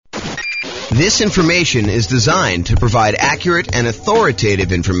This information is designed to provide accurate and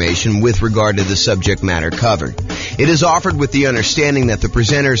authoritative information with regard to the subject matter covered. It is offered with the understanding that the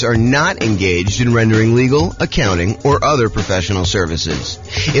presenters are not engaged in rendering legal, accounting, or other professional services.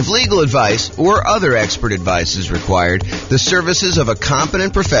 If legal advice or other expert advice is required, the services of a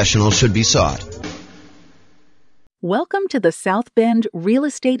competent professional should be sought. Welcome to the South Bend Real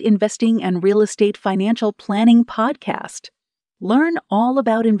Estate Investing and Real Estate Financial Planning Podcast. Learn all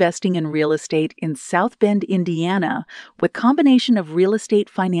about investing in real estate in South Bend, Indiana, with combination of real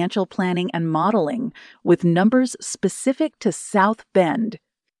estate financial planning and modeling with numbers specific to South Bend,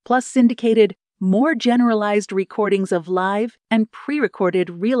 plus syndicated, more generalized recordings of live and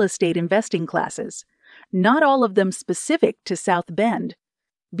pre-recorded real estate investing classes, not all of them specific to South Bend.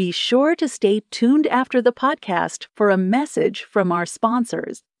 Be sure to stay tuned after the podcast for a message from our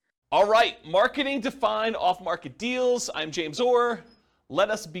sponsors. All right, marketing to find off-market deals. I'm James Orr. Let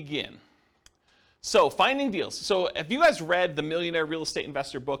us begin. So, finding deals. So, have you guys read The Millionaire Real Estate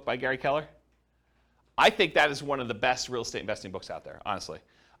Investor book by Gary Keller? I think that is one of the best real estate investing books out there, honestly.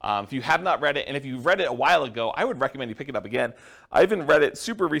 If you have not read it, and if you read it a while ago, I would recommend you pick it up again. I haven't read it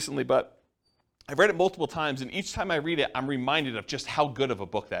super recently, but I've read it multiple times, and each time I read it, I'm reminded of just how good of a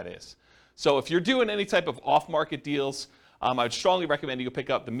book that is. So, if you're doing any type of off-market deals, I would strongly recommend you go pick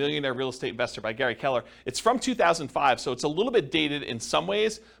up The Millionaire Real Estate Investor by Gary Keller. It's from 2005, so it's a little bit dated in some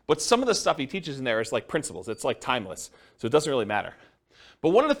ways, but some of the stuff he teaches in there is like principles. It's like timeless, so it doesn't really matter. But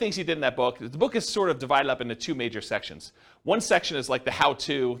one of the things he did in that book, the book is sort of divided up into two major sections. One section is like the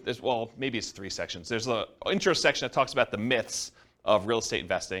how-to. Well, maybe it's three sections. There's an intro section that talks about the myths of real estate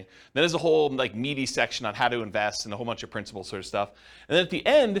investing. Then there's a whole like meaty section on how to invest and a whole bunch of principles sort of stuff. And then at the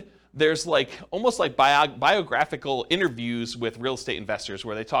end, there's like almost like biographical interviews with real estate investors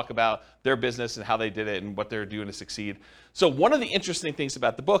where they talk about their business and how they did it and what they're doing to succeed. So one of the interesting things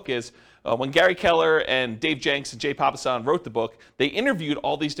about the book is when Gary Keller and Dave Jenks and Jay Papasan wrote the book, they interviewed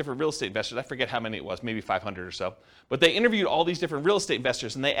all these different real estate investors. I forget how many it was, maybe 500 or so. But they interviewed all these different real estate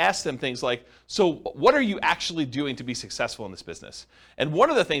investors and they asked them things like, so what are you actually doing to be successful in this business? And one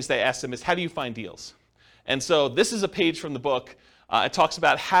of the things they asked them is, how do you find deals? And so this is a page from the book. It talks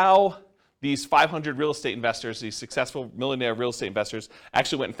about how these 500 real estate investors, these successful millionaire real estate investors,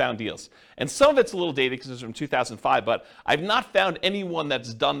 actually went and found deals. And some of it's a little dated because it's from 2005, but I've not found anyone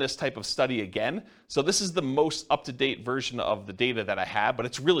that's done this type of study again. So this is the most up-to-date version of the data that I have, but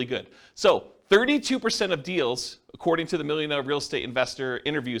it's really good. So 32% of deals, according to the millionaire real estate investor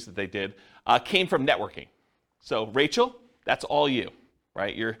interviews that they did, came from networking. So Rachel, that's all you.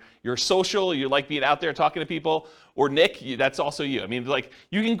 Right? You're social, you like being out there talking to people, or Nick, that's also you. I mean, like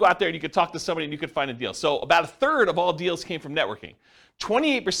you can go out there and you could talk to somebody and you could find a deal. So about a third of all deals came from networking.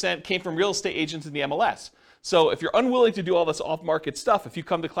 28% came from real estate agents in the MLS. So if you're unwilling to do all this off-market stuff, if you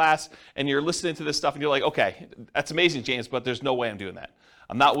come to class and you're listening to this stuff and you're like, okay, that's amazing, James, but there's no way I'm doing that.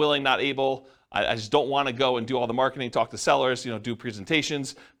 I'm not willing, not able. I just don't want to go and do all the marketing, talk to sellers, do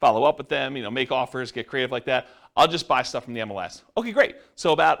presentations, follow up with them, make offers, get creative like that. I'll just buy stuff from the MLS. Okay, great.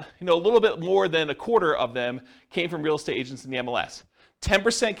 So about, a little bit more than a quarter of them came from real estate agents in the MLS.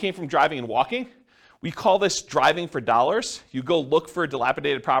 10% came from driving and walking. We call this driving for dollars. You go look for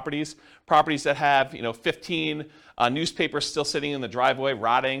dilapidated properties that have, 15 newspapers still sitting in the driveway,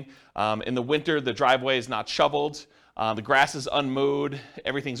 rotting. In the winter, the driveway is not shoveled. The grass is unmowed.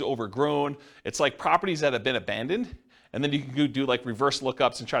 Everything's overgrown. It's like properties that have been abandoned. And then you can go do like reverse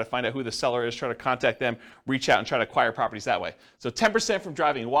lookups and try to find out who the seller is, try to contact them, reach out and try to acquire properties that way. So 10% from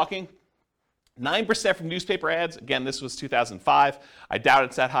driving and walking, 9% from newspaper ads. Again, this was 2005. I doubt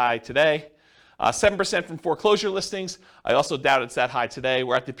it's that high today. 7% from foreclosure listings. I also doubt it's that high today.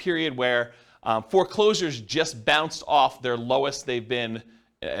 We're at the period where foreclosures just bounced off their lowest they've been,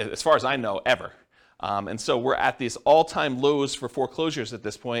 as far as I know, ever. And so we're at these all-time lows for foreclosures at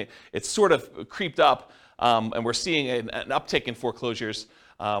this point. It's sort of creeped up. And we're seeing an uptick in foreclosures,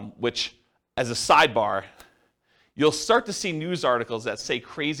 which, as a sidebar, you'll start to see news articles that say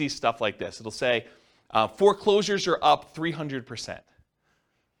crazy stuff like this. It'll say, foreclosures are up 300%.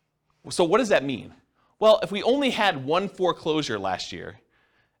 So what does that mean? Well, if we only had one foreclosure last year,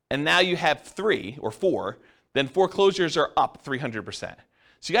 and now you have 3 or 4, then foreclosures are up 300%.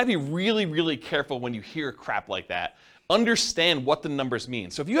 So you gotta be really, really careful when you hear crap like that. Understand what the numbers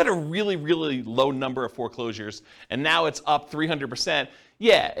mean. So if you had a really, really low number of foreclosures and now it's up 300%,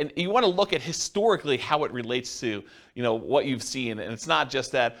 Yeah, and you want to look at historically how it relates to, what you've seen. And it's not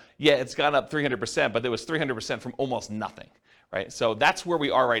just that, it's gone up 300%, but there was 300% from almost nothing, right? So that's where we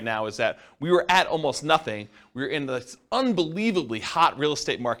are right now, is that we were at almost nothing. We were in this unbelievably hot real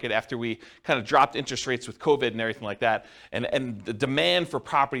estate market after we kind of dropped interest rates with COVID and everything like that. And the demand for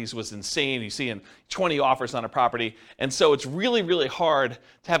properties was insane. You see 20 offers on a property. And so it's really, really hard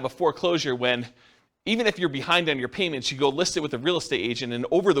to have a foreclosure when, even if you're behind on your payments, you go list it with a real estate agent, and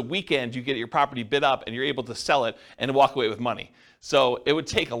over the weekend you get your property bid up and you're able to sell it and walk away with money. So it would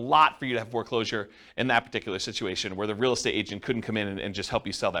take a lot for you to have foreclosure in that particular situation where the real estate agent couldn't come in and just help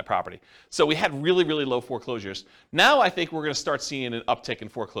you sell that property. So we had really, really low foreclosures. Now I think we're going to start seeing an uptick in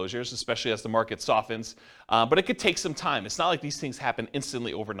foreclosures, especially as the market softens. But it could take some time. It's not like these things happen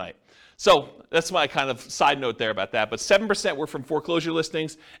instantly overnight. So that's my kind of side note there about that. But 7% were from foreclosure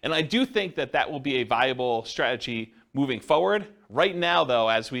listings, and I do think that that will be a viable strategy moving forward. Right now, though,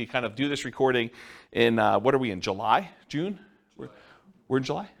 as we kind of do this recording in, what are we in, July? June? We're in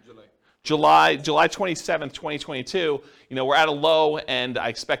July? July 27th, 2022. We're at a low, and I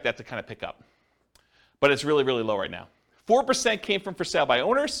expect that to kind of pick up. But it's really, really low right now. 4% came from for sale by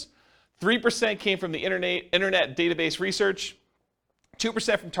owners. 3% came from the internet database research.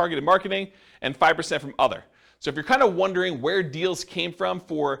 2% from targeted marketing, and 5% from other. So if you're kind of wondering where deals came from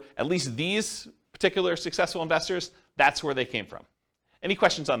for at least these particular successful investors, that's where they came from. Any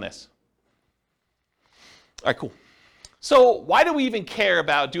questions on this? All right, cool. So why do we even care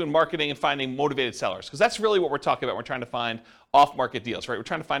about doing marketing and finding motivated sellers? Because that's really what we're talking about. We're trying to find off-market deals, right? We're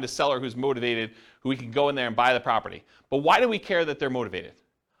trying to find a seller who's motivated, who we can go in there and buy the property. But why do we care that they're motivated?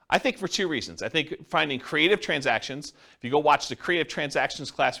 I think for two reasons. I think finding creative transactions. If you go watch the creative transactions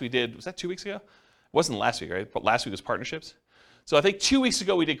class we did, was that 2 weeks ago? It wasn't last week, right? But last week was partnerships. So I think 2 weeks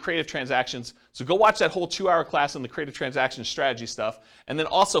ago we did creative transactions. So go watch that whole 2-hour class on the creative transaction strategy stuff. And then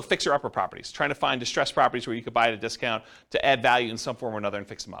also fixer-upper properties, trying to find distressed properties where you could buy at a discount to add value in some form or another and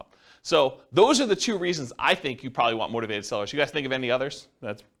fix them up. So those are the two reasons I think you probably want motivated sellers. You guys think of any others?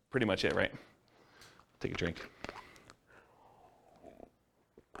 That's pretty much it, right? Take a drink.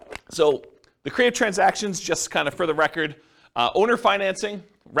 So the creative transactions, just kind of for the record, owner financing,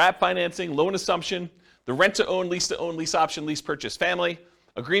 wrap financing, loan assumption, the rent-to-own, lease option, lease purchase family,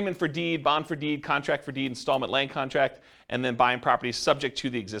 agreement for deed, bond for deed, contract for deed, installment land contract, and then buying properties subject to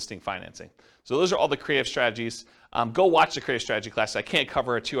the existing financing. So those are all the creative strategies. Go watch the creative strategy class. I can't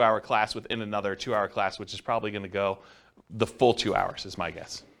cover a 2-hour class within another 2-hour class, which is probably going to go the full 2 hours is my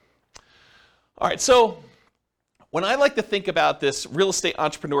guess. All right, so when I like to think about this real estate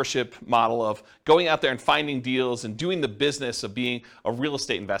entrepreneurship model of going out there and finding deals and doing the business of being a real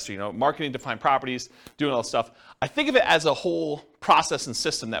estate investor, marketing to find properties, doing all this stuff, I think of it as a whole process and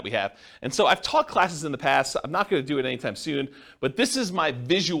system that we have. And so I've taught classes in the past. I'm not going to do it anytime soon, but this is my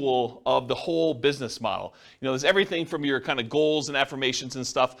visual of the whole business model. There's everything from your kind of goals and affirmations and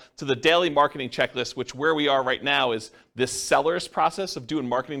stuff to the daily marketing checklist, which where we are right now is this seller's process of doing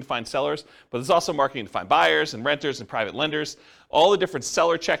marketing to find sellers, but there's also marketing to find buyers and renters and private lenders. All the different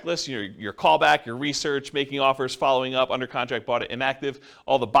seller checklists, your callback, your research, making offers, following up, under contract, bought it, inactive,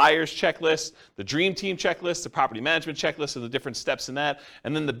 all the buyers checklist, the dream team checklist, the property management checklist, and the different steps in that,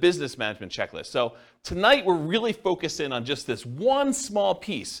 and then the business management checklist. So tonight we're really focused in on just this one small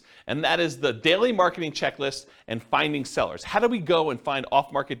piece, and that is the daily marketing checklist and finding sellers. How do we go and find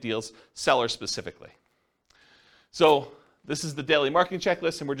off-market deals, sellers specifically? So this is the daily marketing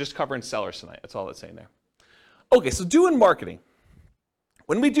checklist, and we're just covering sellers tonight. That's all it's saying there. Okay, so doing marketing.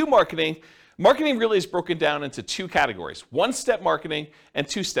 When we do marketing, marketing really is broken down into two categories: one-step marketing and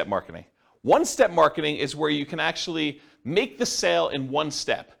two-step marketing. One-step marketing is where you can actually make the sale in one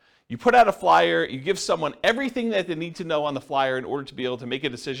step. You put out a flyer, you give someone everything that they need to know on the flyer in order to be able to make a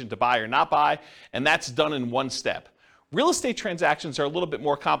decision to buy or not buy, and that's done in one step. Real estate transactions are a little bit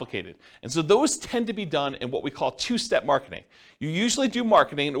more complicated, and so those tend to be done in what we call two-step marketing. You usually do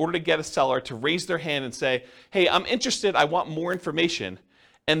marketing in order to get a seller to raise their hand and say, hey, I'm interested, I want more information,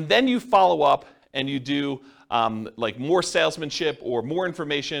 and then you follow up and you do like more salesmanship or more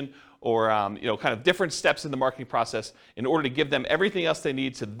information or kind of different steps in the marketing process in order to give them everything else they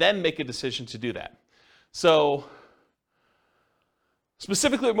need to then make a decision to do that. So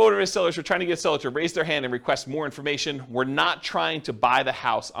specifically with motivated sellers, we're trying to get sellers to raise their hand and request more information. We're not trying to buy the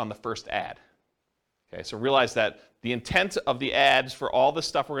house on the first ad. Okay, so realize that the intent of the ads for all the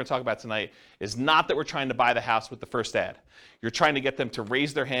stuff we're going to talk about tonight is not that we're trying to buy the house with the first ad. You're trying to get them to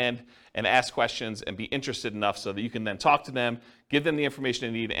raise their hand and ask questions and be interested enough so that you can then talk to them, give them the information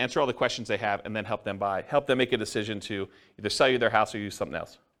they need, answer all the questions they have, and then help them buy, help them make a decision to either sell you their house or use something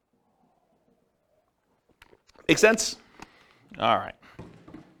else. Make sense? All right.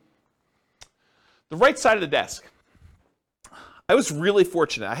 The right side of the desk. I was really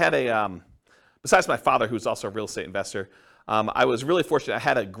fortunate. I had besides my father, who's also a real estate investor, I was really fortunate. I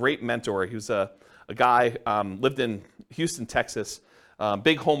had a great mentor. He was a guy, lived in Houston, Texas,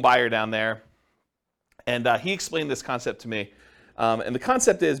 big home buyer down there. And he explained this concept to me. And the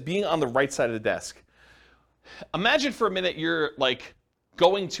concept is being on the right side of the desk. Imagine for a minute you're like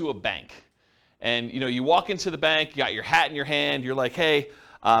going to a bank. And you walk into the bank, you got your hat in your hand, you're like, hey,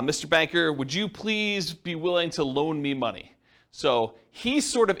 Mr. Banker, would you please be willing to loan me money? So he's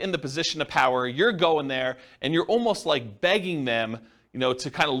sort of in the position of power, you're going there, and you're almost like begging them,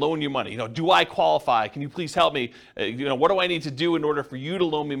 to kind of loan you money. Do I qualify? Can you please help me? What do I need to do in order for you to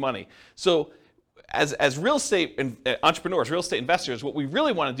loan me money? So as real estate entrepreneurs, real estate investors, what we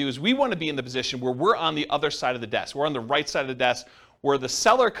really want to do is we want to be in the position where we're on the other side of the desk. We're on the right side of the desk, where the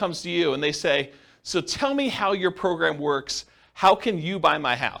seller comes to you and they say, so tell me how your program works. How can you buy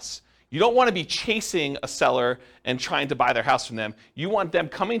my house? You don't want to be chasing a seller and trying to buy their house from them. You want them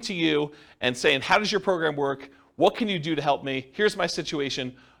coming to you and saying, how does your program work? What can you do to help me? Here's my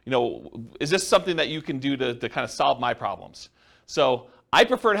situation. Is this something that you can do to kind of solve my problems? So I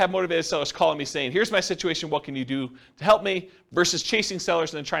prefer to have motivated sellers calling me saying, here's my situation. What can you do to help me? Versus chasing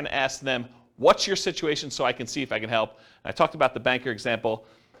sellers and then trying to ask them, what's your situation so I can see if I can help? And I talked about the banker example.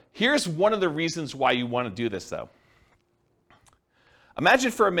 Here's one of the reasons why you want to do this, though.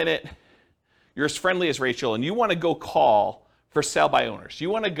 Imagine for a minute you're as friendly as Rachel and you want to go call for sale by owners. You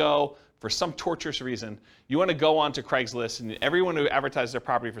want to go, for some torturous reason, you want to go onto Craigslist and everyone who advertises their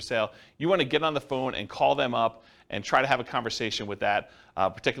property for sale, you want to get on the phone and call them up and try to have a conversation with that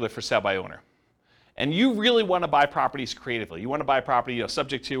particular for sale by owner. And you really want to buy properties creatively. You want to buy a property,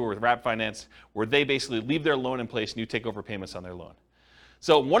 subject to or with wrap finance, where they basically leave their loan in place and you take over payments on their loan.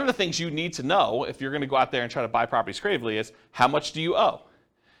 So one of the things you need to know if you're going to go out there and try to buy properties creatively is, how much do you owe?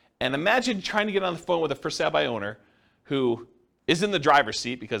 And imagine trying to get on the phone with a for sale by owner who is in the driver's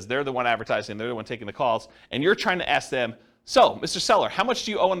seat because they're the one advertising, they're the one taking the calls, and you're trying to ask them, so, Mr. Seller, how much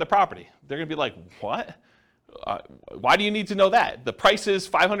do you owe on the property? They're going to be like, what? Why do you need to know that? The price is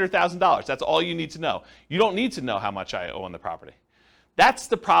 $500,000. That's all you need to know. You don't need to know how much I owe on the property. That's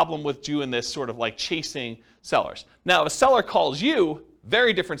the problem with doing this sort of like chasing sellers. Now, if a seller calls you,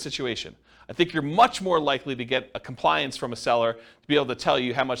 very different situation. I think you're much more likely to get a compliance from a seller to be able to tell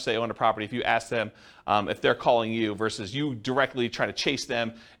you how much they own a property if you ask them if they're calling you versus you directly try to chase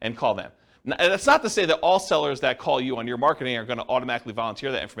them and call them. Now, that's not to say that all sellers that call you on your marketing are going to automatically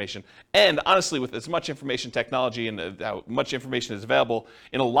volunteer that information. And honestly, with as much information technology and how much information is available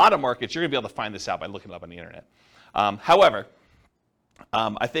in a lot of markets, you're going to be able to find this out by looking it up on the internet. However,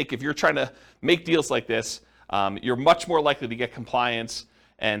 I think if you're trying to make deals like this, you're much more likely to get compliance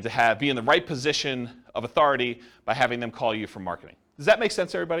and to be in the right position of authority by having them call you for marketing. Does that make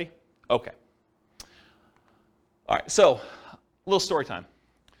sense, everybody? Okay. All right, so a little story time.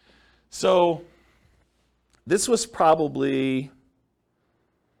 So this was probably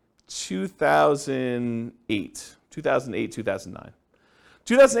 2008, 2009.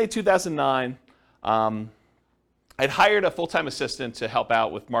 2009, I'd hired a full-time assistant to help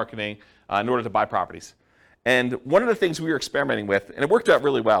out with marketing in order to buy properties. And one of the things we were experimenting with, and it worked out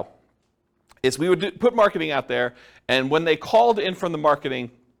really well, is we would put marketing out there, and when they called in from the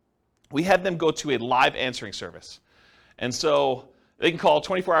marketing, we had them go to a live answering service. And so they can call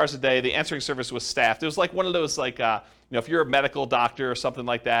 24 hours a day. The answering service was staffed. It was like one of those, like, if you're a medical doctor or something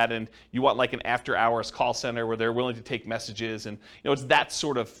like that, and you want like an after-hours call center where they're willing to take messages, and it's that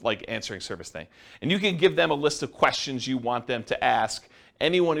sort of like answering service thing. And you can give them a list of questions you want them to ask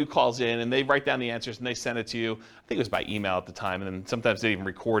anyone who calls in, and they write down the answers and they send it to you. I think it was by email at the time, and then sometimes they even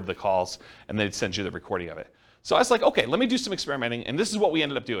record the calls and they'd send you the recording of it. So I was like, okay, let me do some experimenting, and this is what we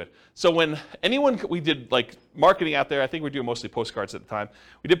ended up doing. So when we did like marketing out there, I think we were doing mostly postcards at the time.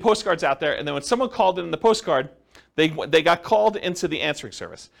 We did postcards out there, and then when someone called in the postcard, they got called into the answering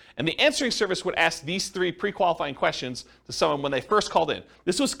service. And the answering service would ask these 3 pre-qualifying questions to someone when they first called in.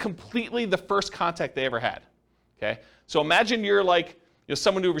 This was completely the first contact they ever had. Okay? So imagine you're like,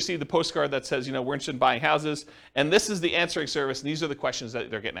 someone who received the postcard that says, we're interested in buying houses, and this is the answering service, and these are the questions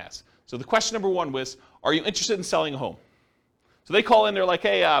that they're getting asked. So the question number 1 was, are you interested in selling a home? So they call in, they're like,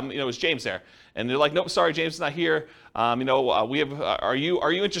 hey, is James there? And they're like, nope, sorry, James is not here. Are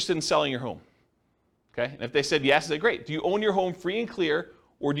you interested in selling your home? Okay, and if they said yes, they say, great. Do you own your home free and clear,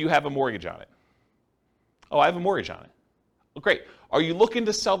 or do you have a mortgage on it? Oh, I have a mortgage on it. Well, great. Are you looking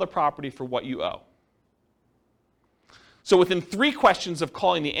to sell the property for what you owe? So within 3 questions of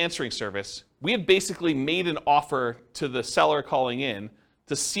calling the answering service, we had basically made an offer to the seller calling in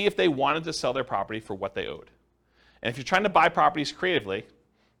to see if they wanted to sell their property for what they owed. And if you're trying to buy properties creatively,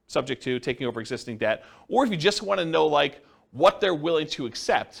 subject to, taking over existing debt, or if you just want to know like what they're willing to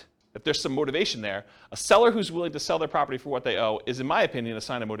accept, if there's some motivation there, a seller who's willing to sell their property for what they owe is, in my opinion, a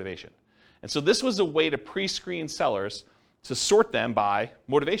sign of motivation. And so this was a way to pre-screen sellers to sort them by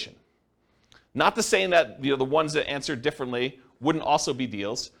motivation. Not to say that the ones that answered differently wouldn't also be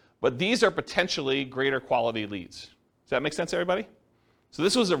deals, but these are potentially greater quality leads. Does that make sense, everybody? So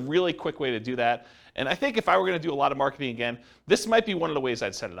this was a really quick way to do that. And I think if I were going to do a lot of marketing again, this might be one of the ways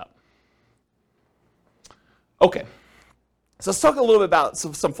I'd set it up. Okay. So let's talk a little bit about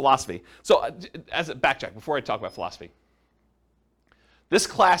some philosophy. So as a backtrack, before I talk about philosophy, this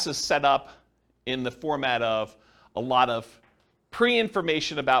class is set up in the format of a lot of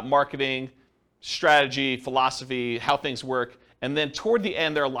pre-information about marketing, strategy, philosophy, how things work. And then toward the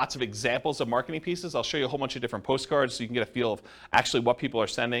end, there are lots of examples of marketing pieces. I'll show you a whole bunch of different postcards so you can get a feel of actually what people are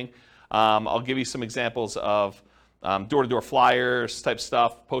sending. I'll give you some examples of door-to-door flyers type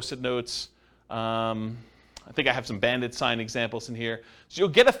stuff, Post-it notes. I think I have some bandit sign examples in here. So you'll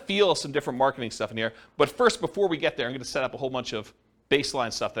get a feel of some different marketing stuff in here. But first, before we get there, I'm going to set up a whole bunch of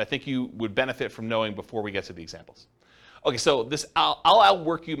baseline stuff that I think you would benefit from knowing before we get to the examples. Okay, so this I'll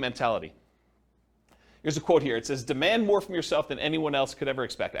outwork you mentality. Here's a quote here. It says, demand more from yourself than anyone else could ever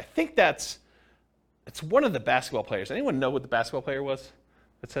expect. I think it's one of the basketball players. Anyone know what the basketball player was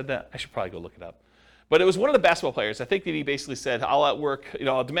that said that? I should probably go look it up. But it was one of the basketball players. I think that he basically said,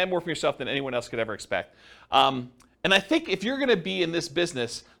 I'll demand more from yourself than anyone else could ever expect. And I think if you're going to be in this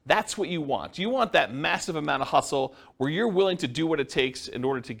business, that's what you want. You want that massive amount of hustle where you're willing to do what it takes in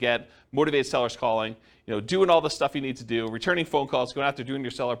order to get motivated sellers calling, doing all the stuff you need to do, returning phone calls, going out there doing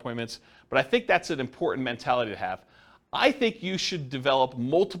your seller appointments. But I think that's an important mentality to have. I think you should develop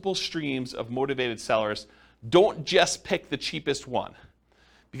multiple streams of motivated sellers. Don't just pick the cheapest one.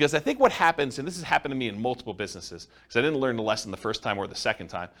 Because I think what happens, and this has happened to me in multiple businesses, because I didn't learn the lesson the first time or the second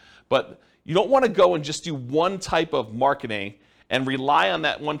time, but you don't want to go and just do one type of marketing and rely on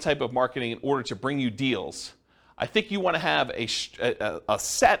that one type of marketing in order to bring you deals. I think you want to have a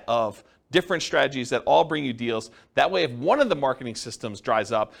set of different strategies that all bring you deals. That way, if one of the marketing systems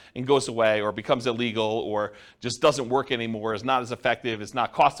dries up and goes away or becomes illegal or just doesn't work anymore, is not as effective, is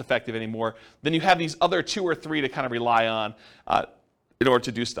not cost effective anymore, then you have these other 2 or 3 to kind of rely on in order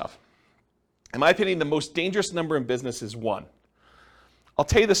to do stuff. In my opinion, the most dangerous number in business is 1. I'll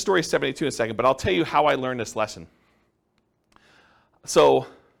tell you the story of 72 in a second, but I'll tell you how I learned this lesson. So,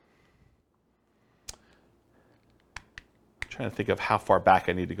 I'm trying to think of how far back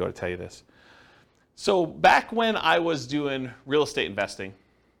I need to go to tell you this. So back when I was doing real estate investing,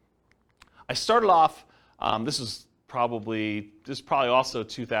 I started off, this is probably also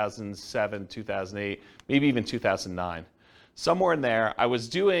 2007, 2008, maybe even 2009. Somewhere in there, I was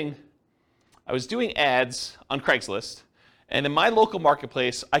doing ads on Craigslist, and in my local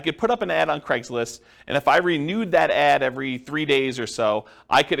marketplace, I could put up an ad on Craigslist, and if I renewed that ad every 3 days or so,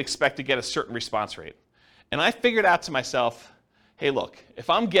 I could expect to get a certain response rate. And I figured out to myself, hey, look, if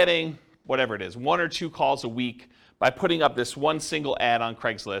I'm getting whatever it is, 1 or 2 calls a week by putting up this one single ad on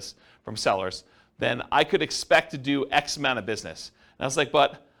Craigslist from sellers, then I could expect to do X amount of business. And I was like,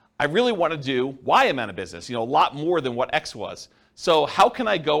 but I really want to do Y amount of business, a lot more than what X was. So how can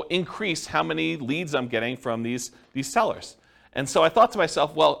I go increase how many leads I'm getting from these sellers? And so I thought to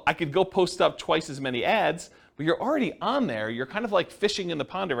myself, well, I could go post up twice as many ads, but you're already on there. You're kind of like fishing in the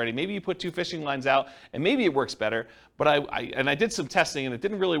pond already. Maybe you put 2 fishing lines out, and maybe it works better. But I did some testing, and it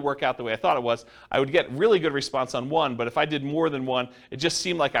didn't really work out the way I thought it was. I would get really good response on one, but if I did more than one, it just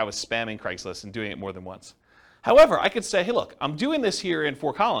seemed like I was spamming Craigslist and doing it more than once. However, I could say, hey, look, I'm doing this here in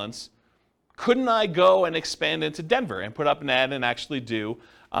Fort Collins. Couldn't I go and expand into Denver and put up an ad and actually do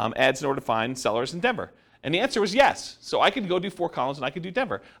ads in order to find sellers in Denver? And the answer was yes. So I could go do Fort Collins and I could do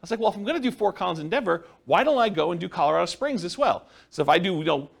Denver. I was like, well, if I'm going to do Fort Collins and Denver, why don't I go and do Colorado Springs as well? So if I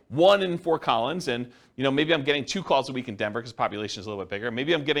do, 1 in Fort Collins and, maybe I'm getting 2 calls a week in Denver because the population is a little bit bigger.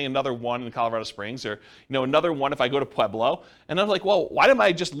 Maybe I'm getting another 1 in Colorado Springs or, another 1 if I go to Pueblo. And I was like, well, why am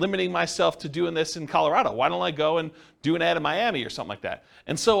I just limiting myself to doing this in Colorado? Why don't I go and do an ad in Miami or something like that?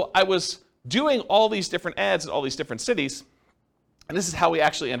 And so I was doing all these different ads in all these different cities. And this is how we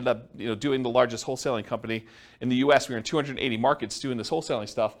actually ended up doing the largest wholesaling company in the US. We were in 280 markets doing this wholesaling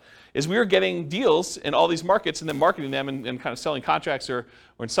stuff, is we were getting deals in all these markets and then marketing them and kind of selling contracts or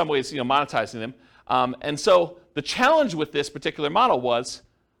in some ways monetizing them. And so the challenge with this particular model was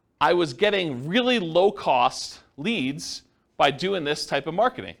I was getting really low cost leads by doing this type of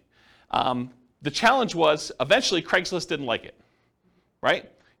marketing. The challenge was eventually Craigslist didn't like it,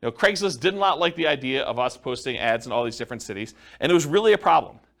 right? Craigslist did not like the idea of us posting ads in all these different cities, and it was really a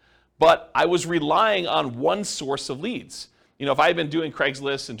problem. But I was relying on one source of leads. if I had been doing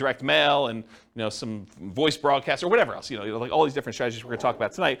Craigslist and direct mail and some voice broadcasts or whatever else, like all these different strategies we're going to talk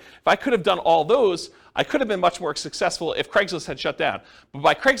about tonight, if I could have done all those, I could have been much more successful if Craigslist had shut down. But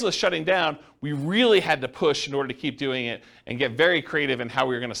by Craigslist shutting down, we really had to push in order to keep doing it and get very creative in how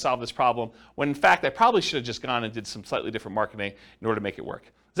we were going to solve this problem, when in fact I probably should have just gone and did some slightly different marketing in order to make it work.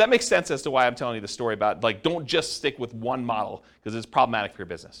 Does that make sense as to why I'm telling you the story about, don't just stick with one model because it's problematic for your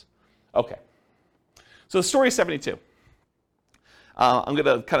business? Okay. So the story is 72. I'm going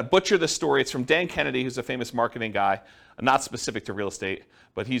to kind of butcher this story. It's from Dan Kennedy, who's a famous marketing guy, not specific to real estate,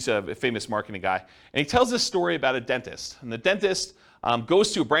 but he's a famous marketing guy. And he tells this story about a dentist. And the dentist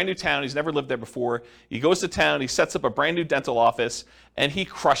goes to a brand new town. He's never lived there before. He goes to town. He sets up a brand new dental office, and he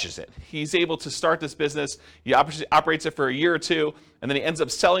crushes it. He's able to start this business. He operates it for a year or two, and then he ends up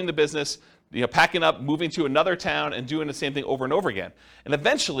selling the business, packing up, moving to another town, and doing the same thing over and over again. And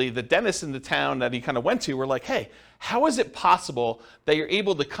eventually, the dentists in the town that he kind of went to were like, hey, how is it possible that you're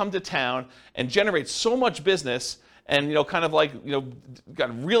able to come to town and generate so much business and,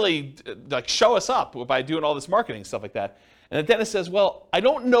 really show us up by doing all this marketing, stuff like that? And the dentist says, well, I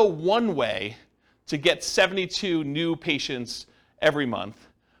don't know one way to get 72 new patients every month,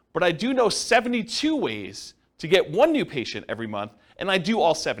 but I do know 72 ways to get one new patient every month, and I do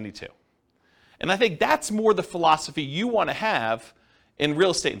all 72. And I think that's more the philosophy you want to have in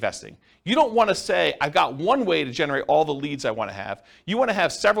real estate investing. You don't want to say, I've got one way to generate all the leads I want to have. You want to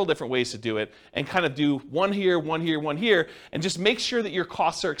have several different ways to do it and kind of do one here, one here, one here, and just make sure that your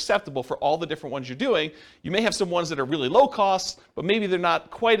costs are acceptable for all the different ones you're doing. You may have some ones that are really low cost, but maybe they're not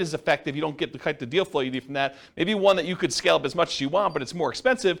quite as effective. You don't get the deal flow you need from that. Maybe one that you could scale up as much as you want, but it's more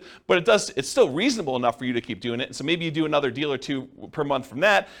expensive, but it's still reasonable enough for you to keep doing it. And so maybe you do another deal or two per month from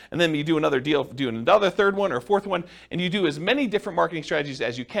that, and then you do another deal, do another third one or a fourth one, and you do as many different marketing strategies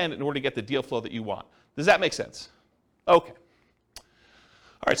as you can in order to get the deal flow that you want. Does that make sense? Okay. All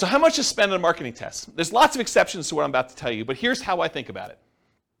right, so how much to spend on a marketing test? There's lots of exceptions to what I'm about to tell you, but here's how I think about it.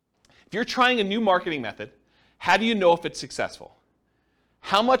 If you're trying a new marketing method, how do you know if it's successful?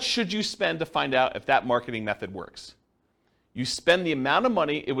 How much should you spend to find out if that marketing method works? You spend the amount of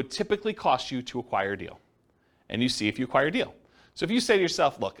money it would typically cost you to acquire a deal, and you see if you acquire a deal. So if you say to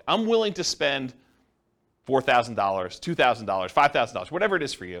yourself, look, I'm willing to spend $4,000, $2,000, $5,000, whatever it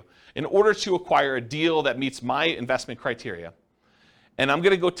is for you, in order to acquire a deal that meets my investment criteria, and I'm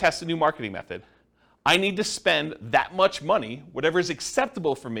going to go test a new marketing method, I need to spend that much money, whatever is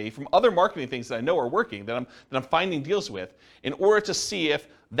acceptable for me from other marketing things that I know are working, that I'm finding deals with, in order to see if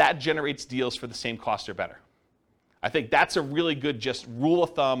that generates deals for the same cost or better. I think that's a really good just rule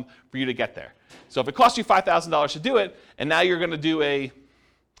of thumb for you to get there. So if it costs you $5,000 to do it, and now you're going to do a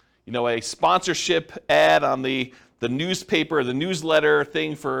sponsorship ad on the newspaper, the newsletter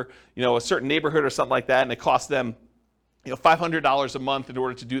thing for, a certain neighborhood or something like that, and it costs them, $500 a month in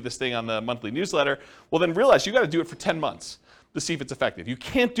order to do this thing on the monthly newsletter, well, then realize you got to do it for 10 months to see if it's effective. You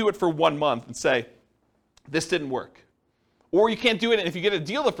can't do it for 1 month and say, this didn't work. Or you can't do it, and if you get a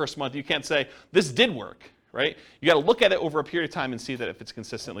deal the first month, you can't say, this did work, right? You got to look at it over a period of time and see that if it's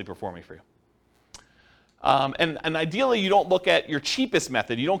consistently performing for you. And ideally, you don't look at your cheapest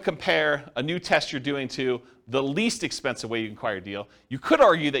method. You don't compare a new test you're doing to the least expensive way you can acquire a deal. You could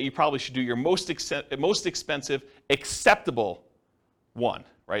argue that you probably should do your most expensive, acceptable one,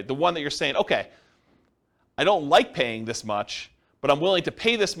 right? The one that you're saying, okay, I don't like paying this much, but I'm willing to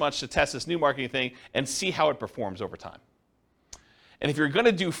pay this much to test this new marketing thing and see how it performs over time. And if you're going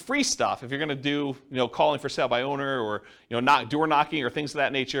to do free stuff, if you're going to do, calling for sale by owner or, door knocking or things of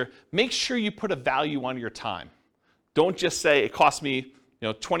that nature, make sure you put a value on your time. Don't just say it cost me,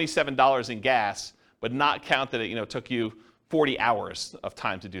 $27 in gas, but not count that it, took you 40 hours of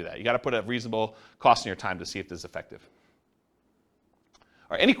time to do that. You got to put a reasonable cost on your time to see if this is effective.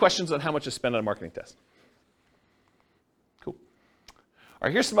 All right, any questions on how much to spend on a marketing test? Cool. All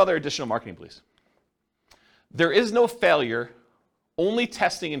right, here's some other additional marketing beliefs. There is no failure, only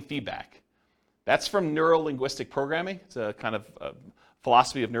testing and feedback. That's from neuro-linguistic programming. It's a kind of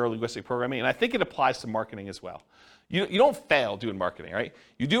philosophy of neuro-linguistic programming, and I think it applies to marketing as well. You don't fail doing marketing, right?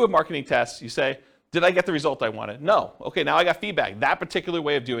 You do a marketing test, you say, did I get the result I wanted? No. Okay, now I got feedback. That particular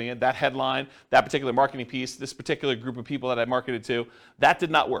way of doing it, that headline, that particular marketing piece, this particular group of people that I marketed to, that did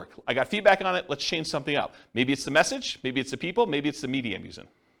not work. I got feedback on it, let's change something up. Maybe it's the message, maybe it's the people, maybe it's the media I'm using.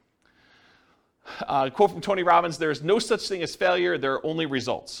 Quote from Tony Robbins, there is no such thing as failure, there are only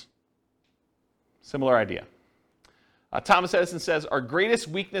results. Similar idea. Thomas Edison says, our greatest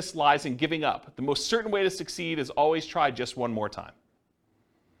weakness lies in giving up. The most certain way to succeed is always try just one more time.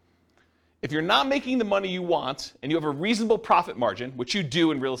 If you're not making the money you want and you have a reasonable profit margin, which you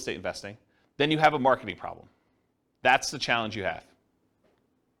do in real estate investing, then you have a marketing problem. That's the challenge you have.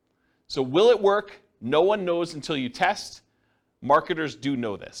 So will it work? No one knows until you test. Marketers do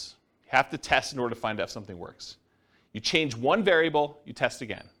know this. You have to test in order to find out if something works. You change one variable, you test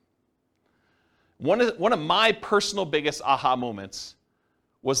again. One of my personal biggest aha moments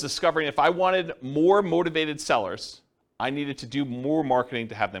was discovering if I wanted more motivated sellers, I needed to do more marketing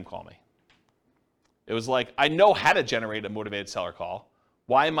to have them call me. It was like, I know how to generate a motivated seller call.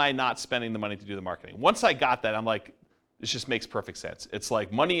 Why am I not spending the money to do the marketing? Once I got that, I'm like, this just makes perfect sense. It's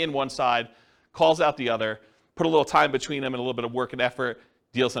like money in one side, calls out the other, put a little time between them and a little bit of work and effort,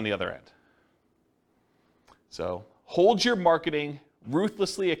 deals on the other end. So hold your marketing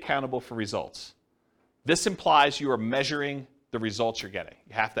ruthlessly accountable for results. This implies you are measuring the results you're getting.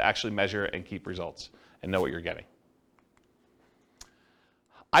 You have to actually measure and keep results and know what you're getting.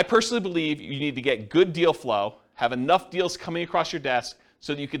 I personally believe you need to get good deal flow, have enough deals coming across your desk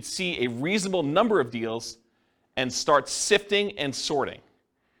so that you can see a reasonable number of deals and start sifting and sorting.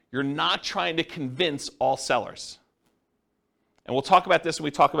 You're not trying to convince all sellers. And we'll talk about this when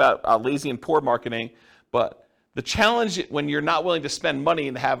we talk about lazy and poor marketing, but the challenge when you're not willing to spend money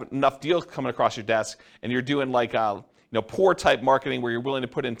and have enough deals coming across your desk and you're doing like poor type marketing where you're willing to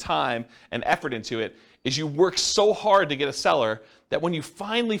put in time and effort into it, is you work so hard to get a seller that when you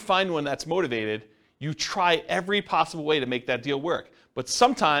finally find one that's motivated, you try every possible way to make that deal work. But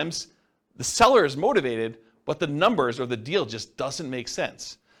sometimes the seller is motivated, but the numbers or the deal just doesn't make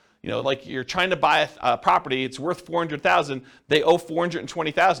sense. Like you're trying to buy a property, it's worth $400,000, they owe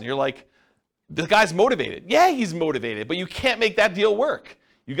 $420,000. You're like, the guy's motivated. Yeah, he's motivated, but you can't make that deal work.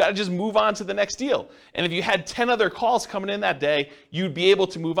 You got to just move on to the next deal. And if you had 10 other calls coming in that day, you'd be able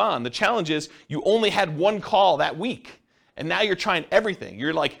to move on. The challenge is you only had one call that week, and now you're trying everything.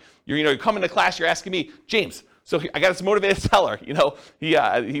 You're like, you're coming to class, you're asking me, James, so I got this motivated seller.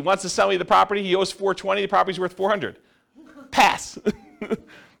 He wants to sell me the property. He owes $420. The property's worth $400. Pass.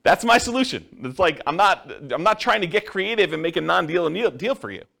 That's my solution. It's like I'm not trying to get creative and make a non-deal a deal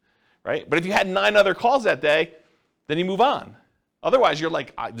for you, right? But if you had 9 other calls that day, then you move on. Otherwise, you're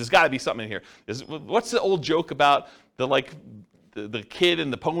like, there's got to be something in here. What's the old joke about the kid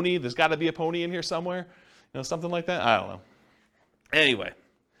and the pony? There's got to be a pony in here somewhere, something like that. I don't know. Anyway,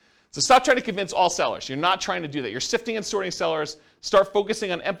 so stop trying to convince all sellers. You're not trying to do that. You're sifting and sorting sellers. Start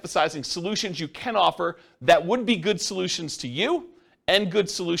focusing on emphasizing solutions you can offer that would be good solutions to you and good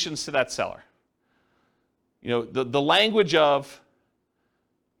solutions to that seller. The language of,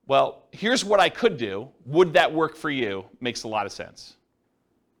 well, here's what I could do. Would that work for you? Makes a lot of sense.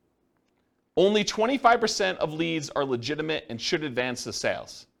 Only 25% of leads are legitimate and should advance to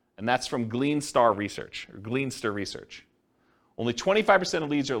sales. And that's from Gleanstar Research, or Gleanster Research. Only 25% of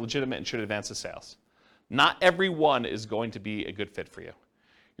leads are legitimate and should advance to sales. Not every one is going to be a good fit for you.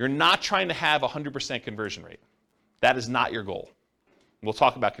 You're not trying to have a 100% conversion rate. That is not your goal. We'll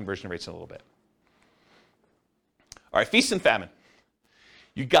talk about conversion rates in a little bit. All right, feast and famine.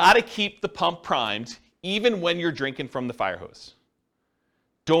 You got to keep the pump primed even when you're drinking from the fire hose.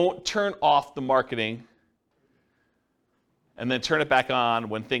 Don't turn off the marketing and then turn it back on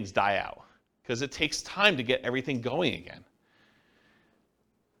when things die out, because it takes time to get everything going again.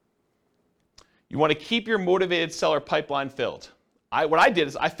 You want to keep your motivated seller pipeline filled. What I did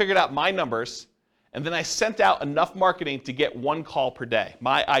is I figured out my numbers, and then I sent out enough marketing to get 1 call per day,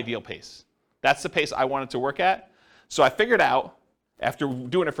 my ideal pace. That's the pace I wanted to work at. So I figured out, after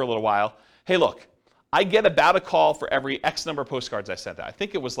doing it for a little while, hey, look, I get about a call for every X number of postcards I sent out. I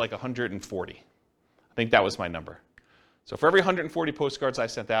think it was like 140. I think that was my number. So for every 140 postcards I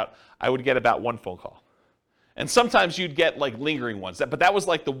sent out, I would get about 1 phone call. And sometimes you'd get like lingering ones, but that was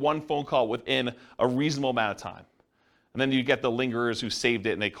like the 1 phone call within a reasonable amount of time. And then you get the lingerers who saved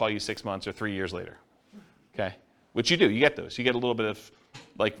it and they call you 6 months or 3 years later. Okay? Which you do, you get those. You get a little bit of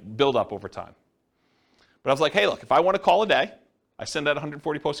like build up over time. But I was like, hey, look, if I want to call a day, I send out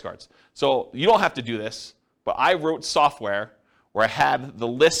 140 postcards. So you don't have to do this, but I wrote software where I had the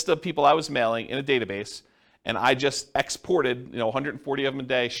list of people I was mailing in a database, and I just exported 140 of them a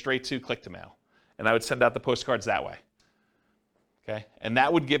day straight to Click-to-Mail. And I would send out the postcards that way. Okay? And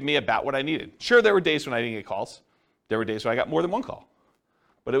that would give me about what I needed. Sure, there were days when I didn't get calls. There were days when I got more than 1 call.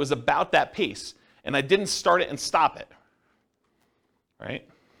 But it was about that pace. And I didn't start it and stop it. Right?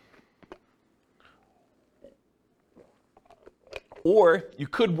 Or you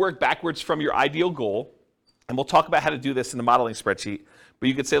could work backwards from your ideal goal, and we'll talk about how to do this in the modeling spreadsheet, but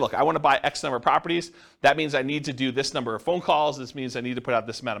you could say, look, I want to buy X number of properties. That means I need to do this number of phone calls. This means I need to put out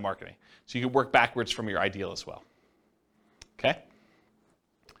this amount of marketing. So you can work backwards from your ideal as well. Okay?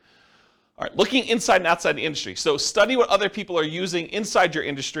 All All right, looking inside and outside the industry. So study what other people are using inside your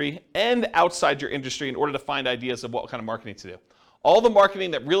industry and outside your industry in order to find ideas of what kind of marketing to do. All the marketing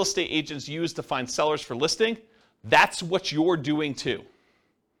that real estate agents use to find sellers for listing, that's what you're doing too.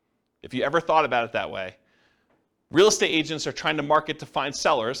 If you ever thought about it that way, real estate agents are trying to market to find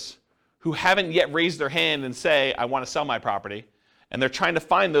sellers who haven't yet raised their hand and say, I want to sell my property. And they're trying to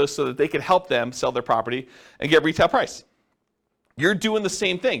find those so that they can help them sell their property and get retail price. You're doing the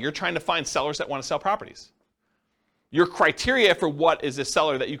same thing. You're trying to find sellers that want to sell properties. Your criteria for what is a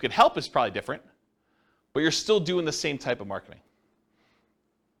seller that you could help is probably different, but you're still doing the same type of marketing.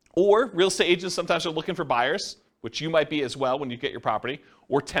 Or real estate agents sometimes are looking for buyers, which you might be as well when you get your property,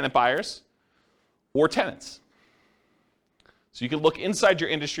 or tenant buyers, or tenants. So you can look inside your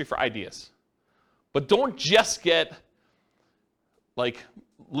industry for ideas. But don't just get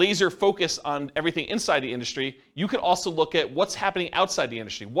laser focus on everything inside the industry. You can also look at what's happening outside the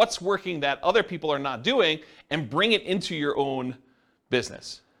industry, what's working that other people are not doing, and bring it into your own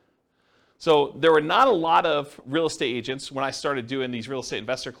business. So there were not a lot of real estate agents when I started doing these real estate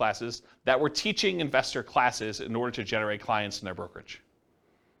investor classes that were teaching investor classes in order to generate clients in their brokerage.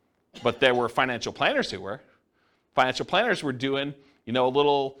 But there were financial planners who were. Financial planners were doing, a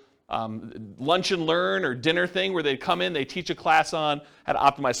little lunch and learn or dinner thing where they'd come in, they teach a class on how to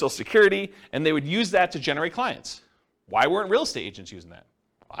optimize Social Security, and they would use that to generate clients. Why weren't real estate agents using that?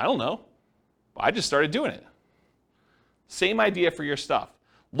 I don't know. I just started doing it. Same idea for your stuff.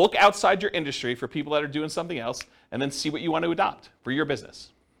 Look outside your industry for people that are doing something else, and then see what you want to adopt for your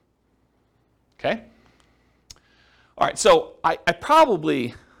business. Okay? All right, so I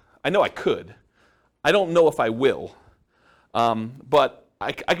know I could. I don't know if I will, but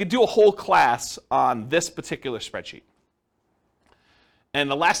I could do a whole class on this particular spreadsheet. And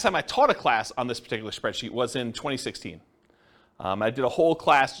the last time I taught a class on this particular spreadsheet was in 2016. I did a whole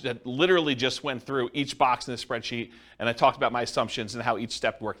class that literally just went through each box in the spreadsheet, and I talked about my assumptions and how each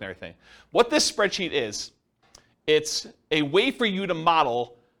step worked and everything. What this spreadsheet is, it's a way for you to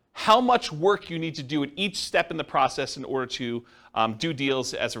model how much work you need to do at each step in the process in order to do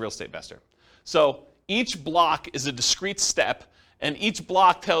deals as a real estate investor. So each block is a discrete step, and each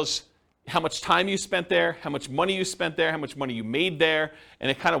block tells how much time you spent there, how much money you spent there, how much money you made there, and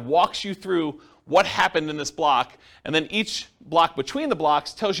it kind of walks you through what happened in this block, and then each block between the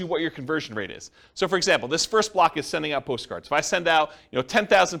blocks tells you what your conversion rate is. So for example, this first block is sending out postcards. If I send out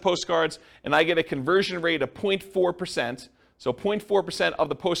 10,000 postcards and I get a conversion rate of 0.4%, so 0.4% of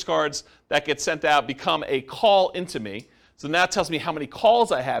the postcards that get sent out become a call into me. So now it tells me how many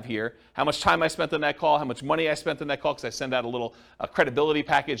calls I have here, how much time I spent on that call, how much money I spent on that call, because I send out a little credibility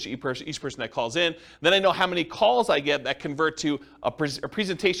package to each person that calls in. Then I know how many calls I get that convert to a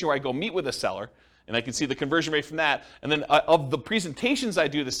presentation where I go meet with a seller, and I can see the conversion rate from that. And then of the presentations I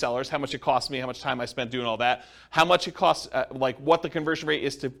do to sellers, how much it costs me, how much time I spent doing all that, how much it costs, what the conversion rate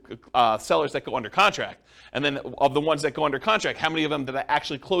is to sellers that go under contract. And then of the ones that go under contract, how many of them did I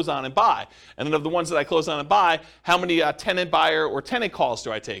actually close on and buy? And then of the ones that I close on and buy, how many tenant buyer or tenant calls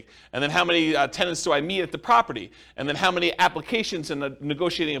do I take? And then how many tenants do I meet at the property? And then how many applications and the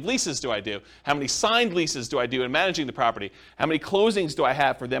negotiating of leases do I do? How many signed leases do I do in managing the property? How many closings do I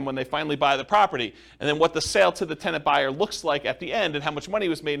have for them when they finally buy the property? And then what the sale to the tenant buyer looks like at the end, and how much money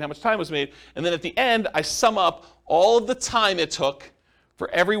was made and how much time was made. And then at the end, I sum up all of the time it took for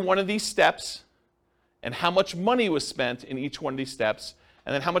every one of these steps, and how much money was spent in each one of these steps,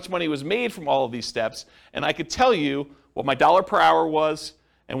 and then how much money was made from all of these steps. And I could tell you what my dollar per hour was,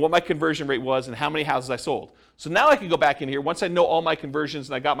 and what my conversion rate was, and how many houses I sold. So now I can go back in here, once I know all my conversions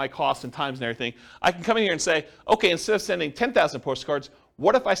and I got my costs and times and everything, I can come in here and say, okay, instead of sending 10,000 postcards,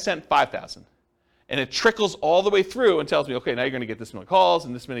 what if I sent 5,000? And it trickles all the way through and tells me, okay, now you're going to get this many calls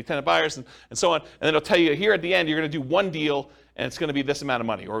and this many tenant buyers and so on. And then it'll tell you here at the end, you're going to do one deal, and it's going to be this amount of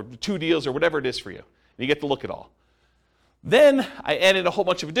money, or 2 deals, or whatever it is for you. And you get to look at all. Then I added a whole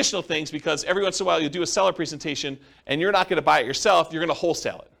bunch of additional things, because every once in a while you'll do a seller presentation and you're not going to buy it yourself, you're going to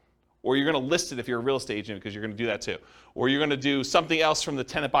wholesale it. Or you're going to list it if you're a real estate agent, because you're going to do that too. Or you're going to do something else from the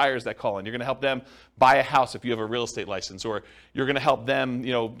tenant buyers that call in. You're going to help them buy a house if you have a real estate license. Or you're going to help them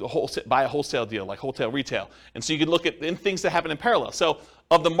buy a wholesale deal, like wholesale retail. And so you can look at things that happen in parallel. So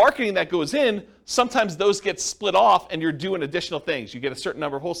of the marketing that goes in, sometimes those get split off and you're doing additional things. You get a certain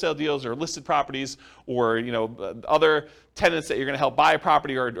number of wholesale deals or listed properties, or other tenants that you're going to help buy a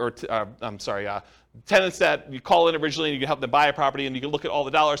property, tenants that you call in originally and you can help them buy a property, and you can look at all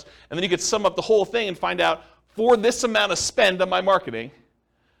the dollars, and then you can sum up the whole thing and find out, for this amount of spend on my marketing,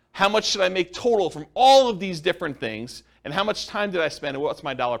 how much should I make total from all of these different things, and how much time did I spend, and what's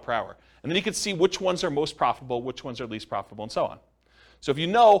my dollar per hour? And then you can see which ones are most profitable, which ones are least profitable, and so on. So if you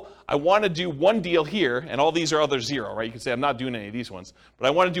know, I want to do one deal here, and all these are other 0, right? You can say, I'm not doing any of these ones, but I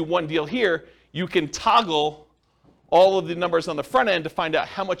want to do one deal here. You can toggle all of the numbers on the front end to find out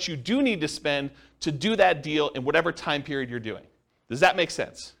how much you do need to spend to do that deal in whatever time period you're doing. Does that make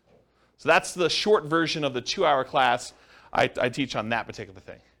sense? So that's the short version of the 2-hour class I teach on that particular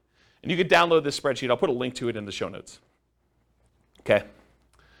thing. And you can download this spreadsheet. I'll put a link to it in the show notes. Okay.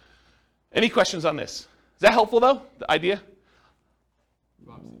 Any questions on this? Is that helpful, though, the idea?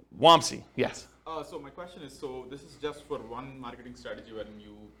 Wamsi, yes. So my question is, so this is just for one marketing strategy when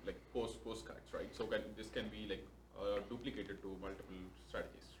you like post postcards, right? So this can be like duplicated to multiple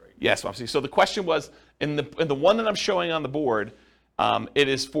strategies, right? Yes, Wamsi. So the question was, in the one that I'm showing on the board, it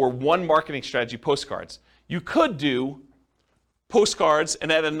is for one marketing strategy, postcards. You could do postcards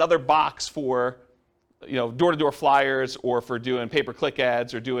and add another box for door-to-door flyers or for doing pay-per-click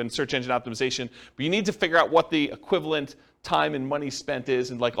ads or doing search engine optimization. But you need to figure out what the equivalent time and money spent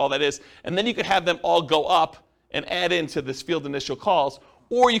is and like all that is. And then you could have them all go up and add into this field initial calls.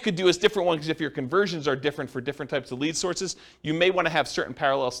 Or you could do a different one, because if your conversions are different for different types of lead sources, you may want to have certain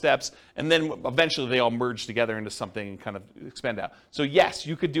parallel steps, and then eventually they all merge together into something and kind of expand out. So yes,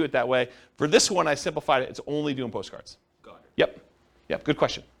 you could do it that way. For this one, I simplified it. It's only doing postcards. Got it. Yep, good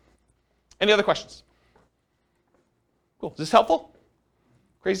question. Any other questions? Cool. Is this helpful?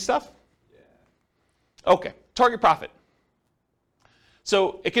 Crazy stuff? Yeah. Okay, target profit.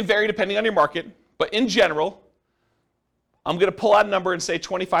 So it can vary depending on your market, but in general, I'm going to pull out a number and say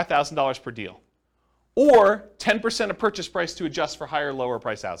 $25,000 per deal, or 10% of purchase price to adjust for higher, lower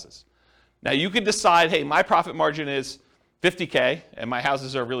price houses. Now you could decide, hey, my profit margin is $50K and my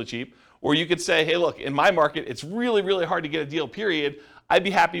houses are really cheap, or you could say, hey, look, in my market, it's really, really hard to get a deal, period. I'd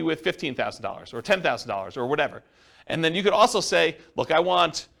be happy with $15,000 or $10,000 or whatever. And then you could also say, look, I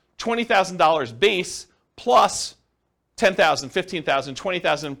want $20,000 base plus $10,000, $15,000,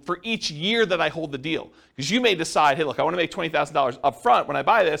 $20,000 for each year that I hold the deal. Because you may decide, hey, look, I want to make $20,000 up front when I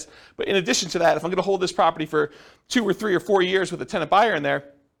buy this, but in addition to that, if I'm going to hold this property for 2 or 3 or 4 years with a tenant buyer in there,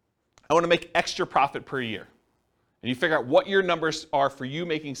 I want to make extra profit per year. And you figure out what your numbers are for you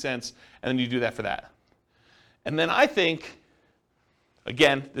making sense, and then you do that for that. And then I think,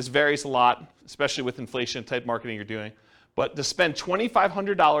 again, this varies a lot, especially with inflation type marketing you're doing, but to spend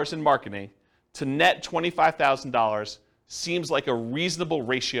 $2,500 in marketing to net $25,000 seems like a reasonable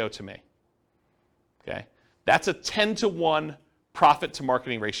ratio to me. Okay? That's a 10-to-1 profit to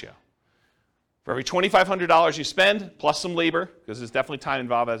marketing ratio. For every $2,500 you spend, plus some labor, because there's definitely time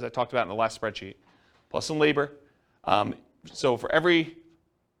involved, as I talked about in the last spreadsheet, plus some labor. So for every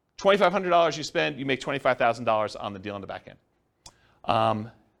 $2,500 you spend, you make $25,000 on the deal on the back end.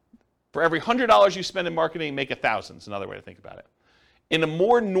 For every $100 you spend in marketing, make $1,000 is another way to think about it. In a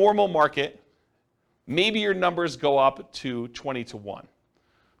more normal market, maybe your numbers go up to 20-to-1.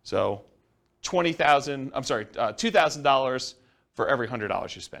 So $2,000 for every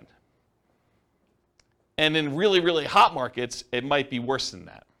 $100 you spend. And in really, really hot markets, it might be worse than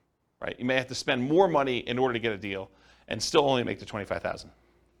that, right? You may have to spend more money in order to get a deal and still only make the $25,000.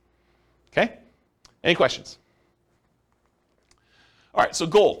 Okay? Any questions? All right, so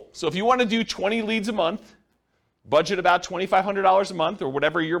goal. So if you want to do 20 leads a month, budget about $2,500 a month or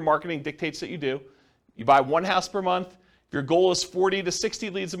whatever your marketing dictates that you do. You buy one house per month. If your goal is 40 to 60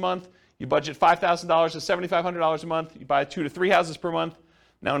 leads a month, you budget $5,000 to $7,500 a month. You buy 2 to 3 houses per month.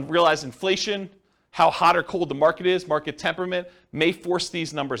 Now realize inflation, how hot or cold the market is, market temperament, may force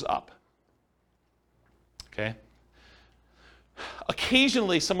these numbers up. Okay?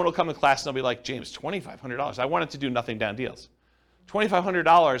 Occasionally, someone will come to class and they'll be like, James, $2,500. I wanted to do nothing down deals.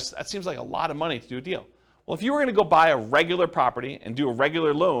 $2,500, that seems like a lot of money to do a deal. Well, if you were going to go buy a regular property and do a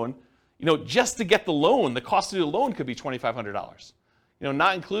regular loan, just to get the loan, the cost to do the loan could be $2,500.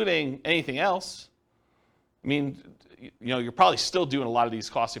 Not including anything else. I mean, you're probably still doing a lot of these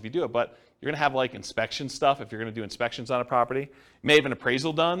costs if you do it, but you're going to have like inspection stuff if you're going to do inspections on a property. You may have an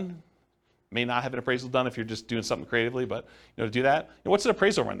appraisal done. May not have an appraisal done if you're just doing something creatively, but to do that. What's an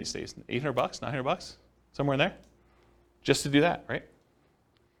appraisal run these days? $800, $900, somewhere in there? Just to do that, right?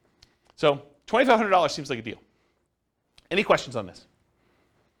 So $2,500 seems like a deal. Any questions on this?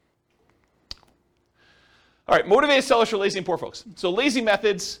 All right, motivated sellers for lazy and poor folks. So lazy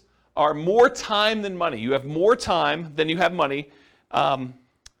methods are more time than money. You have more time than you have money. I'm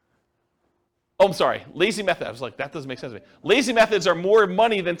sorry, lazy method. I was like, that doesn't make sense to me. Lazy methods are more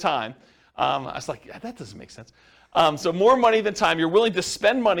money than time. I was like, yeah, that doesn't make sense. So more money than time. You're willing to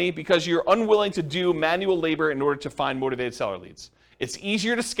spend money because you're unwilling to do manual labor in order to find motivated seller leads. It's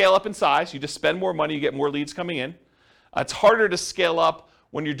easier to scale up in size. You just spend more money, you get more leads coming in. It's harder to scale up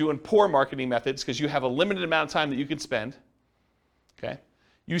when you're doing poor marketing methods because you have a limited amount of time that you can spend. Okay?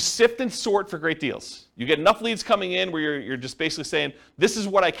 You sift and sort for great deals. You get enough leads coming in where you're just basically saying, this is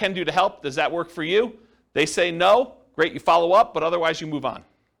what I can do to help. Does that work for you? They say no. Great, you follow up, but otherwise you move on.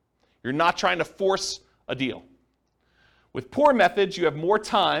 You're not trying to force a deal. With poor methods, you have more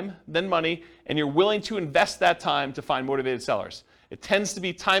time than money, and you're willing to invest that time to find motivated sellers. It tends to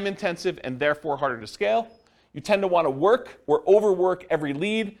be time intensive and therefore harder to scale. You tend to want to work or overwork every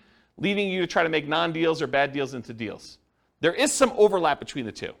lead, leading you to try to make non-deals or bad deals into deals. There is some overlap between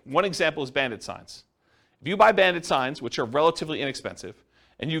the two. One example is bandit signs. If you buy bandit signs, which are relatively inexpensive,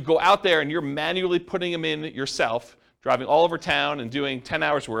 and you go out there and you're manually putting them in yourself, driving all over town and doing 10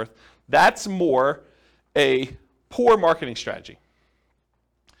 hours worth, that's more a poor marketing strategy.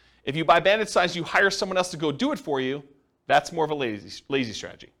 If you buy bandit signs, you hire someone else to go do it for you, that's more of a lazy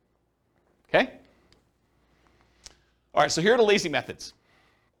strategy. Okay? All right, so here are the lazy methods.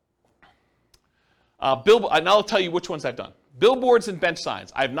 And I'll tell you which ones I've done. Billboards and bench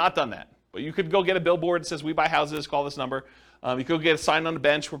signs. I have not done that. But you could go get a billboard that says, we buy houses, call this number. You could go get a sign on the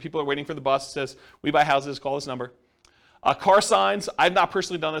bench where people are waiting for the bus that says, we buy houses, call this number. Car signs, I've not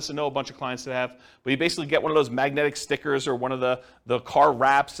personally done this. I know a bunch of clients that have. But you basically get one of those magnetic stickers or one of the car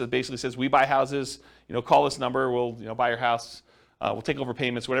wraps that basically says, we buy houses, call this number, we'll buy your house. We'll take over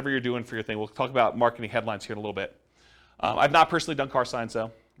payments, whatever you're doing for your thing. We'll talk about marketing headlines here in a little bit. I've not personally done car signs,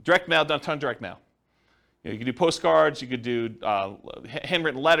 though. Direct mail, done a ton of direct mail. You can do postcards, you could do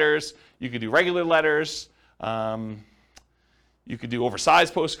handwritten letters, you could do regular letters, you could do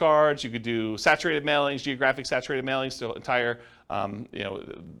oversized postcards, you could do saturated mailings, geographic saturated mailings to entire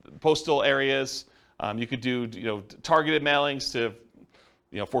postal areas. You could do targeted mailings to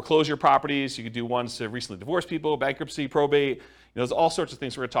foreclosure properties. You could do ones to recently divorced people, bankruptcy, probate. There's all sorts of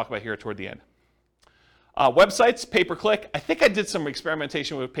things we're going to talk about here toward the end. Websites, pay-per-click. I think I did some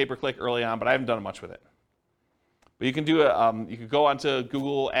experimentation with pay-per-click early on, but I haven't done much with it. But you can do you could go onto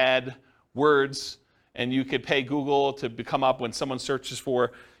Google AdWords, and you could pay Google to come up when someone searches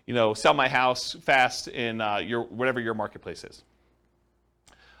for, sell my house fast in whatever your marketplace is.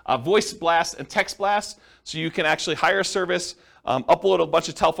 Voice blast and text blast, so you can actually hire a service, upload a bunch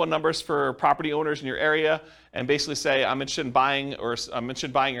of telephone numbers for property owners in your area, and basically say, I'm interested in buying, or I'm interested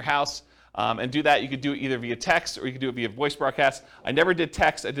in buying your house. And do that. You could do it either via text or you could do it via voice broadcast. I never did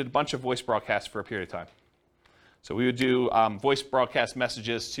text. I did a bunch of voice broadcasts for a period of time. So we would do voice broadcast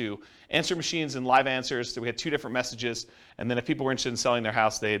messages to answer machines and live answers. So we had 2 different messages. And then if people were interested in selling their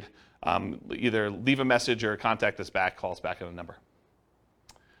house, they'd either leave a message or contact us back, call us back on a number.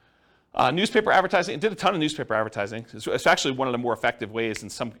 Newspaper advertising. I did a ton of newspaper advertising. It's actually one of the more effective ways in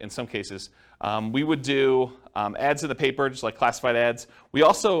some cases. We would do ads in the paper, just like classified ads. We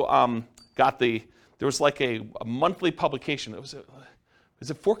also there was like a monthly publication.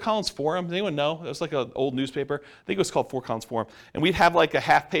 Is it Fort Collins Forum? Does anyone know? It was like an old newspaper. I think it was called Fort Collins Forum. And we'd have like a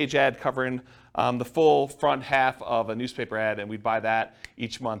half-page ad covering the full front half of a newspaper ad, and we'd buy that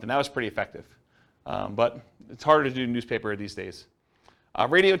each month. And that was pretty effective. But it's harder to do newspaper these days.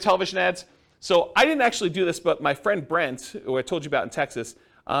 Radio and television ads. So I didn't actually do this, but my friend Brent, who I told you about in Texas,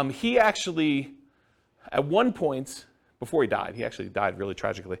 he actually, at one point, before he actually died really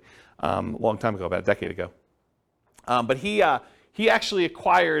tragically, a long time ago, about a decade ago. But he actually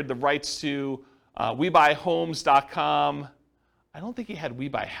acquired the rights to WeBuyHomes.com. I don't think he had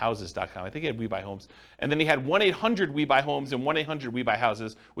WeBuyHouses.com. I think he had WeBuyHomes. And then he had 1-800-WeBuyHomes and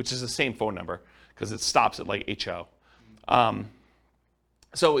 1-800-WeBuyHouses, which is the same phone number because it stops at like HO.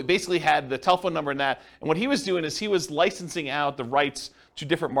 So it basically had the telephone number and that. And what he was doing is he was licensing out the rights to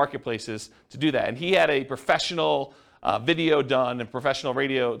different marketplaces to do that. And he had a professional video done and professional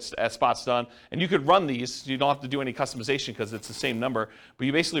radio spots done. And you could run these. You don't have to do any customization because it's the same number. But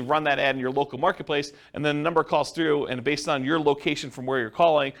you basically run that ad in your local marketplace, and then the number calls through. And based on your location from where you're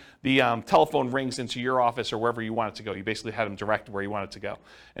calling, the telephone rings into your office or wherever you want it to go. You basically had them direct where you want it to go.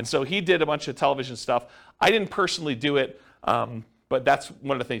 And so he did a bunch of television stuff. I didn't personally do it. But that's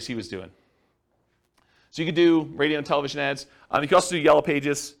one of the things he was doing. So you could do radio and television ads. You can also do Yellow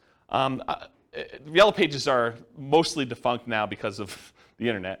Pages. Yellow Pages are mostly defunct now because of the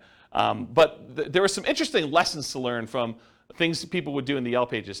internet. But there were some interesting lessons to learn from things that people would do in the Yellow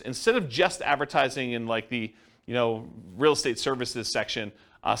Pages. Instead of just advertising in like the real estate services section,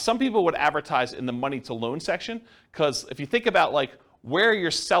 some people would advertise in the money to loan section. Because if you think about like where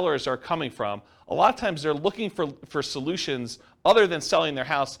your sellers are coming from, a lot of times they're looking for solutions other than selling their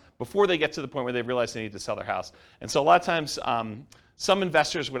house before they get to the point where they realize they need to sell their house. And so a lot of times some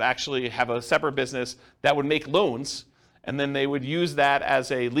investors would actually have a separate business that would make loans, and then they would use that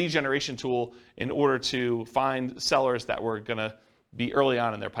as a lead generation tool in order to find sellers that were going to be early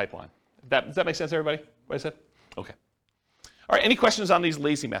on in their pipeline. Does that make sense, everybody? What I said? Okay. All right, any questions on these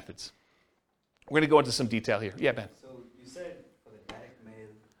lazy methods? We're going to go into some detail here. Yeah, Ben. So you said for the direct mail,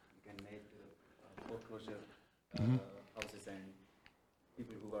 you can mail to the foreclosure houses and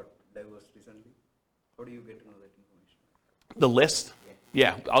people who got divorced recently. How do you get to know that information? The list?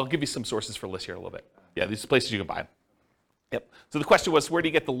 Yeah, I'll give you some sources for lists here in a little bit. Yeah, these are places you can buy them. Yep. So the question was, where do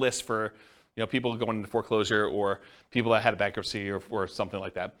you get the list for people going into foreclosure or people that had a bankruptcy or something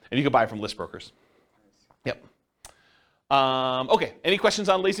like that? And you can buy it from list brokers. Yep. Okay, any questions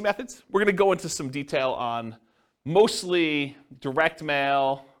on lazy methods? We're going to go into some detail on mostly direct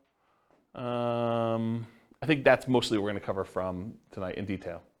mail. I think that's mostly what we're going to cover from tonight in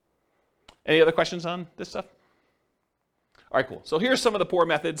detail. Any other questions on this stuff? All right, cool. So here's some of the poor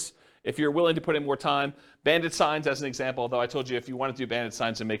methods. If you're willing to put in more time, bandit signs as an example, although I told you if you want to do bandit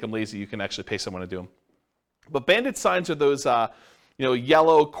signs and make them lazy, you can actually pay someone to do them. But bandit signs are those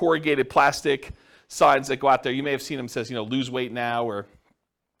yellow corrugated plastic signs that go out there. You may have seen them, says, lose weight now, or,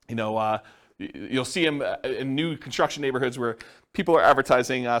 you'll see them in new construction neighborhoods where people are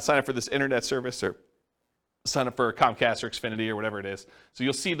advertising, sign up for this internet service or sign up for Comcast or Xfinity or whatever it is. So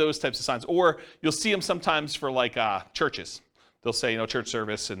you'll see those types of signs, or you'll see them sometimes for like churches. They'll say, church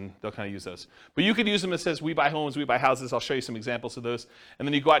service, and they'll kind of use those. But you could use them that says, we buy homes, we buy houses. I'll show you some examples of those. And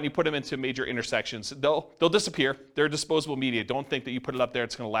then you go out and you put them into major intersections. They'll disappear. They're disposable media. Don't think that you put it up there,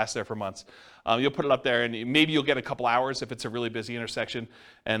 it's going to last there for months. You'll put it up there, and maybe you'll get a couple hours if it's a really busy intersection,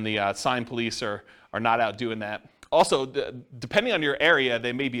 and the sign police are not out doing that. Also, depending on your area,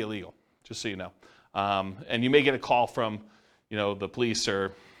 they may be illegal, just so you know. And you may get a call from, the police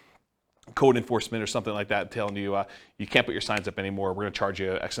or code enforcement or something like that telling you you can't put your signs up anymore. We're going to charge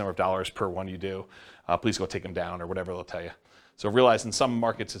you X number of dollars per one you do. Please go take them down or whatever they'll tell you. So realize in some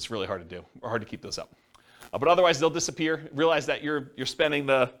markets it's really hard to do or hard to keep those up. But otherwise they'll disappear. Realize that you're spending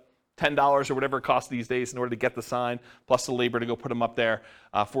the $10 or whatever it costs these days in order to get the sign plus the labor to go put them up there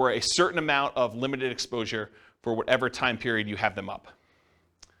for a certain amount of limited exposure for whatever time period you have them up.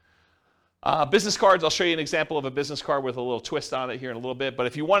 Business cards, I'll show you an example of a business card with a little twist on it here in a little bit. But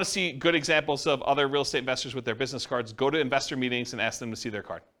if you want to see good examples of other real estate investors with their business cards, go to investor meetings and ask them to see their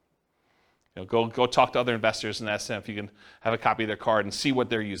card. Go talk to other investors and ask them if you can have a copy of their card and see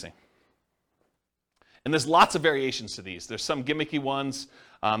what they're using. And there's lots of variations to these. There's some gimmicky ones.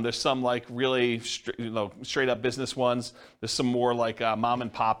 There's some like really straight up business ones. There's some more like mom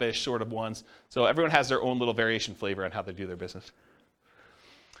and pop-ish sort of ones. So everyone has their own little variation flavor on how they do their business.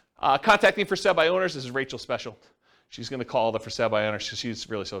 Contacting for sale by owners, this is Rachel's special. She's going to call the for sale by owners because she's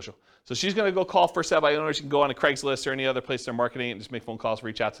really social. So she's going to go call for sale by owners. You can go on a Craigslist or any other place they're marketing it and just make phone calls,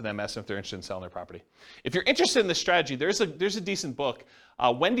 reach out to them, ask them if they're interested in selling their property. If you're interested in this strategy, there's a decent book.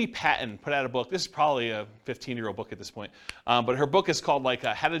 Wendy Patton put out a book. This is probably a 15-year-old book at this point. But her book is called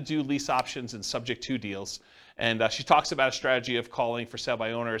How to Do Lease Options and Subject to Deals. And she talks about a strategy of calling for sale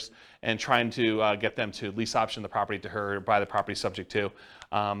by owners and trying to get them to lease option the property to her or buy the property subject to.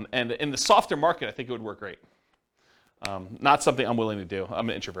 And in the softer market, I think it would work great. Not something I'm willing to do. I'm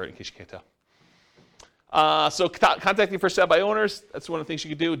an introvert, in case you can't tell. So contacting for sale by owners, that's one of the things you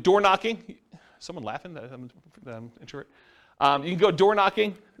can do. Door knocking. Someone laughing that I'm an introvert? You can go door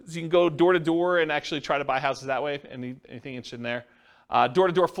knocking. So you can go door to door and actually try to buy houses that way. Anything interested in there? Door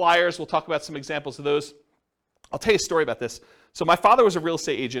to door flyers. We'll talk about some examples of those. I'll tell you a story about this. So my father was a real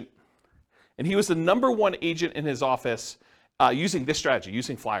estate agent, and he was the #1 agent in his office using this strategy,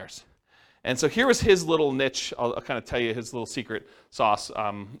 using flyers. And so here was his little niche. I'll kind of tell you his little secret sauce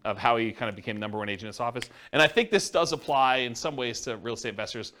of how he kind of became #1 agent in his office. And I think this does apply in some ways to real estate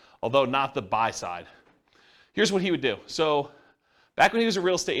investors, although not the buy side. Here's what he would do. So back when he was a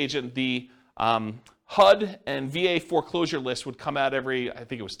real estate agent, the HUD and VA foreclosure list would come out every, I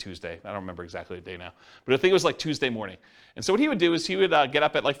think it was Tuesday. I don't remember exactly the day now. But I think it was like Tuesday morning. And so what he would do is he would get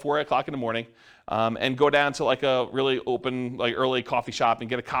up at like 4 o'clock in the morning and go down to like a really open, like early coffee shop and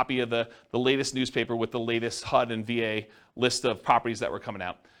get a copy of the latest newspaper with the latest HUD and VA list of properties that were coming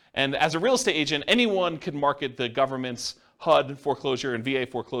out. And as a real estate agent, anyone could market the government's HUD foreclosure and VA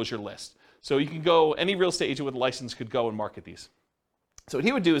foreclosure list. So you can go, any real estate agent with a license could go and market these. So what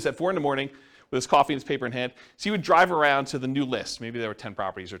he would do is at 4 in the morning, with his coffee and his paper in hand, so he would drive around to the new list. Maybe there were 10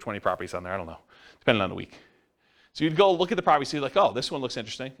 properties or 20 properties on there, I don't know, depending on the week. So you'd go look at the properties, see like, oh, this one looks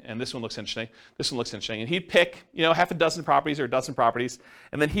interesting, and this one looks interesting, this one looks interesting. And he'd pick, half a dozen properties or a dozen properties,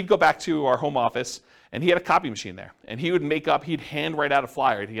 and then he'd go back to our home office, and he had a copy machine there. And he would he'd hand write out a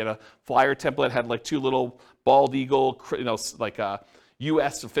flyer. He had a flyer template, had like 2 little bald eagle, like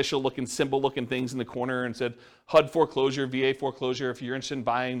U.S. official-looking, symbol-looking things in the corner and said, HUD foreclosure, VA foreclosure, if you're interested in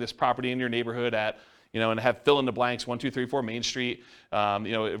buying this property in your neighborhood at, and have fill in the blanks, 1, 2, 3, 4 Main Street.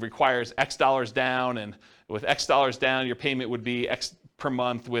 It requires X dollars down, and with X dollars down, your payment would be X per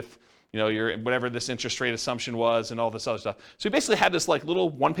month with, your whatever this interest rate assumption was and all this other stuff. So he basically had this like little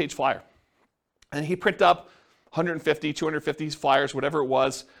one-page flyer. And he printed up 150, 250 flyers, whatever it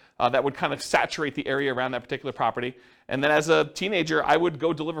was, that would kind of saturate the area around that particular property. And then as a teenager, I would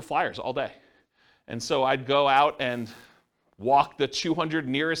go deliver flyers all day. And so I'd go out and walk the 200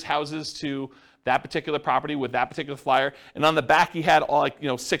 nearest houses to that particular property with that particular flyer. And on the back, he had all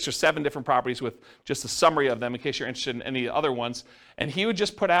 6 or 7 different properties with just a summary of them in case you're interested in any other ones. And he would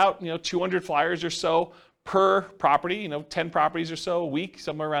just put out 200 flyers or so per property, 10 properties or so a week,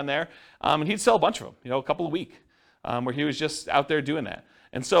 somewhere around there. And he'd sell a bunch of them, a couple a week, where he was just out there doing that.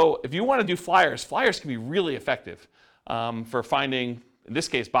 And so if you want to do flyers can be really effective for finding, in this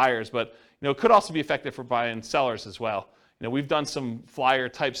case, buyers, but it could also be effective for buying sellers as well. We've done some flyer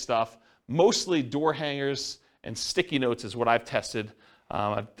type stuff. Mostly door hangers and sticky notes is what I've tested.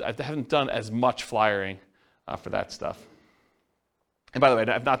 I haven't done as much flyering for that stuff. And by the way,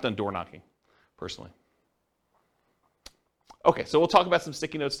 I've not done door knocking, personally. Okay, so we'll talk about some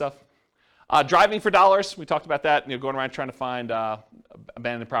sticky note stuff. Driving for dollars, we talked about that, going around trying to find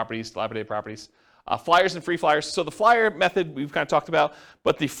abandoned properties, dilapidated properties. Flyers and free flyers. So the flyer method we've kind of talked about,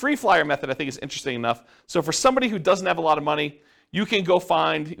 but the free flyer method I think is interesting enough. So for somebody who doesn't have a lot of money, you can go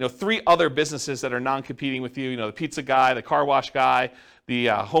find 3 other businesses that are non-competing with you, the pizza guy, the car wash guy, the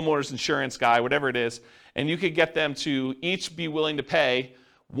homeowner's insurance guy, whatever it is, and you could get them to each be willing to pay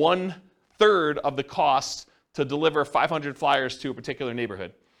 1/3 of the cost to deliver 500 flyers to a particular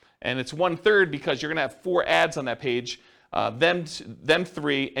neighborhood. And it's 1/3 because you're going to have 4 ads on that page, them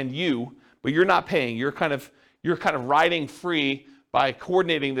 3 and you, but you're not paying. You're kind of riding free by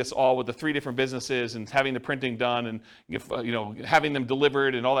coordinating this all with the 3 different businesses and having the printing done and having them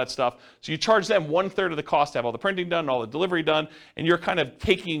delivered and all that stuff. So you charge them 1/3 of the cost to have all the printing done, all the delivery done, and you're kind of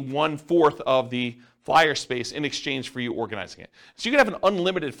taking 1/4 of the flyer space in exchange for you organizing it. So you can have an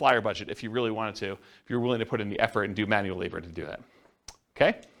unlimited flyer budget if you really wanted to, if you're willing to put in the effort and do manual labor to do that.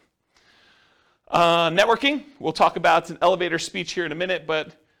 Okay? Networking, we'll talk about an elevator speech here in a minute,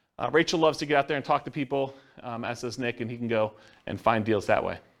 but Rachel loves to get out there and talk to people, as does Nick, and he can go and find deals that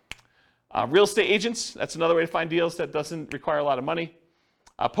way. Real estate agents, that's another way to find deals that doesn't require a lot of money.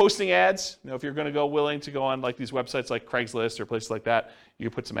 Posting ads, if you're going to willing to go on like these websites like Craigslist or places like that, you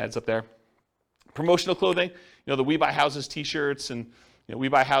can put some ads up there. Promotional clothing, the We Buy Houses t-shirts and We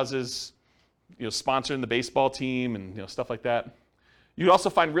Buy Houses, sponsoring the baseball team and stuff like that. You can also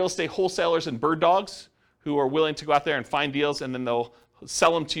find real estate wholesalers and bird dogs who are willing to go out there and find deals, and then they'll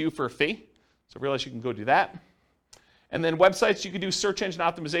sell them to you for a fee. So realize you can go do that. And then websites, you can do search engine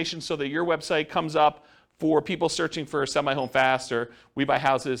optimization so that your website comes up for people searching for Sell My Home Fast or We Buy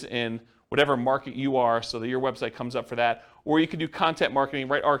Houses in whatever market you are, so that your website comes up for that. Or you can do content marketing,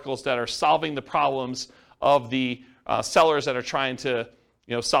 write articles that are solving the problems of the sellers that are trying to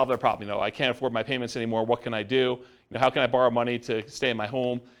solve their problem. I can't afford my payments anymore. What can I do? How can I borrow money to stay in my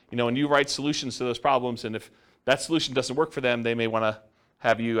home? And you write solutions to those problems. And if that solution doesn't work for them, they may want to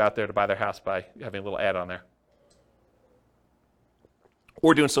have you out there to buy their house by having a little ad on there.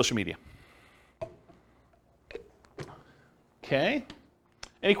 Or doing social media. Okay.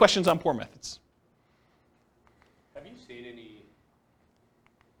 Any questions on poor methods? Have you seen any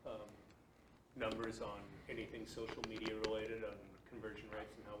numbers on anything social media related on conversion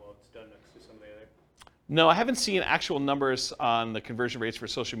rates and how well it's done next to some of the other? No, I haven't seen actual numbers on the conversion rates for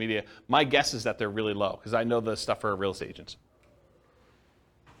social media. My guess is that they're really low because I know the stuff for real estate agents.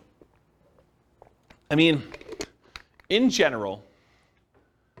 I mean, in general,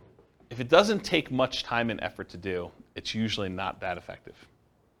 if it doesn't take much time and effort to do, it's usually not that effective,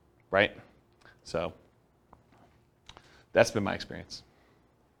 right? So that's been my experience.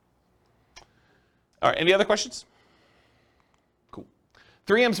 All right, any other questions? Cool.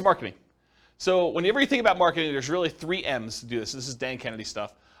 3 M's marketing. So whenever you think about marketing, there's really 3 M's to do this. This is Dan Kennedy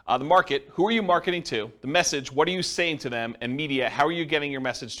stuff. The market, who are you marketing to? The message, what are you saying to them? And media, how are you getting your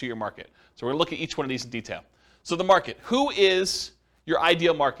message to your market? So we're going to look at each one of these in detail. So the market, who is your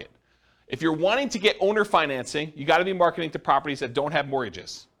ideal market? If you're wanting to get owner financing, you got to be marketing to properties that don't have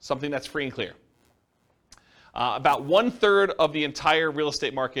mortgages, something that's free and clear. About 1/3 of the entire real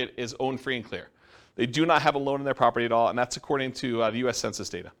estate market is owned free and clear. They do not have a loan in their property at all, and that's according to the U.S. Census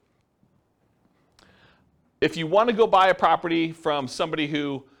data. If you want to go buy a property from somebody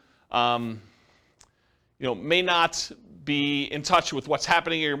who may not be in touch with what's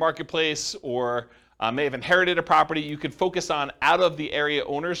happening in your marketplace or may have inherited a property, you could focus on out-of-the-area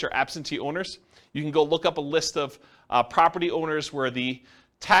owners or absentee owners. You can go look up a list of property owners where the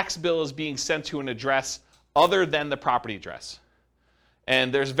tax bill is being sent to an address other than the property address.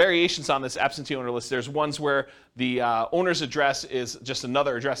 And there's variations on this absentee owner list. There's ones where the owner's address is just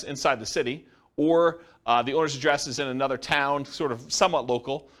another address inside the city, or the owner's address is in another town, sort of somewhat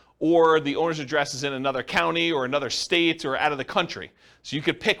local, or the owner's address is in another county or another state or out of the country. So you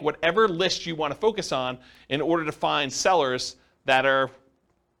could pick whatever list you want to focus on in order to find sellers that are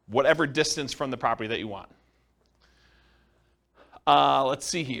whatever distance from the property that you want. Let's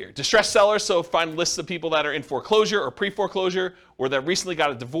see here. Distressed sellers, so find lists of people that are in foreclosure or pre-foreclosure, or that recently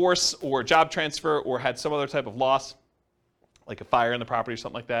got a divorce or job transfer or had some other type of loss, like a fire in the property or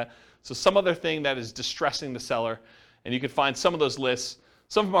something like that. So some other thing that is distressing the seller, and you can find some of those lists.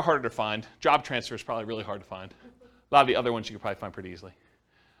 Some of them are harder to find. Job transfer is probably really hard to find. A lot of the other ones you can probably find pretty easily.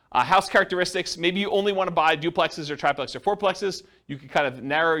 House characteristics, maybe you only want to buy duplexes or triplexes or fourplexes. You can kind of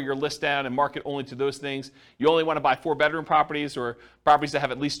narrow your list down and market only to those things. You only want to buy 4-bedroom properties, or properties that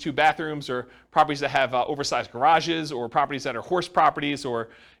have at least 2 bathrooms, or properties that have oversized garages, or properties that are horse properties, or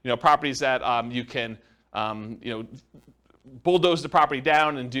properties that you can bulldoze the property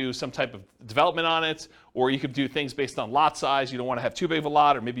down and do some type of development on it, or you could do things based on lot size. You don't want to have too big of a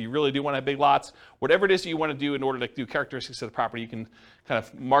lot, or maybe you really do want to have big lots. Whatever it is that you want to do in order to do characteristics of the property, you can kind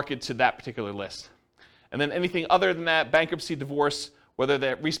of market to that particular list. And then anything other than that, bankruptcy, divorce, whether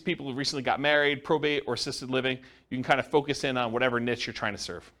they're people who recently got married, probate, or assisted living, you can kind of focus in on whatever niche you're trying to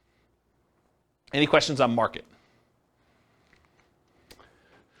serve. Any questions on market?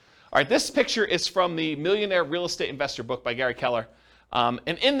 All right, this picture is from the Millionaire Real Estate Investor book by Gary Keller. And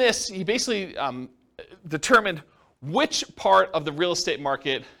in this, he basically determined which part of the real estate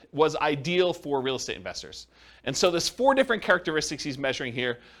market was ideal for real estate investors. And so there's 4 different characteristics he's measuring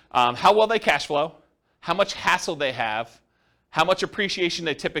here. How well they cash flow, how much hassle they have, how much appreciation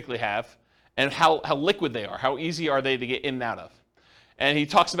they typically have, and how liquid they are, how easy are they to get in and out of. And he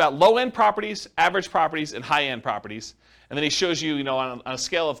talks about low-end properties, average properties, and high-end properties. And then he shows you, on a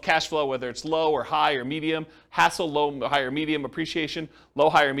scale of cash flow, whether it's low or high or medium, hassle, low, high or medium, appreciation, low,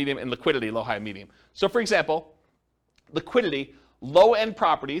 high or medium, and liquidity, low, high, medium. So for example, liquidity, low-end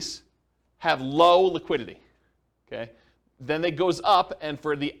properties have low liquidity. Okay? Then it goes up, and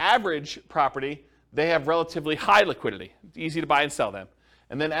for the average property, they have relatively high liquidity. It's easy to buy and sell them.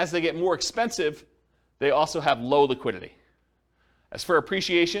 And then as they get more expensive, they also have low liquidity. As for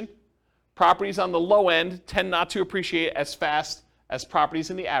appreciation, properties on the low end tend not to appreciate as fast as properties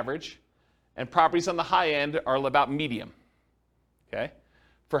in the average, and properties on the high end are about medium. Okay?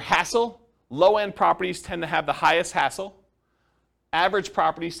 For hassle, low-end properties tend to have the highest hassle, average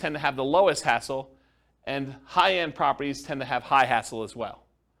properties tend to have the lowest hassle, and high-end properties tend to have high hassle as well.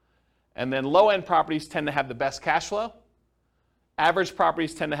 And then low-end properties tend to have the best cash flow, average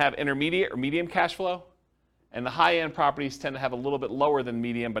properties tend to have intermediate or medium cash flow, and the high-end properties tend to have a little bit lower than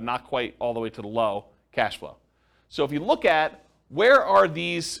medium, but not quite all the way to the low cash flow. So if you look at where are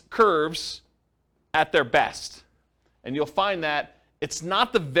these curves at their best, and you'll find that it's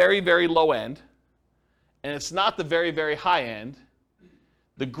not the very, very low end, and it's not the very, very high end.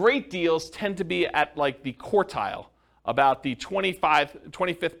 The great deals tend to be at like the quartile, about the 25th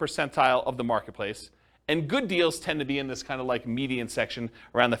percentile of the marketplace, and good deals tend to be in this kind of like median section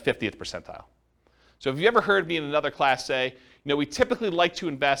around the 50th percentile. So if you ever heard me in another class say, we typically like to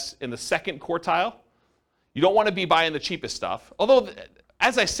invest in the second quartile. You don't want to be buying the cheapest stuff. Although,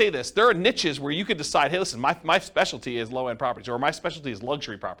 as I say this, there are niches where you could decide, hey, listen, my specialty is low-end properties, or my specialty is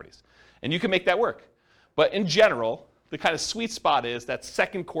luxury properties. And you can make that work. But in general, the kind of sweet spot is that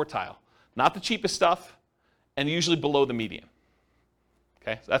second quartile. Not the cheapest stuff, and usually below the median.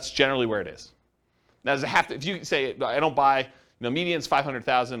 Okay, so that's generally where it is. Now, does it have to, if you say, I don't buy, median's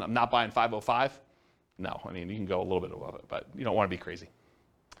 500,000, I'm not buying 505, no, you can go a little bit above it, but you don't want to be crazy.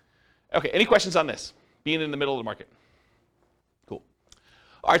 Okay, any questions on this? Being in the middle of the market. Cool.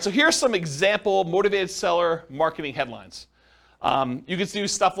 All right, so here's some example motivated seller marketing headlines. You can do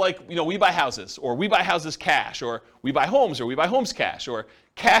stuff like, we buy houses, or we buy houses cash, or we buy homes, or we buy homes cash, or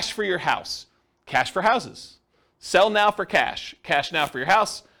cash for your house, cash for houses. Sell now for cash, cash now for your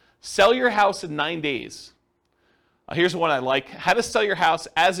house. Sell your house in 9 days. Here's one I like. How to sell your house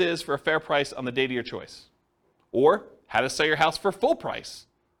as is for a fair price on the date of your choice. Or how to sell your house for full price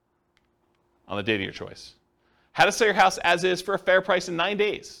on the date of your choice. How to sell your house as is for a fair price in 9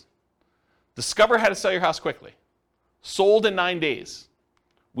 days. Discover how to sell your house quickly. Sold in 9 days.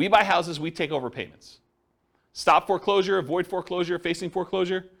 We buy houses, we take over payments. Stop foreclosure, avoid foreclosure, facing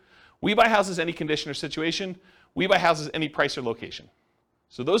foreclosure. We buy houses any condition or situation. We buy houses any price or location.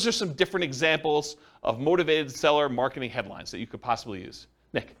 So those are some different examples of motivated seller marketing headlines that you could possibly use.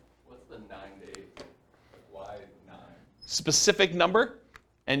 Nick? What's the 9 days? Why 9? Specific number?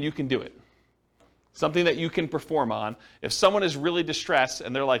 and you can do it. Something that you can perform on. If someone is really distressed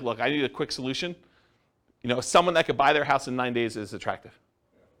and they're like, look, I need a quick solution, someone that could buy their house in 9 days is attractive.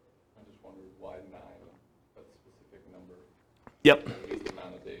 I just wondered why 9, a specific number. Yep. At least the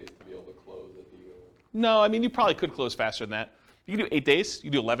amount of days to be able to close a deal. No, I mean, you probably could close faster than that. You can do 8 days.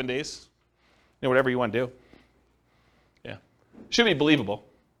 You can do 11 days. Whatever you want to do. Yeah. Should be believable.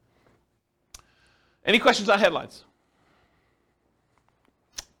 Any questions on headlines?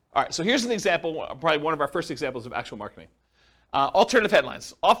 All right, so here's an example, probably one of our first examples of actual marketing. Alternative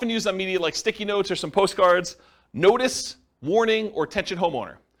headlines, often used on media like sticky notes or some postcards. Notice, warning, or attention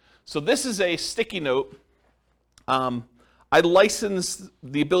homeowner. So this is a sticky note. I licensed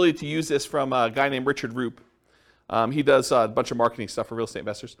the ability to use this from a guy named Richard Roop. He does a bunch of marketing stuff for real estate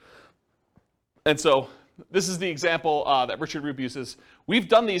investors. And so this is the example that Richard Roop uses. We've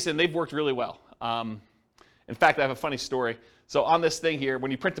done these and they've worked really well. In fact, I have a funny story. So on this thing here, when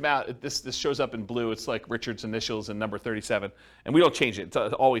you print them out, this shows up in blue. It's like Richard's initials and number 37. And we don't change it. It's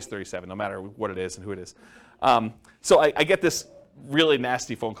always 37, no matter what it is and who it is. So I get this really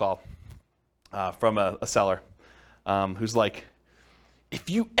nasty phone call from a seller who's like, if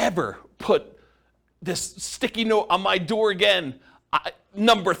you ever put this sticky note on my door again,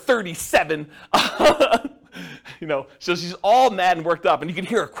 number 37. So she's all mad and worked up, and you can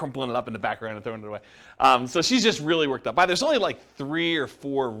hear her crumpling it up in the background and throwing it away. So she's just really worked up. There's only like 3 or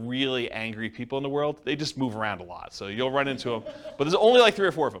 4 really angry people in the world. They just move around a lot, so you'll run into them. But there's only like 3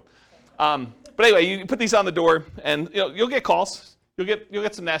 or 4 of them. But anyway, you put these on the door, and you'll get calls. You'll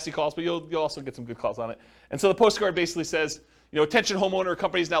get some nasty calls, but you'll also get some good calls on it. And so the postcard basically says, attention homeowner,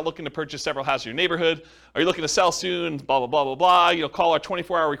 company's now looking to purchase several houses in your neighborhood. Are you looking to sell soon? Blah, blah, blah, blah, blah. Call our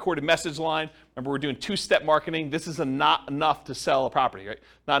 24-hour recorded message line. Remember, we're doing 2-step marketing. This is not enough to sell a property, right?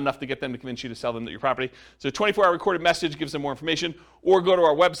 Not enough to get them to convince you to sell them your property. So 24-hour recorded message gives them more information. Or go to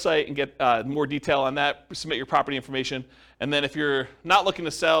our website and get more detail on that. Submit your property information. And then if you're not looking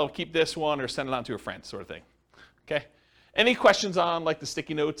to sell, keep this one or send it on to a friend, sort of thing. Okay? Any questions on like the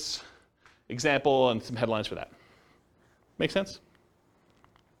sticky notes example and some headlines for that? Make sense?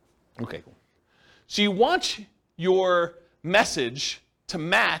 Okay, cool. So you want your message to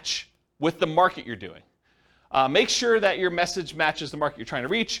match with the market you're doing. Make sure that your message matches the market you're trying to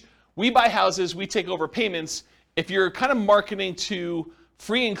reach. We buy houses, we take over payments. If you're kind of marketing to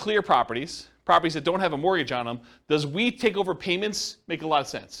free and clear properties that don't have a mortgage on them, does we take over payments make a lot of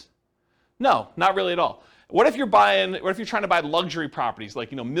sense? No, not really at all. What if you're trying to buy luxury properties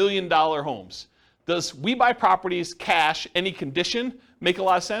like $1 million homes? Does we buy properties cash, any condition, make a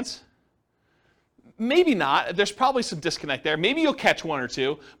lot of sense? Maybe not. There's probably some disconnect there. Maybe you'll catch 1 or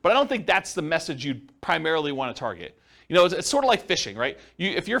 2, but I don't think that's the message you'd primarily want to target. It's sort of like fishing, right?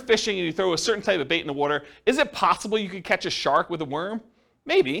 If you're fishing and you throw a certain type of bait in the water, is it possible you could catch a shark with a worm?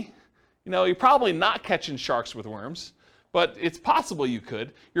 Maybe. You're probably not catching sharks with worms, but it's possible you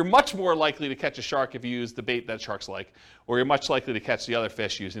could. You're much more likely to catch a shark if you use the bait that sharks like, or you're much likely to catch the other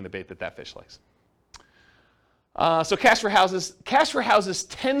fish using the bait that fish likes. So cash for houses. Cash for houses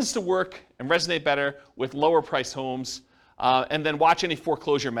tends to work and resonate better with lower priced homes. And then watch any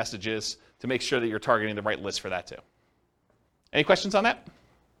foreclosure messages to make sure that you're targeting the right list for that too. Any questions on that?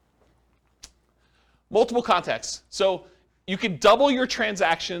 Multiple contacts. So you can double your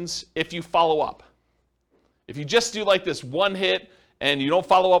transactions if you follow up. If you just do like this one hit and you don't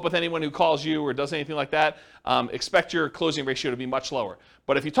follow up with anyone who calls you or does anything like that, expect your closing ratio to be much lower.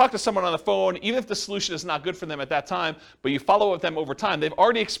 But if you talk to someone on the phone, even if the solution is not good for them at that time, but you follow up with them over time, they've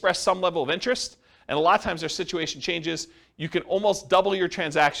already expressed some level of interest, and a lot of times their situation changes. You can almost double your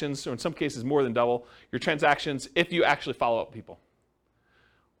transactions, or in some cases more than double your transactions if you actually follow up with people.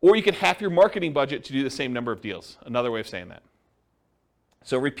 Or you can half your marketing budget to do the same number of deals. Another way of saying that.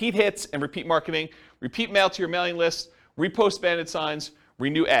 So repeat hits and repeat marketing, repeat mail to your mailing list, repost banded signs,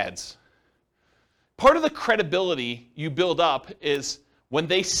 renew ads. Part of the credibility you build up is when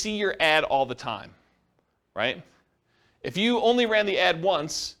they see your ad all the time, right? If you only ran the ad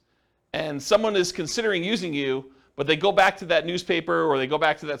once and someone is considering using you, but they go back to that newspaper or they go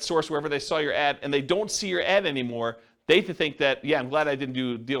back to that source wherever they saw your ad and they don't see your ad anymore, they think that, yeah, I'm glad I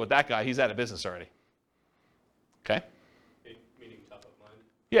didn't deal with that guy. He's out of business already. Okay? Meaning top of mind?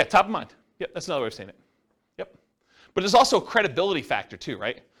 Yeah, top of mind. Yep, that's another way of saying it. Yep. But there's also a credibility factor too,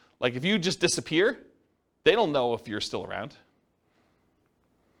 right? Like if you just disappear, they don't know if you're still around.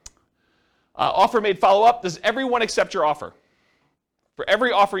 Offer made follow-up. Does everyone accept your offer? For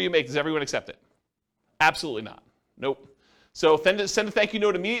every offer you make, does everyone accept it? Absolutely not. Nope. So send a thank you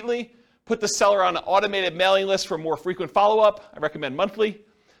note immediately. Put the seller on an automated mailing list for more frequent follow-up. I recommend monthly.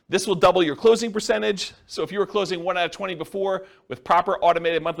 This will double your closing percentage. So if you were closing 1 out of 20 before, with proper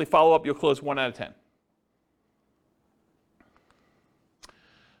automated monthly follow-up, you'll close 1 out of 10.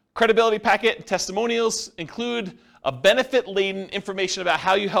 Credibility packet and testimonials include a benefit-laden information about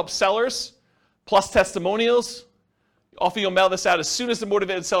how you help sellers, plus testimonials. Often you'll mail this out as soon as the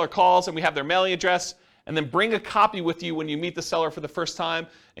motivated seller calls, and we have their mailing address. And then bring a copy with you when you meet the seller for the first time,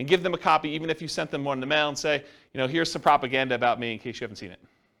 and give them a copy even if you sent them one in the mail, and say, here's some propaganda about me in case you haven't seen it.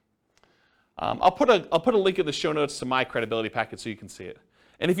 I'll put a link in the show notes to my credibility packet so you can see it.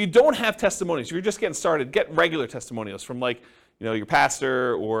 And if you don't have testimonials, if you're just getting started, get regular testimonials from your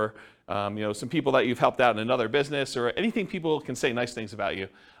pastor or some people that you've helped out in another business, or anything people can say nice things about you.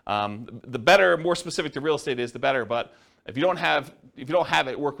 The better, more specific to real estate is, the better. But if you don't have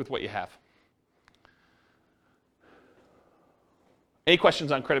it, work with what you have. Any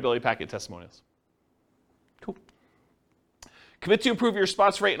questions on credibility packet testimonials? Cool. Commit to improve your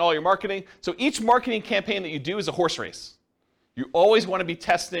response rate in all your marketing. So each marketing campaign that you do is a horse race. You always want to be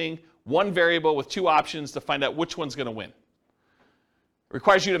testing one variable with 2 options to find out which one's going to win. It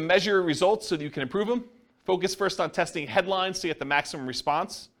requires you to measure results so that you can improve them. Focus first on testing headlines to get the maximum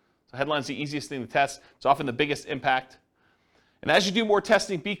response. So headlines are the easiest thing to test. It's often the biggest impact. And as you do more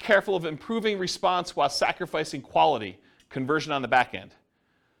testing, be careful of improving response while sacrificing quality, conversion on the back end.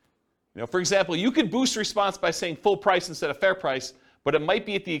 For example, you could boost response by saying full price instead of fair price, but it might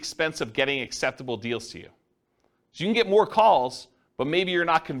be at the expense of getting acceptable deals to you. So you can get more calls, but maybe you're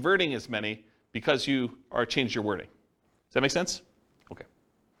not converting as many because you changed your wording. Does that make sense? Okay.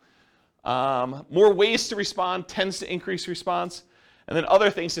 More ways to respond tends to increase response. And then other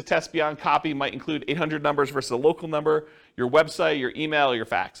things to test beyond copy might include 800 numbers versus a local number, your website, your email, your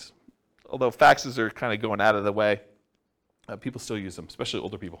fax. Although faxes are kind of going out of the way, people still use them, especially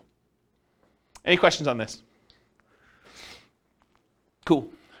older people. Any questions on this?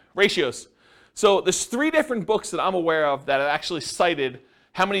 Cool. Ratios. So there's 3 different books that I'm aware of that have actually cited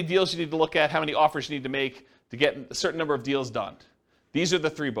how many deals you need to look at, how many offers you need to make to get a certain number of deals done. These are the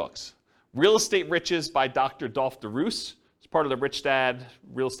 3 books. Real Estate Riches by Dr. Dolph DeRoos. It's part of the Rich Dad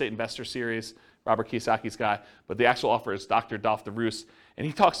Real Estate Investor series, Robert Kiyosaki's guy. But the actual author is Dr. Dolph DeRoos. And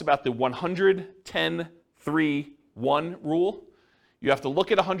he talks about the 100, 10, 3, 1 rule. You have to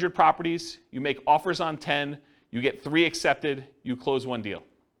look at 100 properties, you make offers on 10, you get 3 accepted, you close 1 deal.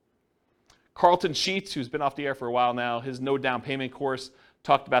 Carlton Sheets, who's been off the air for a while now, his no down payment course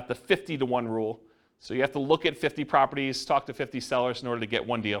talked about the 50 to 1 rule. So you have to look at 50 properties, talk to 50 sellers in order to get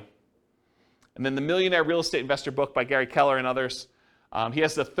 1 deal. And then the Millionaire Real Estate Investor book by Gary Keller and others, he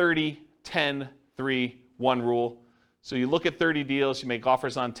has the 30, 10, 3, 1 rule. So you look at 30 deals, you make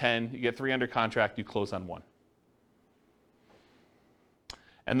offers on 10, you get 3 under contract, you close on 1.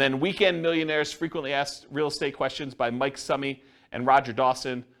 And then Weekend Millionaires, Frequently Asked Real Estate Questions by Mike Summey and Roger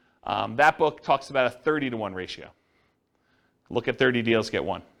Dawson. That book talks about a 30 to 1 ratio. Look at 30 deals, get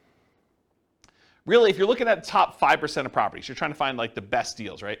 1. Really, if you're looking at top 5% of properties, you're trying to find the best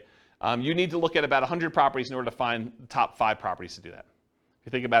deals, right? You need to look at about 100 properties in order to find the top 5 properties to do that. If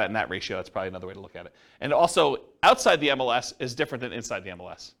you think about it in that ratio, that's probably another way to look at it. And also, outside the MLS is different than inside the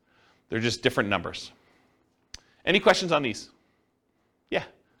MLS. They're just different numbers. Any questions on these? Yeah.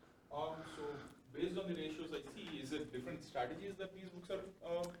 So based on the ratios I see, is it different strategies that these books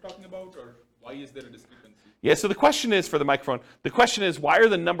are talking about, or why is there a discrepancy? Yeah, so the question is, for the microphone, the question is, why are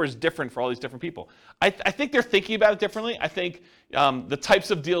the numbers different for all these different people? I think they're thinking about it differently. I think the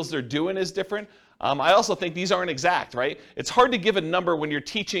types of deals they're doing is different. I also think these aren't exact, right? It's hard to give a number when you're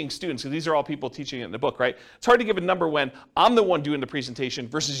teaching students, because these are all people teaching it in the book, right? It's hard to give a number when I'm the one doing the presentation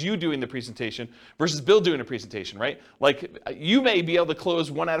versus you doing the presentation versus Bill doing the presentation, right? You may be able to close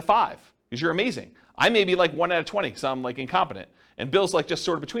 1 out of 5 because you're amazing. I may be 1 out of 20 because I'm incompetent. And Bill's just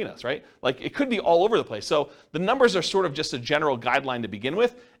sort of between us, right? It could be all over the place. So the numbers are sort of just a general guideline to begin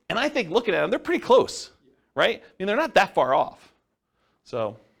with. And I think looking at them, they're pretty close, right? I mean, they're not that far off.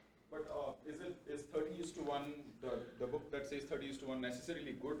 So. But is 30:1, the book that says 30:1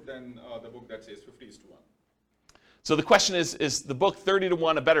 necessarily good than the book that says 50:1? So the question is the book 30 to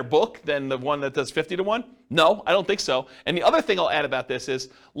 1 a better book than the one that does 50 to 1? No, I don't think so. And the other thing I'll add about this is,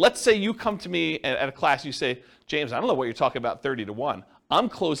 let's say you come to me at a class, you say, James, I don't know what you're talking about 30 to 1. I'm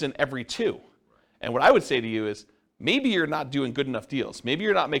closing every 2. And what I would say to you is, maybe you're not doing good enough deals. Maybe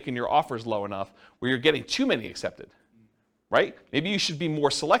you're not making your offers low enough where you're getting too many accepted, right? Maybe you should be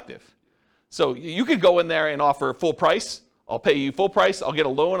more selective. So you could go in there and offer full price. I'll pay you full price. I'll get a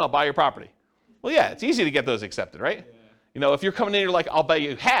loan. I'll buy your property. Well, yeah, it's easy to get those accepted, right? Yeah. If you're coming in, you're like, I'll pay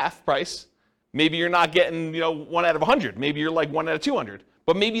you half price. Maybe you're not getting, 1 out of 100. Maybe you're 1 out of 200.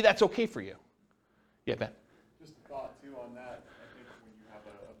 But maybe that's okay for you. Yeah, Ben. Just a thought too on that. I think when you have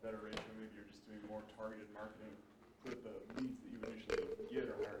a targeted marketing, so that the leads that you initially get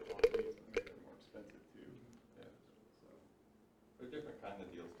are higher quality leads and make them more expensive too. Yeah. So they're different kind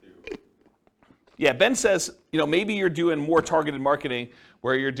of deals too. Yeah, Ben says, maybe you're doing more targeted marketing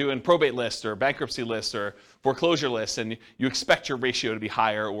where you're doing probate lists or bankruptcy lists or foreclosure lists, and you expect your ratio to be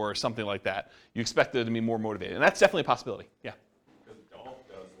higher or something like that. You expect it to be more motivated, and that's definitely a possibility. Yeah. Because Golf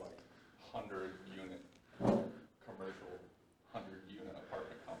does like 100-unit commercial, 100-unit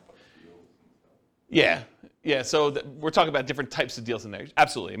apartment complex deals and stuff. Yeah. So we're talking about different types of deals in there.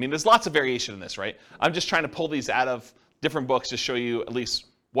 Absolutely. I mean, there's lots of variation in this, right? I'm just trying to pull these out of different books to show you at least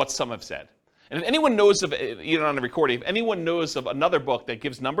what some have said. And if anyone knows of, even on the recording, if anyone knows of another book that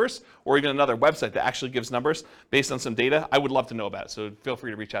gives numbers, or even another website that actually gives numbers based on some data, I would love to know about it. So feel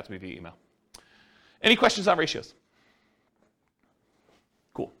free to reach out to me via email. Any questions on ratios?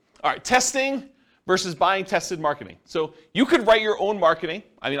 Cool. All right, testing versus buying tested marketing. So you could write your own marketing.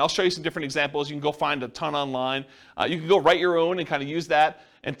 I mean, I'll show you some different examples. You can go find a ton online. You can go write your own and kind of use that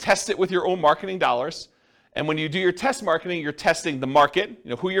and test it with your own marketing dollars. And when you do your test marketing, you're testing the market,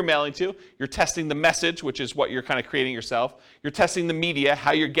 who you're mailing to. You're testing the message, which is what you're kind of creating yourself. You're testing the media,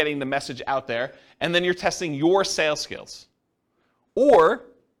 how you're getting the message out there. And then you're testing your sales skills. Or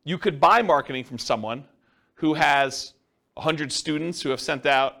you could buy marketing from someone who has 100 students who have sent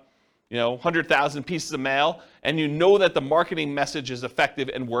out 100,000 pieces of mail, and you know that the marketing message is effective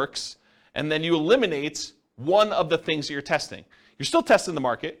and works, and then you eliminate one of the things that you're testing. You're still testing the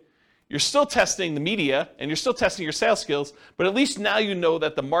market. You're still testing the media, and you're still testing your sales skills, but at least now you know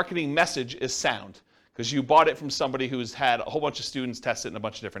that the marketing message is sound because you bought it from somebody who's had a whole bunch of students test it in a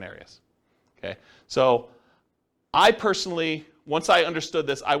bunch of different areas. Okay, so I personally, once I understood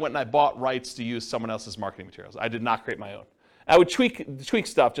this, I went and I bought rights to use someone else's marketing materials. I did not create my own. I would tweak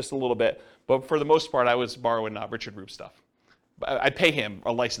stuff just a little bit, but for the most part, I was borrowing Richard Roop stuff. I'd pay him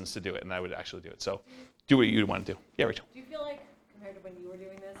a license to do it, and I would actually do it. So do what you want to do. Yeah, Rachel. Do you feel like, compared to when you were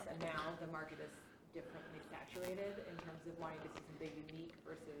doing this, and now the market is differently saturated in terms of wanting to see something unique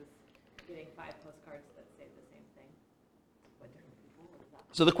versus getting 5 postcards that say the same thing? What different people?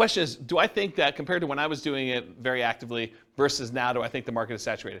 So the question is, do I think that compared to when I was doing it very actively versus now, do I think the market is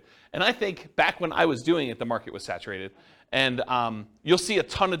saturated? And I think back when I was doing it, the market was saturated. And you'll see a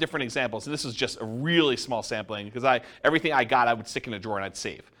ton of different examples. And this is just a really small sampling because everything I got, I would stick in a drawer and I'd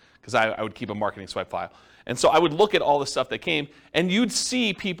save because I would keep a marketing swipe file. And so I would look at all the stuff that came, and you'd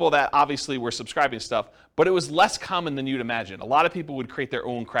see people that obviously were subscribing to stuff, but it was less common than you'd imagine. A lot of people would create their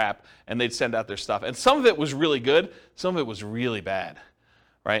own crap, and they'd send out their stuff. And some of it was really good, some of it was really bad,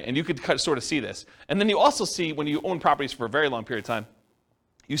 right? And you could sort of see this. And then you also see, when you own properties for a very long period of time,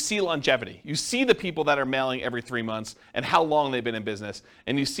 you see longevity. You see the people that are mailing every 3 months and how long they've been in business.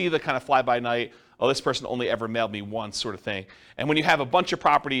 And you see the kind of fly-by-night, oh, this person only ever mailed me once sort of thing. And when you have a bunch of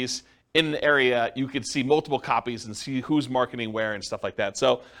properties in an area, you could see multiple copies and see who's marketing where and stuff like that.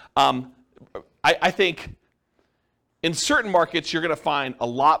 So I think in certain markets, you're going to find a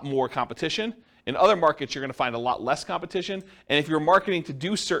lot more competition. In other markets, you're going to find a lot less competition. And if you're marketing to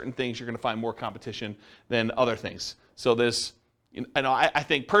do certain things, you're going to find more competition than other things. So there's, I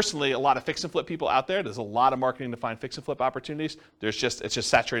think personally, a lot of fix and flip people out there. There's a lot of marketing to find fix and flip opportunities. It's just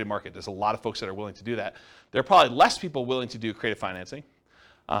saturated market. There's a lot of folks that are willing to do that. There are probably less people willing to do creative financing.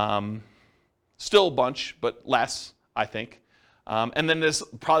 Still a bunch, but less, I think. And then there's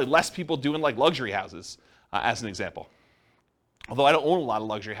probably less people doing like luxury houses, as an example. Although I don't own a lot of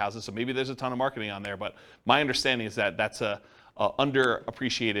luxury houses, so maybe there's a ton of marketing on there, but my understanding is that that's a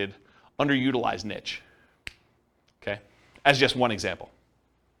underappreciated, underutilized niche. Okay? As just one example.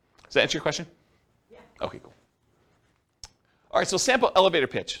 Does that answer your question? Yeah. Okay, cool. All right, so sample elevator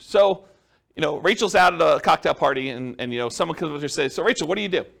pitch. So, Rachel's out at a cocktail party and someone comes up and says, so Rachel, what do you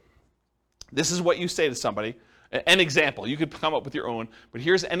do? This is what you say to somebody. An example. You could come up with your own, but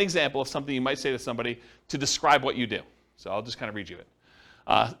here's an example of something you might say to somebody to describe what you do. So I'll just kind of read you it.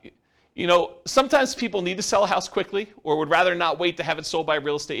 Sometimes people need to sell a house quickly or would rather not wait to have it sold by a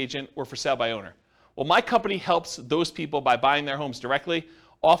real estate agent or for sale by owner. Well, my company helps those people by buying their homes directly,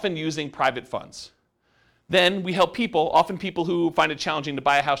 often using private funds. Then we help people, often people who find it challenging to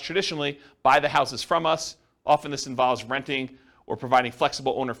buy a house traditionally, buy the houses from us. Often this involves renting or providing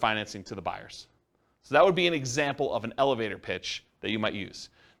flexible owner financing to the buyers. So that would be an example of an elevator pitch that you might use.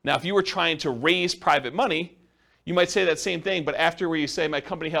 Now, if you were trying to raise private money, you might say that same thing, but after where you say my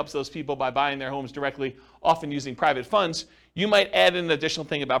company helps those people by buying their homes directly, often using private funds, you might add in an additional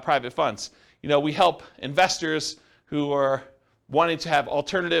thing about private funds. We help investors who are wanting to have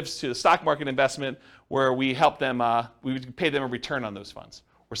alternatives to the stock market investment where we help them, we pay them a return on those funds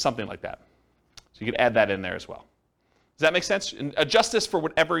or something like that. So you could add that in there as well. Does that make sense? And adjust this for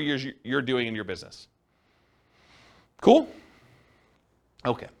whatever you're doing in your business. Cool?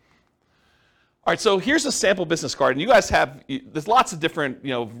 Okay. All right, so here's a sample business card, and you guys have, there's lots of different,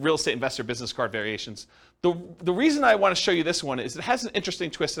 real estate investor business card variations. The reason I want to show you this one is it has an interesting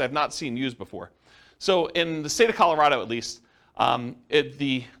twist that I've not seen used before. So in the state of Colorado, at least,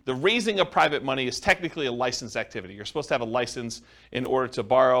 the raising of private money is technically a licensed activity. You're supposed to have a license in order to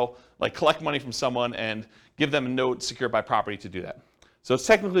borrow, like collect money from someone and give them a note secured by property to do that. So it's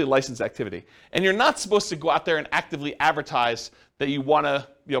technically a licensed activity. And you're not supposed to go out there and actively advertise that you want to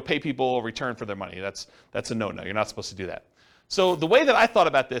pay people a return for their money. That's a no-no. You're not supposed to do that. So the way that I thought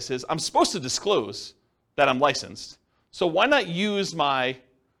about this is I'm supposed to disclose that I'm licensed. So why not use my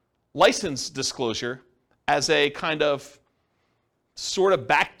license disclosure as a kind of sort of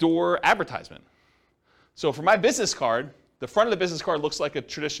backdoor advertisement? So for my business card, the front of the business card looks like a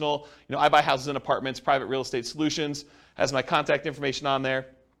traditional, I buy houses and apartments, private real estate solutions, has my contact information on there,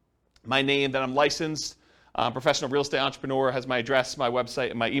 my name, that I'm licensed, professional real estate entrepreneur, has my address, my website,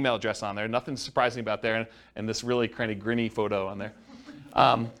 and my email address on there. Nothing surprising about there, and this really kind of grinny photo on there,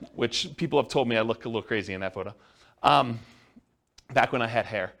 which people have told me I look a little crazy in that photo, back when I had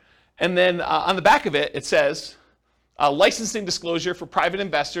hair. And then on the back of it, it says, licensing disclosure for private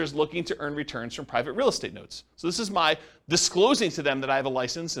investors looking to earn returns from private real estate notes. So this is my disclosing to them that I have a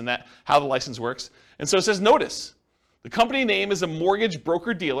license and that how the license works. And so it says, notice, the company name is a mortgage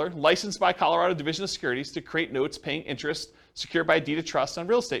broker-dealer licensed by Colorado Division of Securities to create notes paying interest secured by a deed of trust on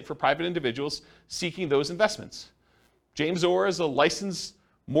real estate for private individuals seeking those investments. James Orr is a licensed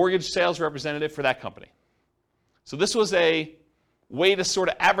mortgage sales representative for that company. So this was a way to sort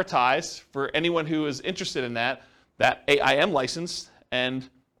of advertise for anyone who is interested in that I am licensed and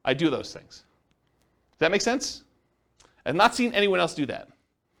I do those things. Does that make sense? I've not seen anyone else do that.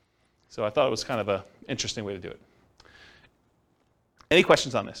 So I thought it was kind of an interesting way to do it. Any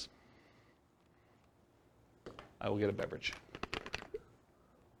questions on this? I will get a beverage.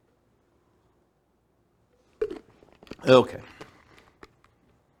 Okay.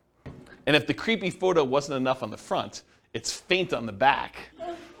 And if the creepy photo wasn't enough on the front, it's faint on the back.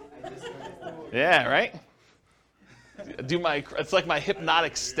 Yeah, right? It's like my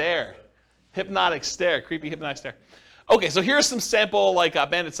hypnotic stare. Hypnotic stare, creepy hypnotic stare. Okay, so here's some sample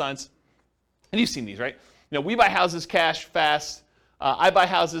bandit signs. And you've seen these, right? We buy houses cash, fast. I buy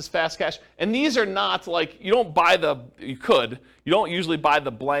houses, fast cash. And these are not you don't buy you don't usually buy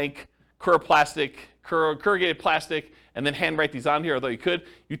the blank corrugated plastic and then handwrite these on here, although you could.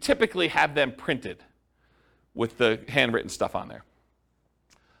 You typically have them printed with the handwritten stuff on there.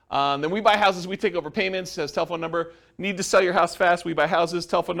 Then we buy houses, we take over payments, says telephone number. Need to sell your house fast, we buy houses,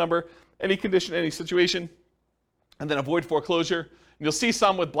 telephone number, any condition, any situation. And then avoid foreclosure. And you'll see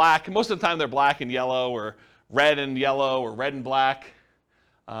some with black. Most of the time they're black and yellow or red and yellow or red and black,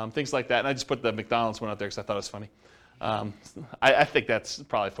 things like that. And I just put the McDonald's one out there because I thought it was funny. I think that's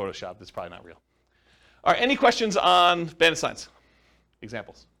probably Photoshop. That's probably not real. All right, any questions on bandit signs?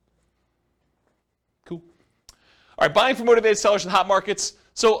 Examples? Cool. All right, buying for motivated sellers in hot markets.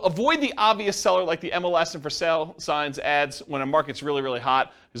 So avoid the obvious seller like the MLS and for sale signs ads when a market's really, really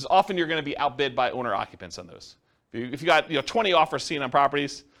hot, because often you're going to be outbid by owner occupants on those. If you got 20 offers seen on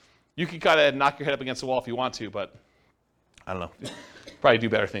properties, you can kind of knock your head up against the wall if you want to, but I don't know. Probably do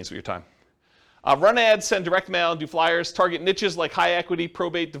better things with your time. Run ads, send direct mail, do flyers, target niches like high equity,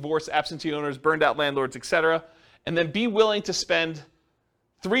 probate, divorce, absentee owners, burned out landlords, etc. And then be willing to spend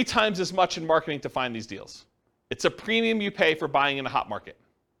 3 times as much in marketing to find these deals. It's a premium you pay for buying in a hot market.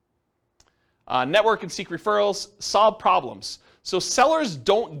 Network and seek referrals, solve problems. So sellers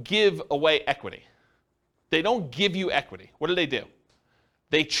don't give away equity. They don't give you equity. What do?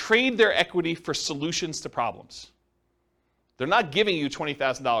 They trade their equity for solutions to problems. They're not giving you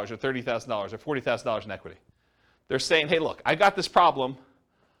 $20,000 or $30,000 or $40,000 in equity. They're saying, hey, look, I got this problem.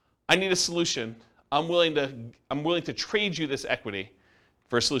 I need a solution. I'm willing to trade you this equity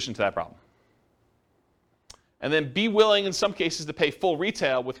for a solution to that problem. And then be willing, in some cases, to pay full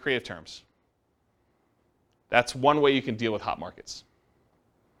retail with creative terms. That's one way you can deal with hot markets.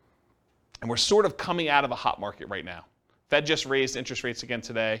 And we're sort of coming out of a hot market right now. Fed just raised interest rates again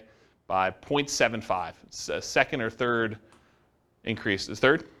today by 0.75. It's a second or third increase. Is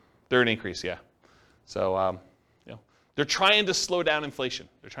third? Third increase, yeah. So, they're trying to slow down inflation.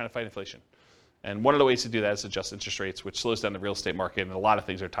 They're trying to fight inflation. And one of the ways to do that is adjust interest rates, which slows down the real estate market, and a lot of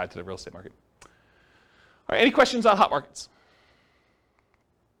things are tied to the real estate market. All right, any questions on hot markets?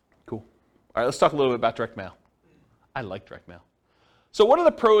 Cool. All right, let's talk a little bit about direct mail. I like direct mail. So what are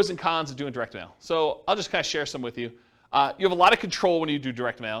the pros and cons of doing direct mail? So I'll just kind of share some with you. You have a lot of control when you do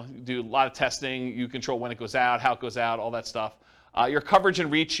direct mail. You do a lot of testing. You control when it goes out, how it goes out, all that stuff. Your coverage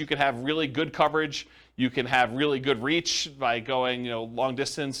and reach, you can have really good coverage. You can have really good reach by going, long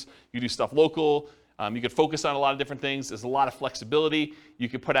distance. You do stuff local. You can focus on a lot of different things. There's a lot of flexibility. You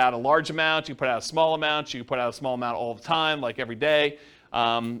can put out a large amount. You can put out a small amount. You can put out a small amount all the time, like every day.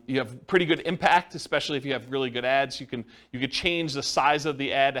 You have pretty good impact, especially if you have really good ads. You could change the size of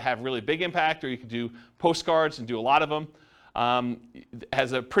the ad to have really big impact, or you could do postcards and do a lot of them. It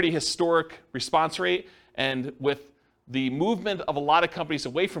has a pretty historic response rate, and with the movement of a lot of companies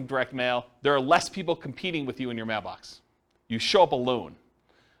away from direct mail, there are less people competing with you in your mailbox. You show up alone.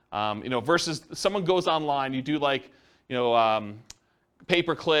 Versus someone goes online, you do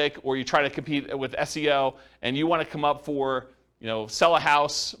pay-per-click, or you try to compete with SEO, and you want to come up for, sell a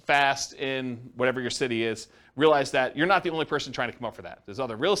house fast in whatever your city is. Realize that you're not the only person trying to come up for that. There's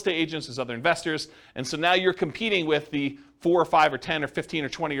other real estate agents, there's other investors, and so now you're competing with the 4 or 5 or 10 or 15 or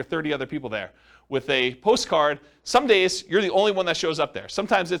 20 or 30 other people there. With a postcard, some days you're the only one that shows up there.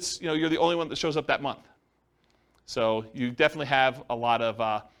 Sometimes it's, you're the only one that shows up that month. So you definitely have a lot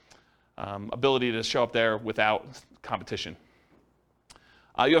of ability to show up there without competition.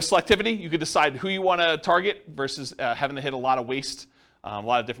 You have selectivity. You can decide who you want to target versus having to hit a lot of waste, a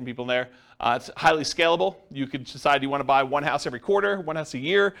lot of different people in there. It's highly scalable. You could decide you want to buy one house every quarter, one house a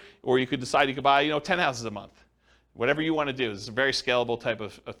year, or you could decide you could buy 10 houses a month. Whatever you want to do. This is a very scalable type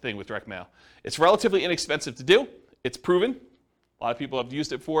of thing with direct mail. It's relatively inexpensive to do. It's proven. A lot of people have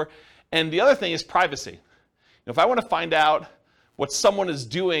used it for. And the other thing is privacy. If I want to find out what someone is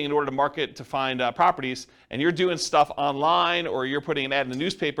doing in order to market to find properties, and you're doing stuff online or you're putting an ad in the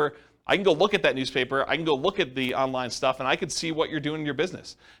newspaper, I can go look at that newspaper, I can go look at the online stuff, and I can see what you're doing in your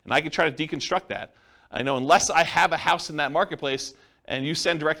business. And I can try to deconstruct that. I know unless I have a house in that marketplace and you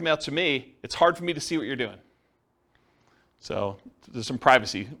send direct mail to me, it's hard for me to see what you're doing. So there's some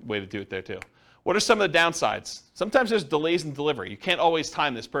privacy way to do it there too. What are some of the downsides? Sometimes there's delays in delivery. You can't always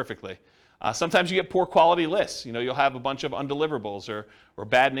time this perfectly. Sometimes you get poor quality lists. You'll have a bunch of undeliverables or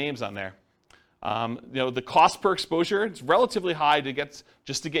bad names on there. The cost per exposure, it's relatively high to get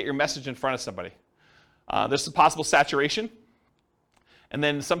your message in front of somebody. There's some possible saturation. And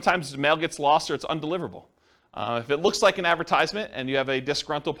then sometimes the mail gets lost or it's undeliverable. If it looks like an advertisement and you have a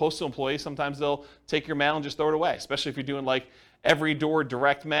disgruntled postal employee, sometimes they'll take your mail and just throw it away, especially if you're doing like every door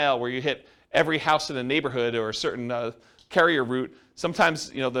direct mail where you hit every house in a neighborhood or a certain carrier route. Sometimes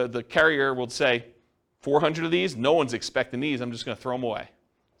the carrier will say, 400 of these, no one's expecting these, I'm just going to throw them away.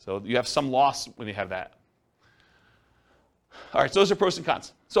 So you have some loss when you have that. All right, so those are pros and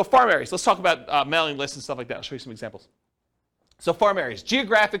cons. So farm areas, let's talk about mailing lists and stuff like that. I'll show you some examples. So farm areas,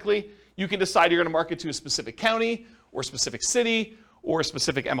 geographically, you can decide you're going to market to a specific county or a specific city or a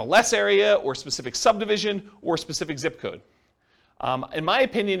specific MLS area or a specific subdivision or a specific zip code. In my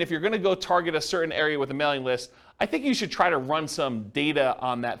opinion, if you're going to go target a certain area with a mailing list, I think you should try to run some data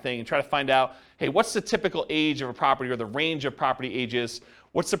on that thing and try to find out, hey, what's the typical age of a property or the range of property ages?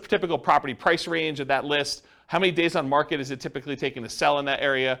 What's the typical property price range of that list? How many days on market is it typically taking to sell in that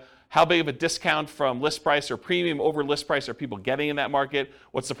area? How big of a discount from list price or premium over list price are people getting in that market?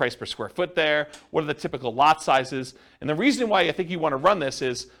 What's the price per square foot there? What are the typical lot sizes? And the reason why I think you want to run this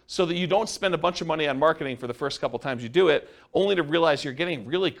is so that you don't spend a bunch of money on marketing for the first couple times you do it, only to realize you're getting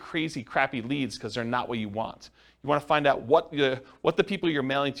really crazy, crappy leads because they're not what you want. You want to find out what the people you're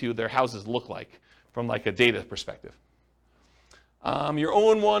mailing to, their houses look like from like a data perspective. Your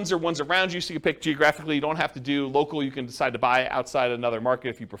own ones or ones around you, so you can pick geographically. You don't have to do local. You can decide to buy outside another market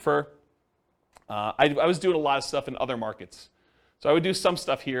if you prefer. I was doing a lot of stuff in other markets. So I would do some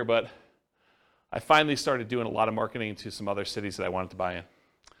stuff here, but I finally started doing a lot of marketing to some other cities that I wanted to buy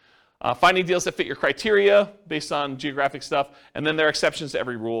in. Finding deals that fit your criteria based on geographic stuff, and then there are exceptions to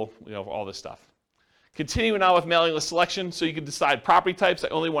every rule, all this stuff. Continuing on with mailing list selection, so you can decide property types. I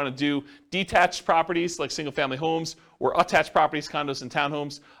only want to do detached properties like single-family homes or attached properties, condos and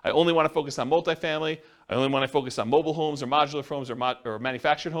townhomes. I only want to focus on multifamily. I only want to focus on mobile homes or modular homes or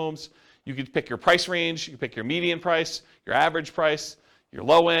manufactured homes. You can pick your price range. You can pick your median price, your average price, your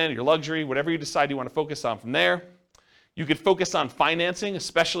low end, your luxury, whatever you decide you want to focus on from there. You could focus on financing,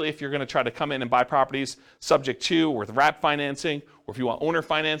 especially if you're going to try to come in and buy properties subject to or with wrap financing, or if you want owner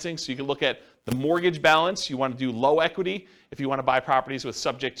financing. So you can look at the mortgage balance. You want to do low equity if you want to buy properties with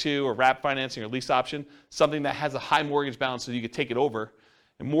subject to or wrap financing or lease option, something that has a high mortgage balance so you could take it over,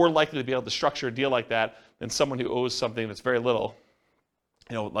 and more likely to be able to structure a deal like that than someone who owes something that's very little,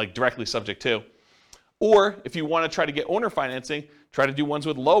 like directly subject to. Or if you want to try to get owner financing, try to do ones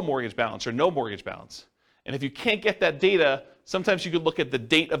with low mortgage balance or no mortgage balance. And if you can't get that data, sometimes you could look at the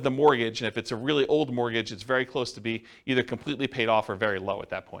date of the mortgage, and if it's a really old mortgage, it's very close to be either completely paid off or very low at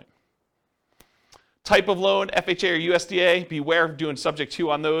that point. Type of loan, FHA or USDA, beware of doing subject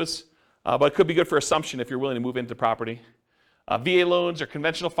to on those, but it could be good for assumption if you're willing to move into property. VA loans or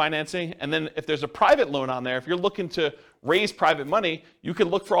conventional financing, and then if there's a private loan on there, if you're looking to raise private money, you can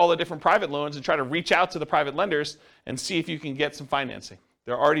look for all the different private loans and try to reach out to the private lenders and see if you can get some financing.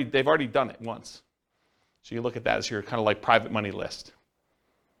 They've already done it once. So you look at that as your kind of like private money list.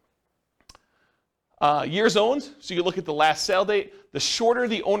 Years owned, so you look at the last sale date. The shorter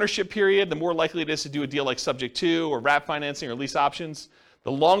the ownership period, the more likely it is to do a deal like subject to or wrap financing or lease options.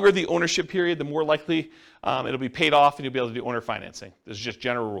 The longer the ownership period, the more likely it'll be paid off and you'll be able to do owner financing. There's just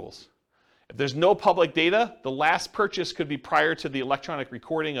general rules. If there's no public data, the last purchase could be prior to the electronic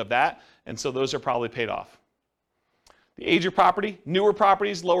recording of that, and so those are probably paid off. The age of property, newer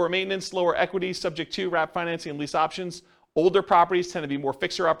properties, lower maintenance, lower equity, subject to wrap financing and lease options. Older properties tend to be more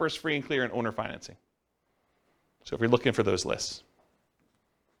fixer-uppers, free and clear, and owner financing. So if you're looking for those lists.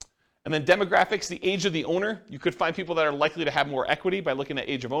 And then demographics, the age of the owner. You could find people that are likely to have more equity by looking at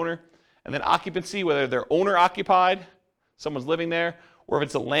age of owner. And then occupancy, whether they're owner occupied, someone's living there, or if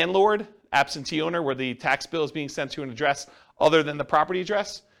it's a landlord, absentee owner, where the tax bill is being sent to an address other than the property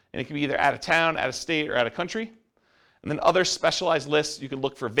address. And it can be either out of town, out of state, or out of country. And then other specialized lists, you can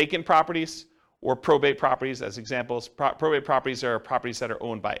look for vacant properties or probate properties as examples. Probate properties are properties that are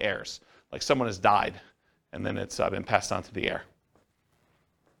owned by heirs, like someone has died and then it's been passed on to the heir.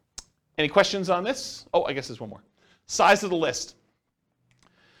 Any questions on this? Oh, I guess there's one more. Size of the list.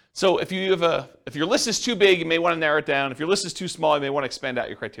 So if your list is too big, you may want to narrow it down. If your list is too small, you may want to expand out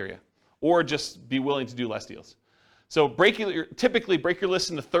your criteria or just be willing to do less deals. So typically break your list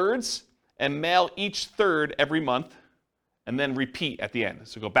into thirds and mail each third every month and then repeat at the end.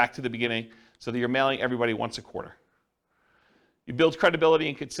 So go back to the beginning so that you're mailing everybody once a quarter. You build credibility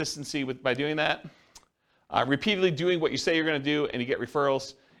and consistency by doing that. Repeatedly doing what you say you're going to do, and you get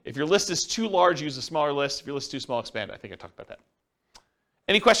referrals. If your list is too large, use a smaller list. If your list is too small, expand it. I think I talked about that.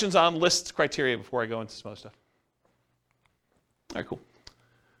 Any questions on list criteria before I go into some other stuff? All right, cool.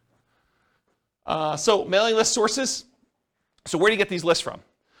 So mailing list sources. So where do you get these lists from?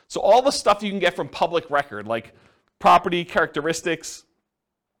 So all the stuff you can get from public record, like property characteristics,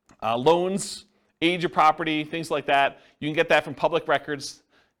 loans, age of property, things like that. You can get that from public records,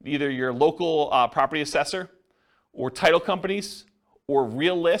 either your local property assessor or title companies or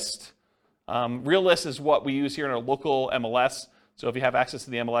RealList. RealList is what we use here in our local MLS. So if you have access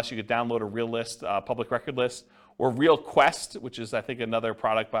to the MLS, you could download a RealList public record list, or RealQuest, which is, I think, another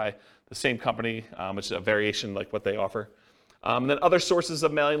product by the same company, which is a variation like what they offer. And then other sources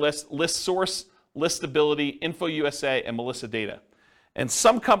of mailing lists: ListSource, Listability, InfoUSA, and Melissa Data. And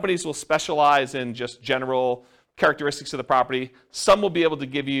some companies will specialize in just general characteristics of the property. Some will be able to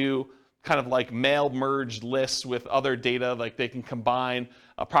give you kind of like mail merged lists with other data, like they can combine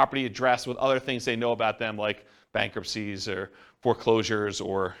a property address with other things they know about them, like bankruptcies or foreclosures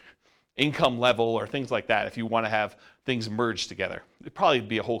or income level or things like that, if you want to have things merged together. It'd probably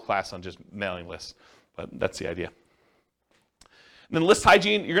be a whole class on just mailing lists, but that's the idea. And then list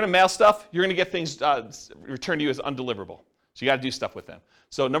hygiene, you're going to mail stuff, you're going to get things returned to you as undeliverable. So you got to do stuff with them.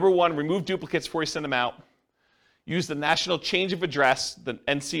 So number one, remove duplicates before you send them out. Use the National Change of Address, the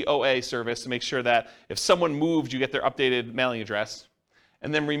NCOA service, to make sure that if someone moved, you get their updated mailing address.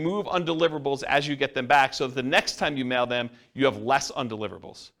 And then remove undeliverables as you get them back so that the next time you mail them, you have less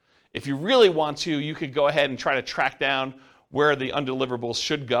undeliverables. If you really want to, you could go ahead and try to track down where the undeliverables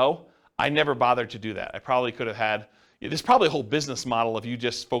should go. I never bothered to do that. I probably could have had, there's probably a whole business model of you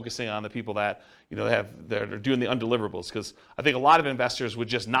just focusing on the people that that are doing the undeliverables, because I think a lot of investors would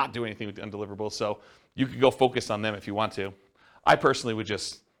just not do anything with the undeliverable, so you could go focus on them if you want to. I personally would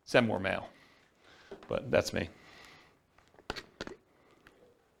just send more mail, but that's me.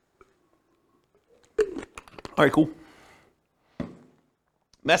 All right, cool.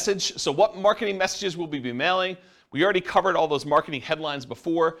 Message. So what marketing messages will we be mailing? We already covered all those marketing headlines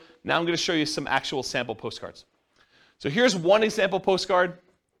before. Now I'm going to show you some actual sample postcards. So here's one example postcard.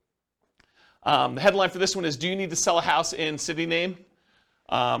 The headline for this one is, do you need to sell a house in city name?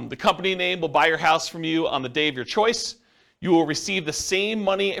 The company name will buy your house from you on the day of your choice. You will receive the same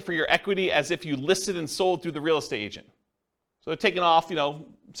money for your equity as if you listed and sold through the real estate agent. So they're taking off,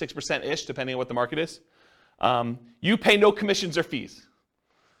 6%-ish, depending on what the market is. You pay no commissions or fees.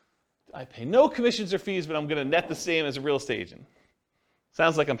 I pay no commissions or fees, but I'm going to net the same as a real estate agent.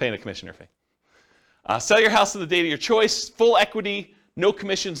 Sounds like I'm paying a commission or fee. Sell your house on the date of your choice, full equity, no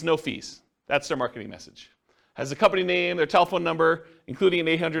commissions, no fees. That's their marketing message. Has the company name, their telephone number, including an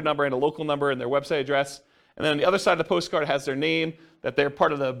 800 number and a local number and their website address. And then on the other side of the postcard has their name, that they're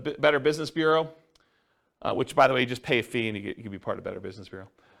part of the Better Business Bureau, which, by the way, you just pay a fee and you can be part of Better Business Bureau.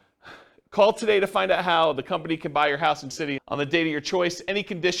 Call today to find out how the company can buy your house and city on the date of your choice. Any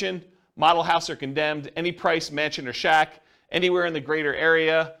condition, model house or condemned, any price, mansion or shack, anywhere in the greater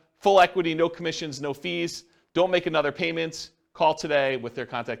area, full equity, no commissions, no fees. Don't make another payment. Call today with their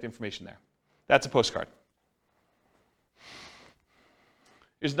contact information there. That's a postcard.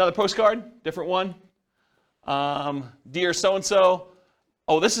 Here's another postcard, different one. Dear so-and-so.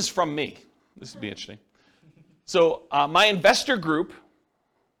 Oh, this is from me. This would be interesting. So my investor group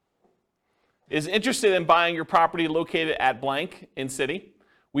is interested in buying your property located at blank in city.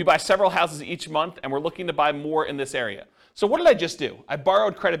 We buy several houses each month, and we're looking to buy more in this area. So what did I just do? I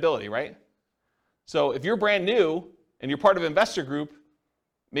borrowed credibility, right? So if you're brand new and you're part of an investor group,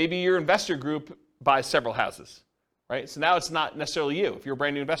 maybe your investor group buys several houses, right? So now it's not necessarily you. If you're a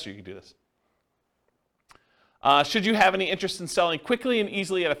brand new investor, you can do this. Should you have any interest in selling quickly and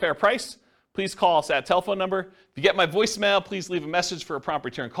easily at a fair price, please call us at telephone number. If you get my voicemail, please leave a message for a prompt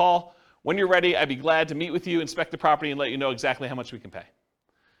return call. When you're ready, I'd be glad to meet with you, inspect the property, and let you know exactly how much we can pay.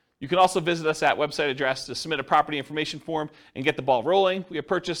 You can also visit us at website address to submit a property information form and get the ball rolling. We have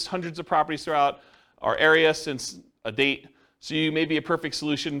purchased hundreds of properties throughout our area since a date, so you may be a perfect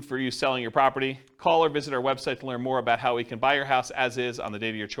solution for you selling your property. Call or visit our website to learn more about how we can buy your house as is on the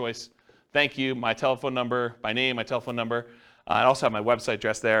date of your choice. Thank you. My telephone number, my name, my telephone number. I also have my website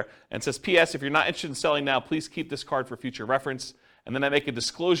address there. And it says, P.S. If you're not interested in selling now, please keep this card for future reference. And then I make a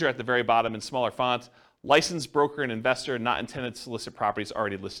disclosure at the very bottom in smaller font. Licensed broker and investor not intended to solicit properties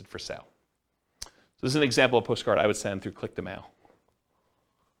already listed for sale. So this is an example of a postcard I would send through Click to Mail.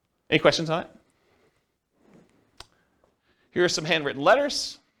 Any questions on it? Here are some handwritten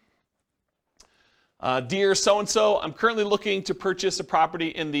letters. Dear so-and-so, I'm currently looking to purchase a property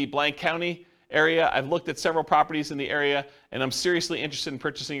in the blank county area. I've looked at several properties in the area, and I'm seriously interested in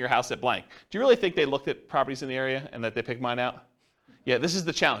purchasing your house at blank. Do you really think they looked at properties in the area and that they picked mine out? Yeah, this is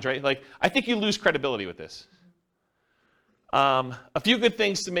the challenge, right? Like, I think you lose credibility with this. A few good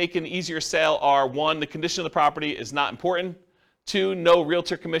things to make an easier sale are, 1, the condition of the property is not important. 2, no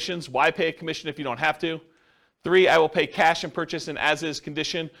realtor commissions. Why pay a commission if you don't have to? 3, I will pay cash and purchase in as-is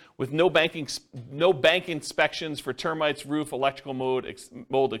condition with no bank inspections for termites, roof, electrical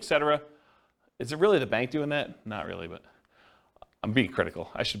mold, etc. Is it really the bank doing that? Not really, but I'm being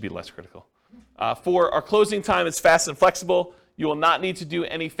critical. I should be less critical. 4, our closing time is fast and flexible. You will not need to do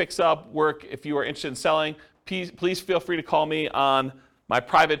any fix-up work if you are interested in selling. Please feel free to call me on my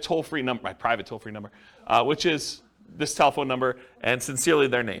private toll-free number, which is this telephone number, and sincerely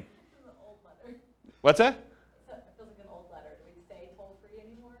their name. What's that? It feels like an old letter. Do we say toll-free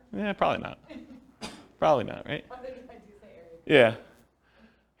anymore? Yeah, probably not. Probably not, right? I think I do say area. Yeah.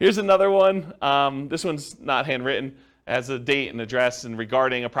 Here's another one. This one's not handwritten. It has a date and address and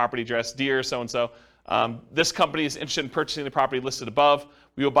regarding a property address. Dear so-and-so, this company is interested in purchasing the property listed above.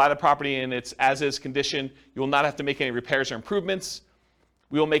 We will buy the property in its as-is condition. You will not have to make any repairs or improvements.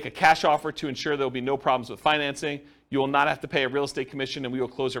 We will make a cash offer to ensure there will be no problems with financing. You will not have to pay a real estate commission, and we will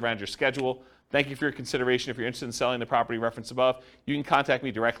close around your schedule. Thank you for your consideration. If you're interested in selling the property referenced above, you can contact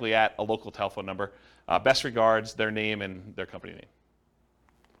me directly at a local telephone number. Best regards, their name and their company name.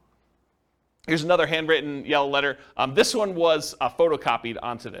 Here's another handwritten yellow letter. This one was photocopied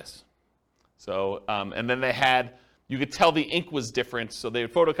onto this. So, and then they had, you could tell the ink was different, so they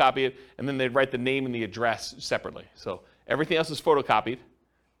would photocopy it, and then they'd write the name and the address separately. So everything else was photocopied,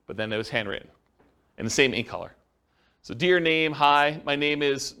 but then it was handwritten in the same ink color. So dear name, hi, my name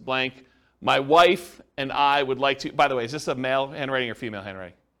is blank. My wife and I would like to, by the way, is this a male handwriting or female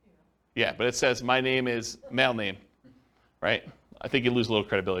handwriting? Yeah, but it says my name is male name, right? I think you lose a little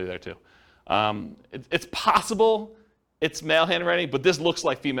credibility there too. It's possible it's male handwriting, but this looks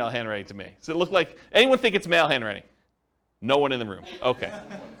like female handwriting to me. Does it look like, anyone think it's male handwriting? No one in the room. Okay.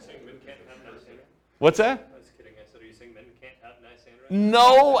 What's that? I was kidding. I said, are you saying men can't have nice handwriting?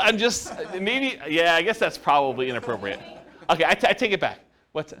 No, I'm just, maybe, yeah, I guess that's probably inappropriate. Okay, I take it back.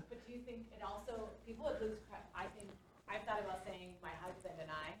 What's that? But do you think it also, people would lose, I think, I've thought about saying my husband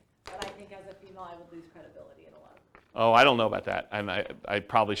and I, but I think as a female I would lose credibility in a lot of. Oh, I don't know about that, and I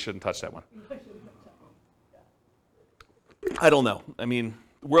probably shouldn't touch that one. I don't know. I mean,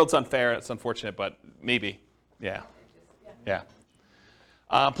 the world's unfair. It's unfortunate, but maybe. Yeah. Yeah.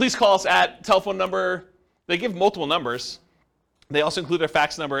 Please call us at telephone number. They give multiple numbers. They also include their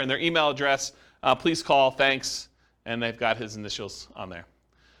fax number and their email address. Please call. Thanks. And they've got his initials on there.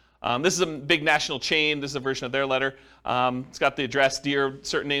 This is a big national chain. This is a version of their letter. It's got the address, dear,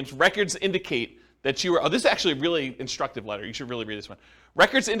 certain names. Records indicate that you are, oh, this is actually a really instructive letter. You should really read this one.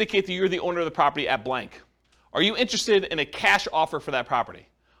 Records indicate that you're the owner of the property at blank. Are you interested in a cash offer for that property?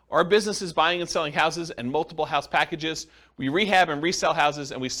 Our business is buying and selling houses and multiple house packages. We rehab and resell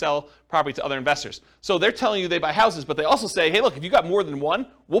houses, and we sell property to other investors. So they're telling you they buy houses, but they also say, hey, look, if you got more than one,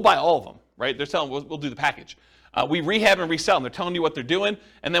 we'll buy all of them, right? They're telling we'll do the package. We rehab and resell them. They're telling you what they're doing,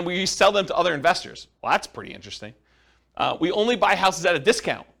 and then we resell them to other investors. Well, that's pretty interesting. We only buy houses at a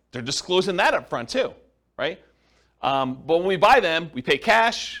discount. They're disclosing that up front too, right? But when we buy them, we pay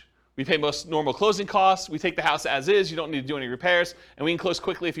cash. We pay most normal closing costs. We take the house as is. You don't need to do any repairs, and we can close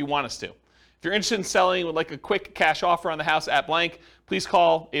quickly if you want us to. If you're interested in selling, would like a quick cash offer on the house at blank, please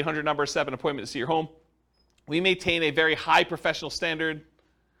call 800 number 7 appointment to see your home. We maintain a very high professional standard.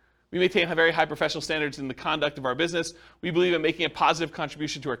 We maintain very high professional standards in the conduct of our business. We believe in making a positive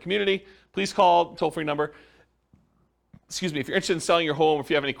contribution to our community. Please call toll-free number. Excuse me, if you're interested in selling your home, or if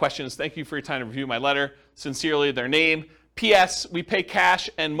you have any questions, thank you for your time to review my letter. Sincerely, their name. P.S. We pay cash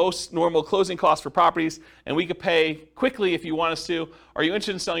and most normal closing costs for properties, and we could pay quickly if you want us to. Are you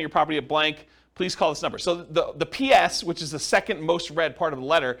interested in selling your property at blank? Please call this number. So the P.S., which is the second most read part of the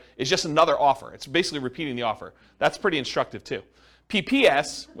letter, is just another offer. It's basically repeating the offer. That's pretty instructive too.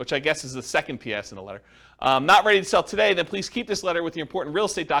 P.P.S., which I guess is the second P.S. in the letter, not ready to sell today, then please keep this letter with the important real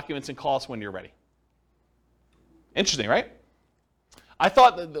estate documents and call us when you're ready. Interesting, right? I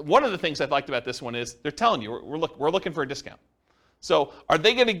thought that one of the things I liked about this one is they're telling you we're looking for a discount. So are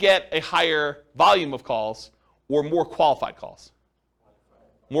they going to get a higher volume of calls or more qualified calls?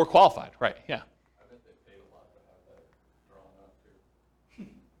 More qualified, right? Yeah. I bet they paid a lot to have that drawn up too.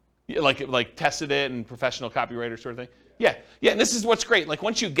 Yeah, like tested it and professional copywriter sort of thing. Yeah, and this is what's great. Like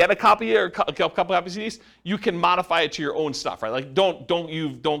once you get a copy or a couple copies of these, you can modify it to your own stuff, right? Like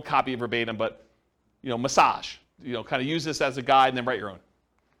don't copy it verbatim, but massage. Kind of use this as a guide and then write your own.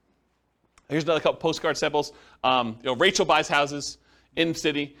 Here's another couple postcard samples. Rachel buys houses in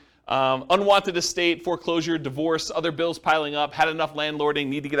city. Unwanted estate, foreclosure, divorce, other bills piling up, had enough landlording,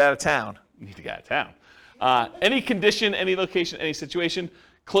 need to get out of town. Need to get out of town. Any condition, any location, any situation,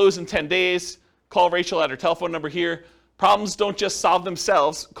 close in 10 days. Call Rachel at her telephone number here. Problems don't just solve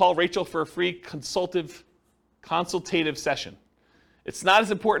themselves. Call Rachel for a free consultative session. It's not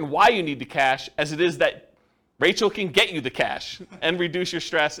as important why you need the cash as it is that Rachel can get you the cash and reduce your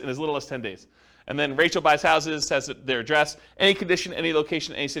stress in as little as 10 days. And then Rachel buys houses, has their address, any condition, any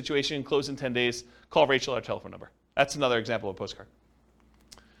location, any situation, close in 10 days. Call Rachel at her telephone number. That's another example of a postcard.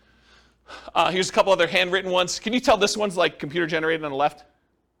 Here's a couple other handwritten ones. Can you tell this one's like computer generated on the left?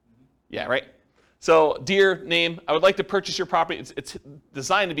 Yeah, right? So, dear name, I would like to purchase your property. It's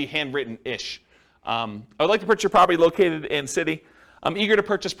designed to be handwritten-ish. I would like to purchase your property located in city. I'm eager to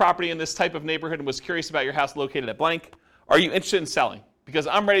purchase property in this type of neighborhood and was curious about your house located at blank. Are you interested in selling? Because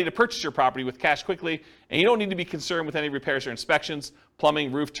I'm ready to purchase your property with cash quickly, and you don't need to be concerned with any repairs or inspections,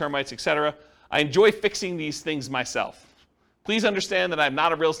 plumbing, roof, termites, etc. I enjoy fixing these things myself. Please understand that I'm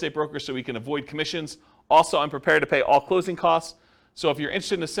not a real estate broker, so we can avoid commissions. Also, I'm prepared to pay all closing costs. So if you're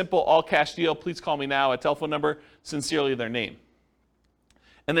interested in a simple all-cash deal, please call me now at telephone number. Sincerely, their name.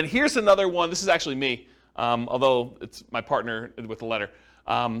 And then here's another one. This is actually me. Although it's my partner with the letter.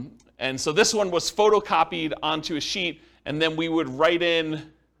 And so this one was photocopied onto a sheet, and then we would write in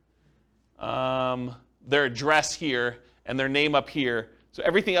their address here and their name up here. So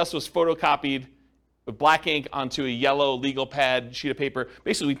everything else was photocopied with black ink onto a yellow legal pad sheet of paper.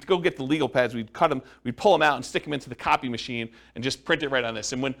 Basically, we'd go get the legal pads, we'd cut them, we'd pull them out and stick them into the copy machine and just print it right on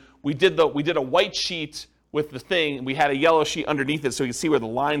this. And when we did a white sheet with the thing, we had a yellow sheet underneath it so you could see where the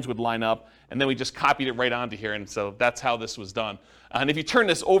lines would line up, and then we just copied it right onto here, and so that's how this was done. And if you turn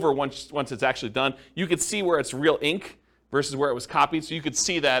this over once it's actually done, you could see where it's real ink versus where it was copied, so you could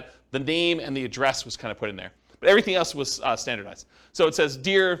see that the name and the address was kind of put in there. But everything else was standardized. So it says,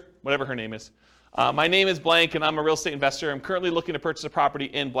 dear, whatever her name is, my name is blank, and I'm a real estate investor. I'm currently looking to purchase a property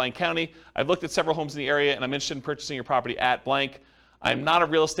in blank county. I've looked at several homes in the area, and I'm interested in purchasing your property at blank. I'm not a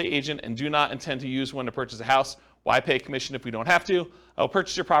real estate agent and do not intend to use one to purchase a house. Why pay a commission if we don't have to? I will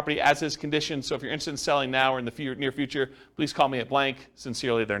purchase your property as is conditioned, so if you're interested in selling now or in the near future, please call me at blank.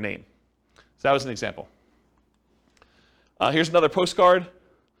 Sincerely, their name. So that was an example. Here's another postcard.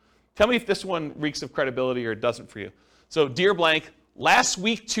 Tell me if this one reeks of credibility or it doesn't for you. So, dear blank, last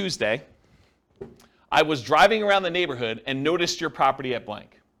week Tuesday, I was driving around the neighborhood and noticed your property at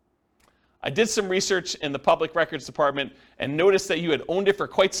blank. I did some research in the public records department and noticed that you had owned it for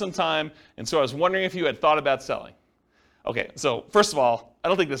quite some time, and so I was wondering if you had thought about selling. Okay, so first of all, I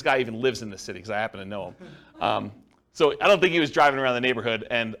don't think this guy even lives in this city because I happen to know him. So I don't think he was driving around the neighborhood,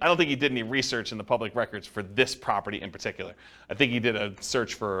 and I don't think he did any research in the public records for this property in particular. I think he did a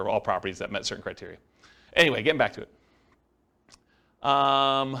search for all properties that met certain criteria. Anyway, getting back to it.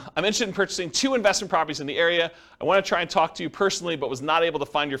 I'm interested in purchasing 2 investment properties in the area. I want to try and talk to you personally, but was not able to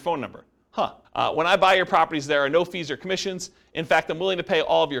find your phone number. When I buy your properties, there are no fees or commissions. In fact, I'm willing to pay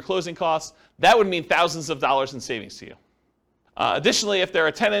all of your closing costs. That would mean thousands of dollars in savings to you. Additionally, if there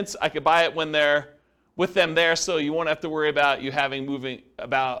are tenants, I could buy it when they're with them there, so you won't have to worry about you having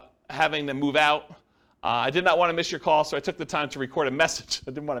them move out. I did not want to miss your call, so I took the time to record a message.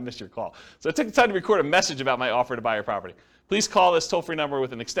 I didn't want to miss your call. So I took the time to record a message about my offer to buy your property. Please call this toll-free number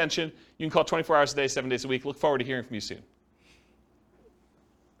with an extension. You can call 24 hours a day, 7 days a week. Look forward to hearing from you soon.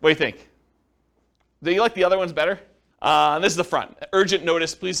 What do you think? Do you like the other ones better? This is the front. Urgent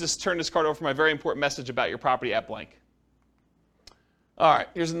notice. Please just turn this card over for my very important message about your property at blank. All right,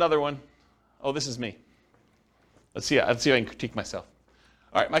 here's another one. Oh, this is me. Let's see if I can critique myself.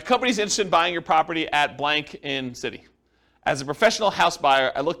 All right, my company's interested in buying your property at blank in city. As a professional house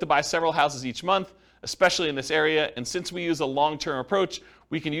buyer, I look to buy several houses each month, especially in this area, and since we use a long-term approach,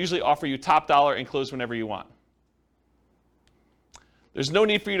 we can usually offer you top dollar and close whenever you want. There's no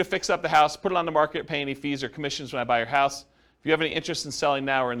need for you to fix up the house, put it on the market, pay any fees or commissions when I buy your house. If you have any interest in selling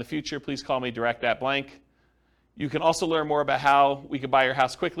now or in the future, please call me direct at blank. You can also learn more about how we can buy your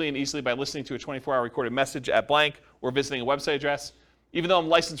house quickly and easily by listening to a 24-hour recorded message at blank or visiting a website address. Even though I'm a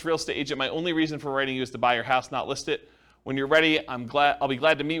licensed real estate agent, my only reason for writing you is to buy your house, not list it. When you're ready, I'll be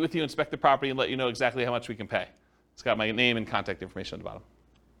glad to meet with you, inspect the property, and let you know exactly how much we can pay. It's got my name and contact information at the bottom.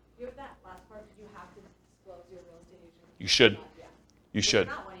 You have that last part, you have to disclose your real estate agent. You should. Yeah. You should. If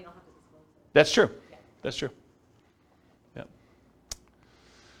you're not one, you don't have to disclose it. That's true. Yeah. That's true. Yeah.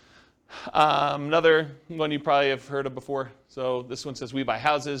 Another one you probably have heard of before. So this one says, we buy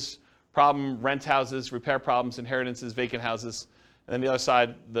houses, problem, rent houses, repair problems, inheritances, vacant houses. And then the other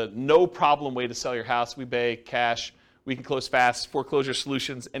side, the no problem way to sell your house. We pay cash. We can close fast. Foreclosure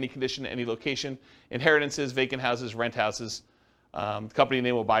solutions, any condition, any location. Inheritances, vacant houses, rent houses. The company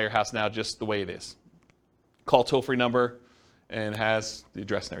name will buy your house now just the way it is. Call toll-free number and has the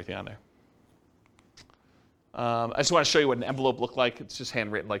address and everything on there. I just want to show you what an envelope looked like. It's just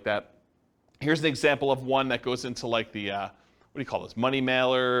handwritten like that. Here's an example of one that goes into like the, what do you call this, money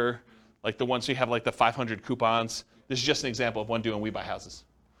mailer, like the ones you have like the 500 coupons. This is just an example of one doing We Buy Houses.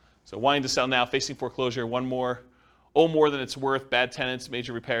 So wanting to sell now, facing foreclosure, one more, owe more than it's worth, bad tenants,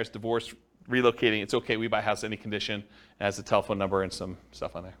 major repairs, divorce, relocating. It's okay, We Buy House, any condition. It has a telephone number and some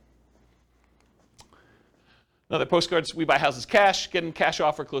stuff on there. Another postcards, We Buy Houses cash, getting cash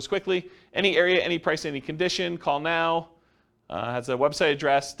offer, close quickly. Any area, any price, any condition, call now. Has a website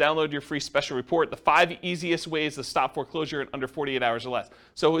address, download your free special report, the 5 easiest ways to stop foreclosure in under 48 hours or less.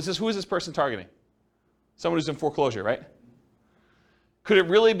 So who is this person targeting? Someone who's in foreclosure, right? Could it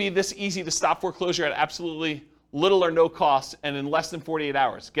really be this easy to stop foreclosure at absolutely little or no cost and in less than 48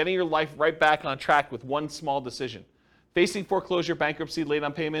 hours? Getting your life right back on track with one small decision. Facing foreclosure, bankruptcy, late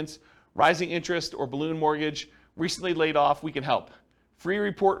on payments, rising interest, or balloon mortgage, recently laid off, we can help. Free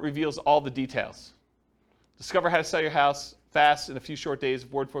report reveals all the details. Discover how to sell your house fast in a few short days,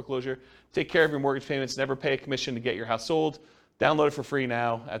 avoid foreclosure, take care of your mortgage payments, never pay a commission to get your house sold. Download it for free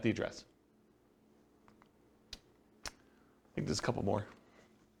now at the address. I think there's a couple more.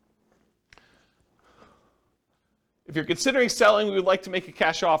 If you're considering selling, we would like to make a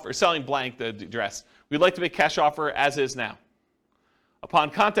cash offer, selling blank the address. We'd like to make a cash offer as is now. Upon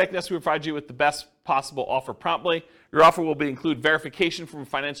contacting us, we provide you with the best possible offer promptly. Your offer will include verification from a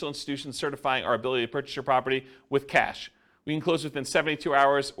financial institution certifying our ability to purchase your property with cash. We can close within 72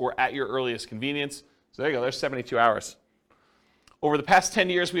 hours or at your earliest convenience. So there you go, there's 72 hours. Over the past 10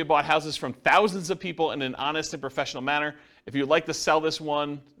 years, we have bought houses from thousands of people in an honest and professional manner. If you would like to sell this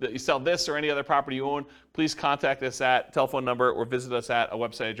one, that you sell this or any other property you own, please contact us at telephone number or visit us at a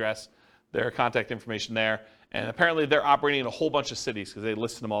website address. There are contact information there. And apparently they're operating in a whole bunch of cities because they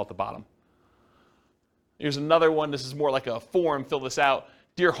listed them all at the bottom. Here's another one. This is more like a form. Fill this out.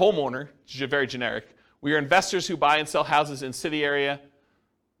 Dear homeowner, very generic. We are investors who buy and sell houses in city area.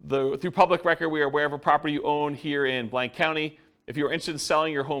 Through public record, we are aware of a property you own here in blank county. If you are interested in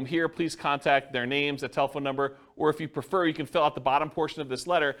selling your home here, please contact their names, a telephone number, or if you prefer, you can fill out the bottom portion of this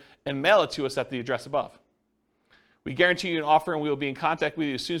letter and mail it to us at the address above. We guarantee you an offer and we will be in contact with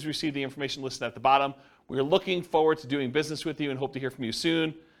you as soon as we receive the information listed at the bottom. We are looking forward to doing business with you and hope to hear from you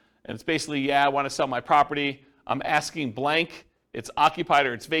soon. And it's basically, yeah, I want to sell my property. I'm asking blank. It's occupied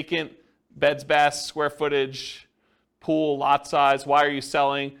or it's vacant. Beds, baths, square footage, pool, lot size. Why are you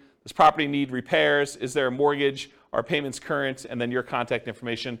selling? Does property need repairs? Is there a mortgage? Are payments current? And then your contact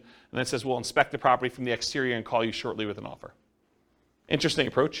information. And then it says, we'll inspect the property from the exterior and call you shortly with an offer. Interesting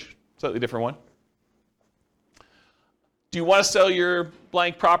approach. Slightly different one. Do you want to sell your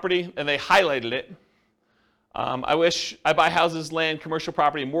blank property? And they highlighted it. I buy houses, land, commercial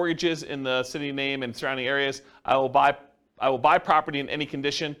property, and mortgages in the city name and surrounding areas. I will buy property in any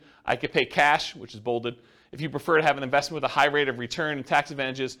condition. I could pay cash, which is bolded. If you prefer to have an investment with a high rate of return and tax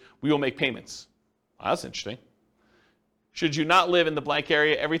advantages, we will make payments. Wow, that's interesting. Should you not live in the blank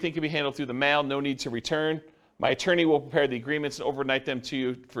area, everything can be handled through the mail, no need to return. My attorney will prepare the agreements and overnight them to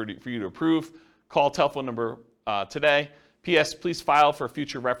you for you to approve. Call telephone number today. P.S. Please file for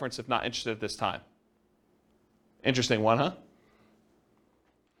future reference if not interested at this time. Interesting one, huh?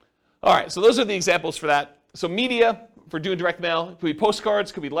 All right, so those are the examples for that. So media, for doing direct mail, it could be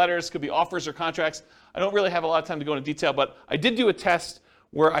postcards, could be letters, could be offers or contracts. I don't really have a lot of time to go into detail, but I did do a test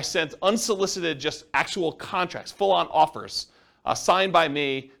where I sent unsolicited, just actual contracts, full-on offers, signed by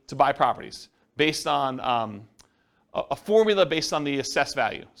me to buy properties based on a formula based on the assessed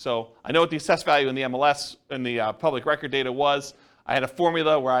value. So I know what the assessed value in the MLS and the public record data was. I had a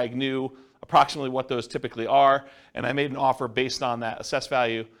formula where I knew approximately what those typically are, and I made an offer based on that assessed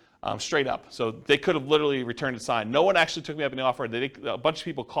value straight up. So they could have literally returned it signed. No one actually took me up on the offer. A bunch of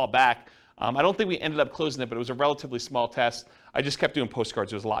people called back. I don't think we ended up closing it, but it was a relatively small test. I just kept doing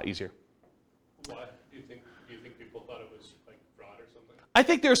postcards. It was a lot easier. Why? Do you think people thought it was like fraud or something? I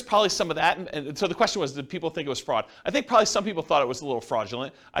think there's probably some of that. And so the question was, did people think it was fraud? I think probably some people thought it was a little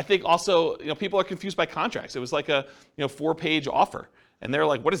fraudulent. I think also, people are confused by contracts. It was like a 4-page offer. And they're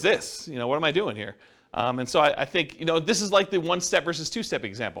like, what is this? What am I doing here? And so I think, this is like the 1-step versus 2-step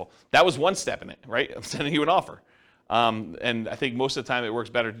example. That was 1 step in it, right? I'm sending you an offer. And I think most of the time it works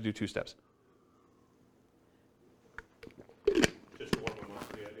better to do 2 steps. Just warm them up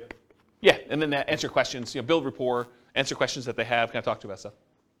to the idea. Yeah, and then answer questions, build rapport, answer questions that they have, kind of talk to about stuff.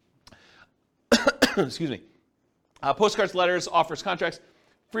 Excuse me. Postcards, letters, offers, contracts,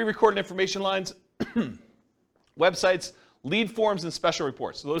 free recorded information lines, websites, lead forms, and special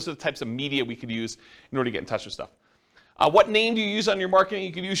reports. So those are the types of media we could use in order to get in touch with stuff. What name do you use on your marketing?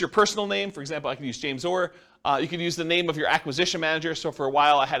 You could use your personal name. For example, I could use James Orr. You could use the name of your acquisition manager. So for a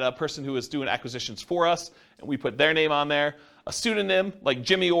while, I had a person who was doing acquisitions for us, and we put their name on there. A pseudonym like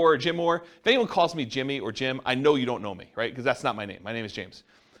Jimmy Orr or Jim Orr. If anyone calls me Jimmy or Jim, I know you don't know me, right? Because that's not my name. My name is James.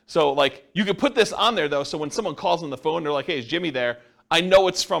 So you could put this on there, though, so when someone calls on the phone, they're like, hey, is Jimmy there? I know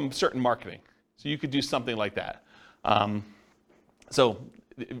it's from certain marketing. So you could do something like that. So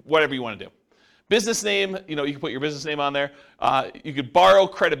whatever you want to do. Business name, you can put your business name on there. You could borrow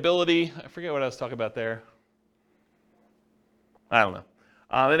credibility. I forget what I was talking about there. I don't know.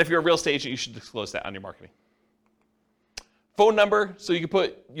 And if you're a real estate agent, you should disclose that on your marketing. Phone number, so you can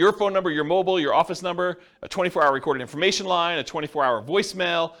put your phone number, your mobile, your office number, a 24-hour recorded information line, a 24-hour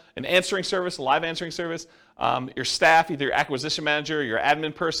voicemail, an answering service, a live answering service, your staff, either your acquisition manager, your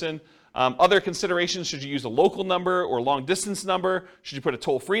admin person. Other considerations, should you use a local number or a long distance number? Should you put a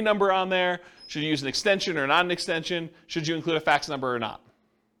toll-free number on there? Should you use an extension or not an extension? Should you include a fax number or not?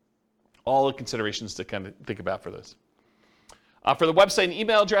 All the considerations to kind of think about for this. For the website and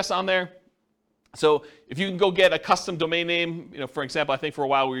email address on there, so if you can go get a custom domain name, for example, I think for a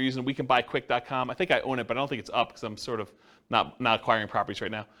while we were using wecanbuyquick.com. I think I own it, but I don't think it's up because I'm sort of not acquiring properties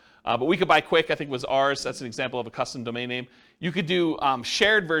right now. But We Can Buy Quick, I think, was ours. That's an example of a custom domain name. You could do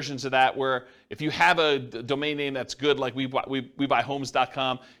shared versions of that where if you have a domain name that's good, like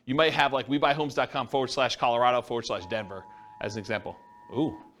WeBuyHomes.com, you might have like WeBuyHomes.com/Colorado/Denver as an example.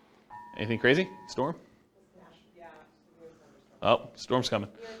 Ooh, anything crazy? Storm? Oh, storm's coming.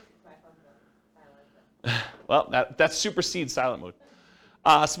 Well, that supersedes silent mode.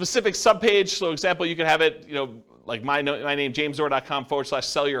 Specific subpage, so example, you could have it, like my name,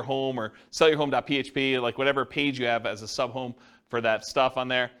 jamesorr.com/sell your home or sellyourhome.php, like whatever page you have as a sub-home for that stuff on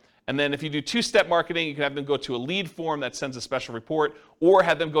there. And then if you do 2-step marketing, you can have them go to a lead form that sends a special report, or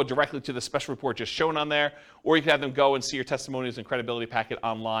have them go directly to the special report just shown on there, or you can have them go and see your testimonials and credibility packet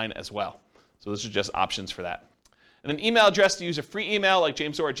online as well. So those are just options for that. And then email address, do you use a free email like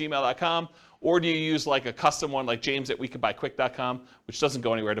jamesorr@gmail.com, or do you use like a custom one like james@wecanbuyquick.com, which doesn't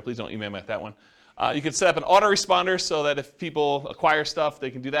go anywhere, so please don't email me at that one. You can set up an autoresponder so that if people acquire stuff,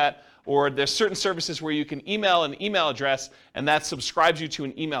 they can do that. Or there's certain services where you can email an email address, and that subscribes you to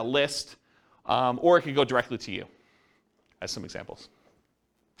an email list, or it can go directly to you, as some examples.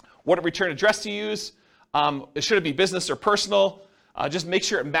 What return address to use? Should it be business or personal? Just make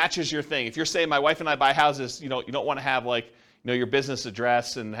sure it matches your thing. If you're saying my wife and I buy houses, you don't want to have like your business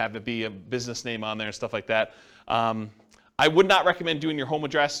address and have it be a business name on there and stuff like that. I would not recommend doing your home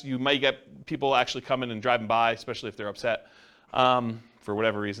address. You might get people actually coming and driving by, especially if they're upset for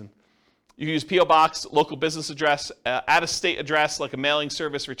whatever reason. You can use P.O. Box, local business address, out-of-state address, like a mailing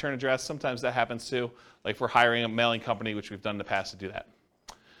service return address. Sometimes that happens too, like if we're hiring a mailing company, which we've done in the past to do that.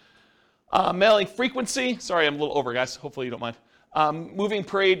 Mailing frequency. Sorry, I'm a little over, guys. Hopefully you don't mind. Moving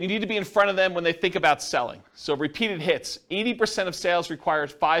parade. You need to be in front of them when they think about selling. So repeated hits. 80% of sales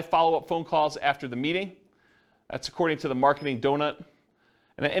requires 5 follow-up phone calls after the meeting. That's according to the Marketing Donut.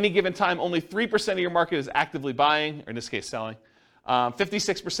 And at any given time, only 3% of your market is actively buying, or in this case, selling.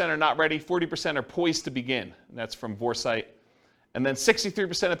 56% are not ready. 40% are poised to begin. And that's from Vorsight. And then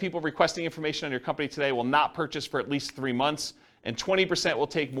 63% of people requesting information on your company today will not purchase for at least 3 months. And 20% will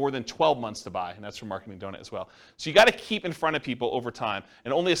take more than 12 months to buy, and that's from Marketing Donut as well. So you got to keep in front of people over time,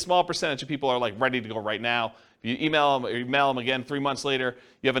 and only a small percentage of people are like ready to go right now. If you email them or email them again 3 months later,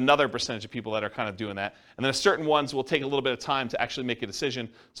 you have another percentage of people that are kind of doing that. And then certain ones will take a little bit of time to actually make a decision,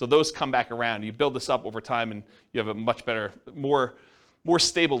 so those come back around. You build this up over time, and you have a much better, more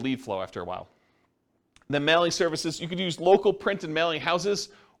stable lead flow after a while. And then mailing services, you could use local print and mailing houses,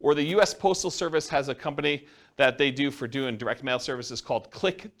 or the U.S. Postal Service has a company that they do for doing direct mail services called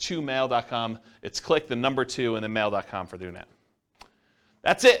click2mail.com. It's click the number 2 and then mail.com for doing that.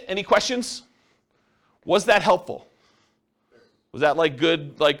 That's it. Any questions? Was that helpful? Was that like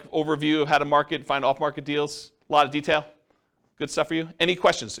good overview of how to market, find off-market deals? A lot of detail? Good stuff for you? Any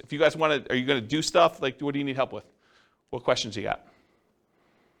questions? If you guys want to, are you going to do stuff? Like, what do you need help with? What questions you got?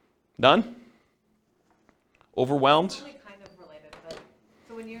 None? Overwhelmed? It's only kind of related, but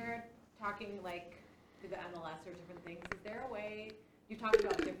so when you're talking like to the MLS or different things, is there a way, you talked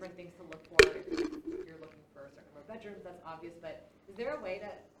about different things to look for if you're looking for a certain number of bedrooms, that's obvious, but is there a way to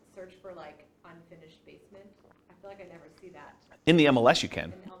search for like unfinished basement? I feel like I never see that. In the MLS you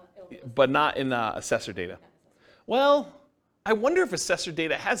can, but not in assessor data. Well, I wonder if assessor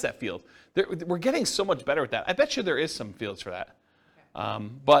data has that field. We're getting so much better at that. I bet you there is some fields for that. Okay.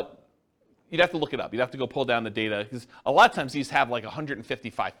 But you'd have to look it up. You'd have to go pull down the data, because a lot of times these have like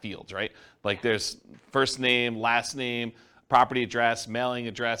 155 fields, right? Like there's first name, last name, property address, mailing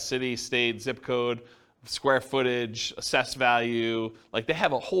address, city, state, zip code, square footage, assessed value. Like they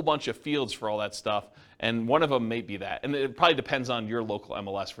have a whole bunch of fields for all that stuff, and one of them may be that. And it probably depends on your local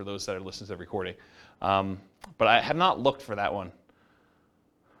MLS for those that are listening to the recording. But I have not looked for that one.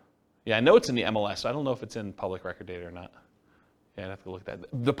 Yeah, I know it's in the MLS, so I don't know if it's in public record data or not. Yeah, I'd have to look at that.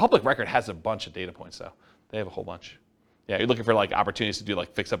 The public record has a bunch of data points, though. They have a whole bunch. Yeah, you're looking for like opportunities to do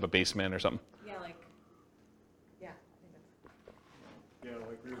like fix up a basement or something. Yeah, like, yeah. Yeah,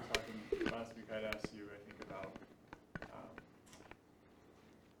 like we were talking last week, I'd asked you, I think, about,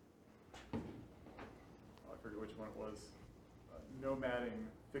 I forget which one it was, nomading,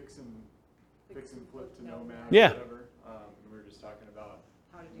 fix and flip to nomad, yeah. Or whatever. We were just talking about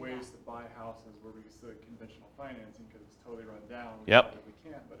ways to buy houses where we use the conventional financing because it's totally run down. Yep. We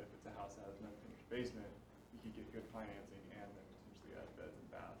can't, but if it's a house that has an unfinished basement, you can get good financing and then potentially add beds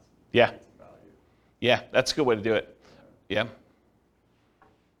and baths. Yeah. Create some value. Yeah, that's a good way to do it. Yeah.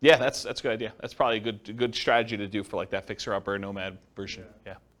 Yeah, that's a good idea. That's probably a good strategy to do for like that fixer-upper nomad version.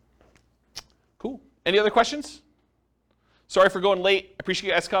 Yeah. Cool. Any other questions? Sorry for going late. I appreciate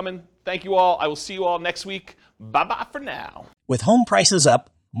you guys coming. Thank you all. I will see you all next week. Bye-bye for now. With home prices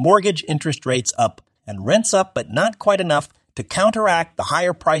up, mortgage interest rates up, and rents up but not quite enough to counteract the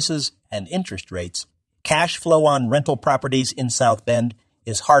higher prices and interest rates, cash flow on rental properties in South Bend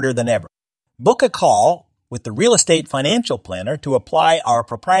is harder than ever. Book a call with the Real Estate Financial Planner to apply our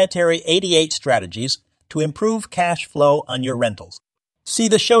proprietary 88 strategies to improve cash flow on your rentals. See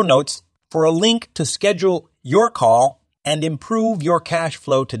the show notes for a link to schedule your call and improve your cash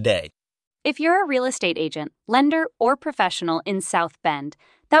flow today. If you're a real estate agent, lender, or professional in South Bend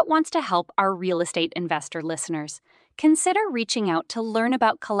that wants to help our real estate investor listeners, consider reaching out to learn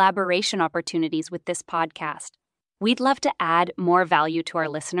about collaboration opportunities with this podcast. We'd love to add more value to our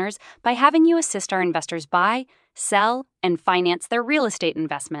listeners by having you assist our investors buy, sell, and finance their real estate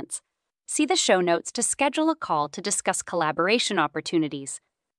investments. See the show notes to schedule a call to discuss collaboration opportunities.